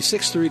and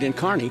 56th Street in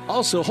Kearney,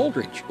 also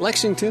Holdridge,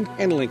 Lexington,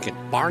 and Lincoln.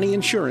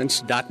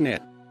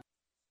 BarneyInsurance.net.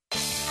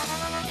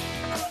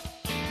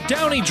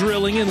 Downey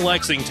Drilling in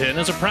Lexington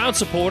is a proud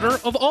supporter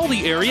of all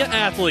the area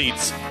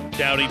athletes.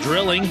 Downey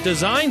Drilling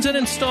designs and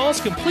installs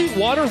complete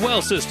water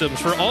well systems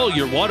for all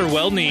your water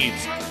well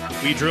needs.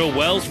 We drill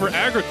wells for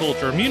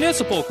agriculture,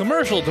 municipal,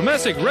 commercial,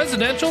 domestic,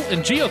 residential,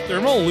 and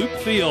geothermal loop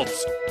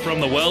fields.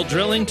 From the well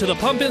drilling to the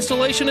pump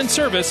installation and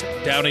service,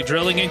 Downey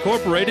Drilling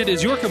Incorporated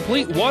is your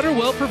complete water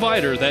well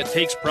provider that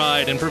takes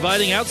pride in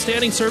providing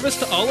outstanding service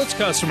to all its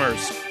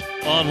customers.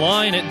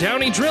 Online at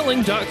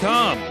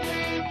downeydrilling.com.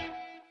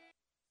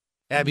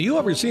 Have you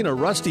ever seen a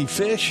rusty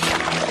fish?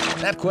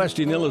 That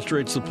question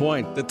illustrates the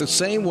point that the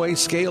same way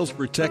scales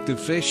protect a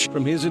fish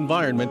from his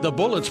environment, the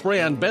bullet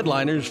spray-on bed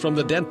liners from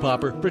the Dent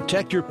Popper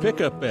protect your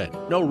pickup bed.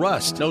 No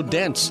rust, no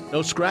dents,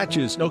 no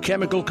scratches, no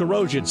chemical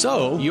corrosion.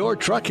 So, your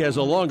truck has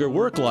a longer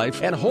work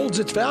life and holds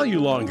its value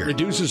longer,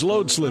 reduces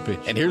load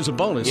slippage. And here's a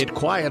bonus, it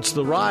quiets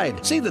the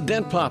ride. See the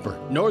Dent Popper,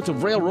 north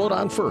of Railroad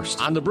on 1st,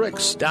 on the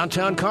Bricks,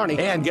 downtown Kearney,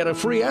 and get a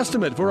free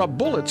estimate for a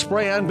bullet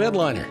spray-on bed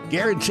liner.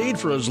 Guaranteed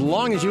for as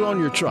long as you own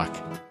your truck.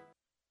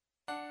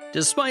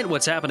 Despite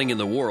what's happening in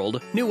the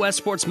world, New West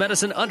Sports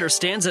Medicine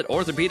understands that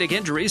orthopedic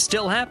injuries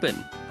still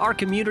happen. Our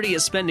community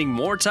is spending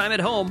more time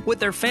at home with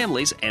their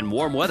families, and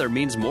warm weather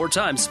means more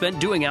time spent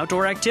doing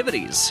outdoor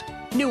activities.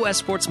 New West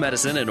Sports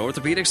Medicine and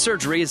Orthopedic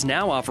Surgery is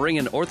now offering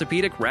an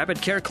orthopedic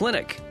rapid care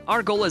clinic.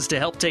 Our goal is to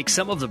help take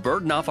some of the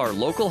burden off our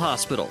local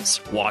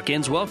hospitals.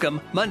 Walk-ins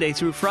welcome, Monday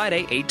through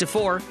Friday, 8 to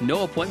 4,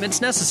 no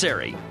appointments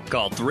necessary.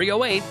 Call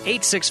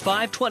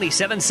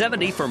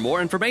 308-865-2770 for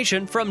more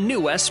information from New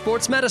West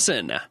Sports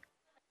Medicine.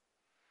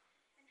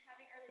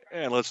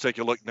 And let's take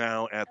a look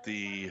now at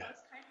the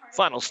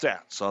final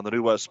stats on the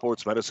New West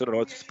Sports Medicine and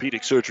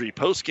Orthopedic Surgery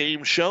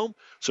post-game show.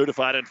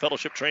 Certified and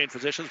fellowship-trained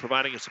physicians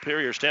providing a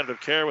superior standard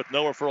of care with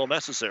no referral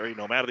necessary.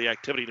 No matter the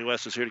activity, New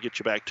West is here to get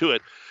you back to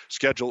it.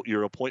 Schedule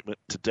your appointment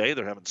today.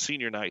 They're having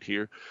senior night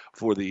here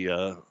for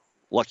the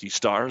Lucky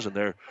Stars, and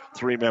they're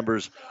 3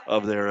 members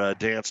of their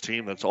dance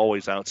team that's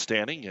always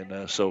outstanding.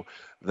 And so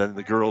then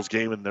the girls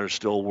game, and they're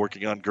still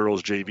working on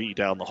girls JV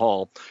down the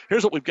hall.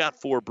 Here's what we've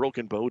got for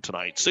Broken Bow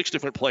tonight. 6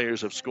 different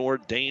players have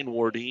scored. Dane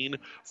Wardine,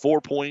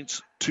 4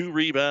 points, 2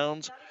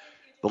 rebounds.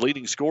 The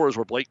leading scorers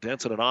were Blake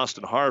Denson and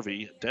Austin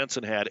Harvey.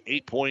 Denson had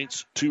 8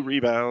 points, 2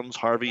 rebounds.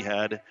 Harvey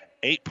had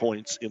 8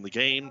 points in the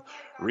game.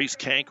 Reese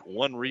Kank,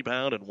 1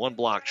 rebound and 1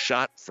 block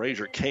shot.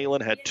 Fraser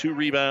Kalin had 2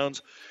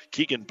 rebounds.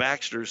 Keegan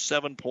Baxter,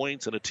 7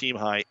 points and a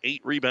team-high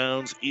 8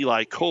 rebounds.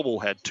 Eli Coble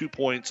had 2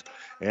 points,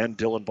 and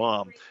Dylan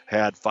Baum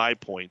had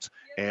 5 points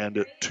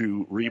and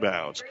 2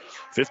 rebounds.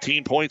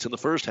 15 points in the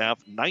first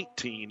half,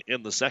 19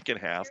 in the second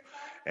half.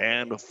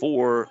 And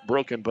for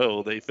Broken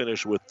Bow, they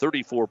finished with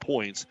 34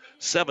 points,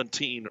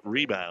 17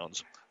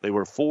 rebounds. They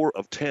were 4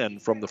 of 10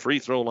 from the free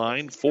throw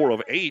line, 4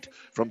 of 8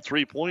 from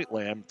three-point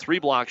land, 3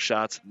 block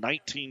shots,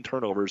 19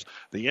 turnovers.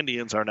 The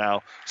Indians are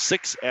now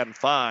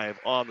 6-5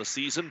 on the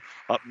season.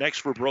 Up next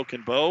for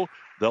Broken Bow,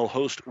 they'll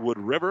host Wood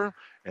River,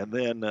 and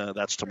then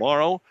that's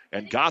tomorrow.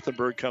 And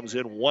Gothenburg comes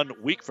in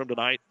 1 week from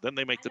tonight. Then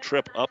they make the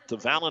trip up to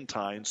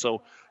Valentine.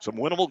 So some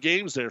winnable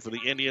games there for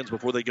the Indians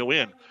before they go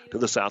in to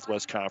the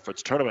Southwest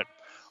Conference Tournament.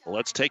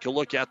 Let's take a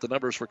look at the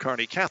numbers for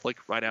Kearney Catholic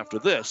right after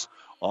this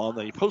on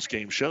the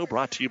postgame show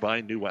brought to you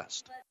by New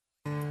West.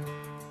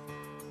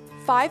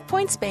 5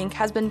 Points Bank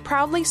has been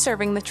proudly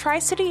serving the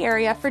Tri-City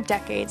area for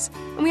decades,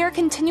 and we are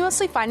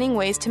continuously finding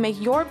ways to make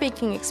your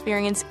banking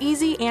experience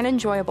easy and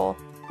enjoyable.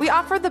 We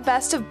offer the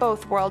best of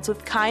both worlds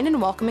with kind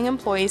and welcoming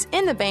employees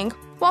in the bank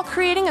while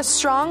creating a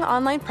strong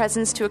online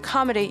presence to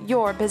accommodate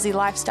your busy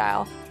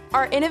lifestyle.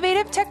 Our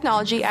innovative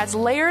technology adds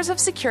layers of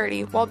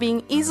security while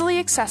being easily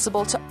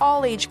accessible to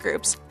all age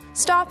groups.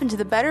 Stop into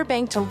the Better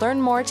Bank to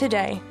learn more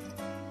today.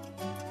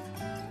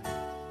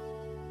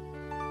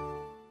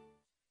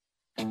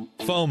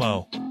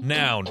 FOMO,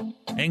 noun.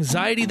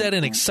 Anxiety that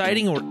an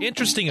exciting or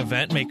interesting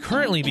event may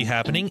currently be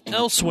happening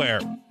elsewhere.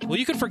 Well,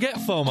 you can forget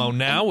FOMO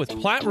now with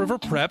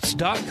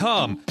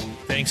PlatteRiverPreps.com.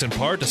 Thanks in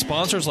part to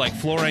sponsors like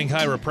Florang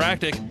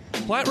Chiropractic,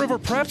 Platte River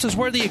Preps is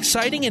where the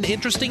exciting and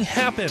interesting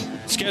happen.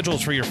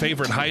 Schedules for your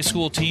favorite high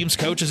school teams,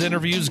 coaches,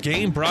 interviews,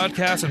 game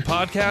broadcasts, and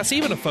podcasts,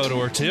 even a photo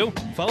or two.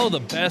 Follow the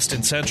best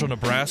in central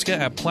Nebraska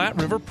at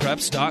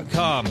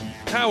PlatteRiverPreps.com.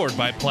 Powered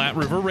by Platte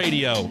River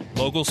Radio.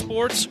 Local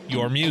sports,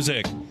 your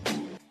music.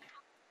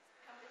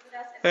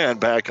 And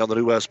back on the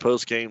New West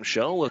postgame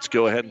show, let's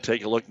go ahead and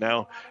take a look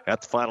now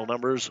at the final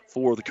numbers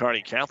for the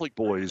Kearney Catholic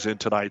boys in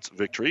tonight's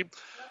victory.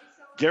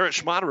 Garrett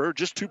Schmaderer,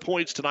 just 2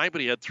 points tonight,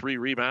 but he had 3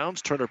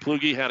 rebounds. Turner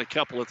Plugi had a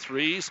couple of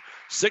threes,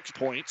 6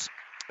 points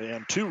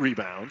and 2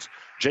 rebounds.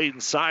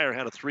 Jaden Sire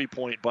had a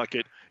 3-point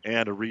bucket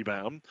and a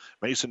rebound.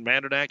 Mason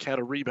Mandernack had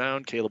a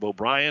rebound. Caleb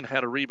O'Brien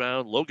had a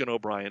rebound. Logan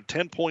O'Brien,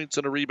 10 points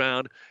and a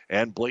rebound.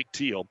 And Blake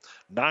Teal,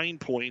 9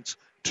 points,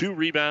 2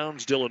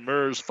 rebounds. Dylan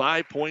Mers,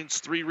 5 points,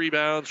 3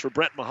 rebounds. For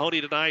Brett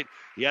Mahoney tonight,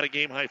 he had a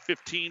game-high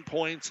 15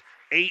 points,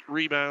 8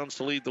 rebounds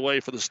to lead the way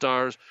for the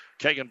Stars.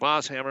 Kagan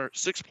Bosshammer,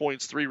 6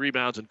 points, 3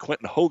 rebounds, and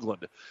Quentin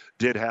Hoagland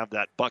did have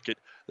that bucket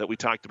that we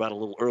talked about a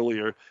little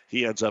earlier.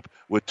 He ends up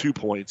with 2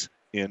 points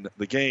in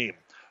the game.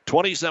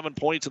 27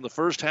 points in the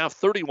first half,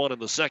 31 in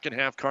the second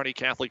half. Kearney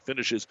Catholic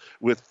finishes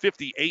with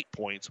 58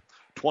 points,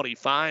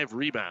 25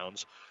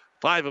 rebounds,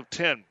 5 of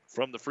 10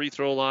 from the free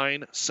throw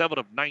line, 7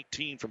 of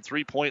 19 from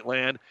three-point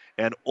land,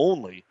 and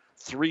only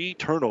 3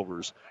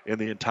 turnovers in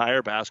the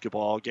entire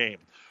basketball game.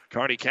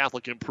 Kearney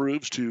Catholic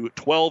improves to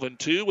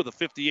 12-2 with a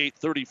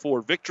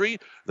 58-34 victory.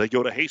 They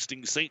go to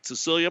Hastings St.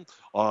 Cecilia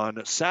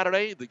on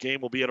Saturday. The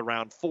game will be at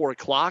around 4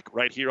 o'clock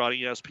right here on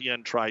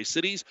ESPN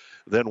Tri-Cities.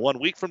 Then 1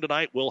 week from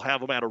tonight, we'll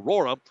have them at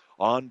Aurora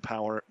on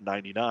Power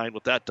 99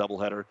 with that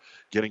doubleheader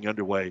getting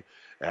underway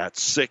at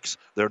 6.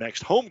 Their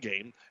next home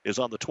game is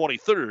on the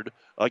 23rd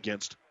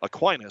against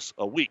Aquinas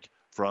a week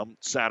from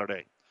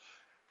Saturday.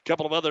 A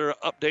couple of other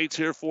updates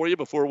here for you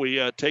before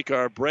we take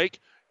our break.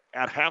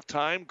 At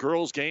halftime,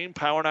 girls game,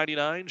 Power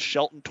 99,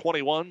 Shelton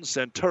 21,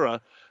 Centura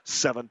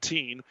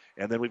 17.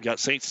 And then we've got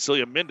St.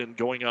 Cecilia Minden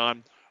going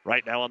on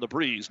right now on the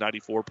Breeze,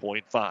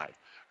 94.5.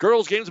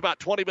 Girls game's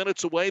about 20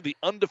 minutes away. The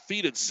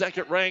undefeated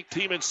second-ranked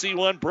team in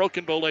C1,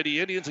 Broken Bow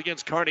Lady Indians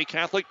against Kearney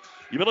Catholic.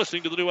 You've been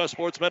listening to the New West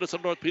Sports Medicine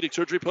and Orthopedic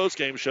Surgery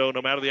postgame show.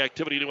 No matter the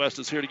activity, New West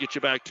is here to get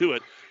you back to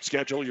it.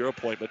 Schedule your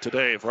appointment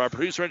today. For our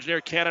producer-engineer,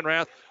 Cannon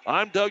Rath,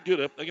 I'm Doug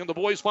Duda. Again, the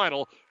boys'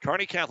 final,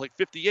 Kearney Catholic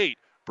 58,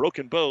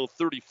 Broken Bow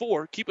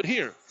 34. Keep it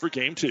here for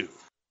Game 2.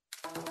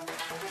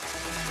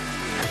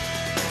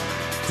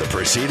 The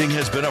proceeding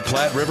has been a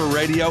Platte River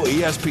Radio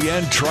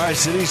ESPN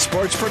Tri-City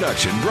Sports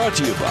production brought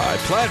to you by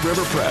Platte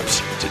River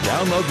Preps. To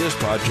download this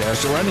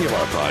podcast or any of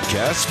our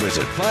podcasts,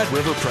 visit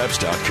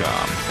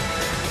PlatteRiverPreps.com.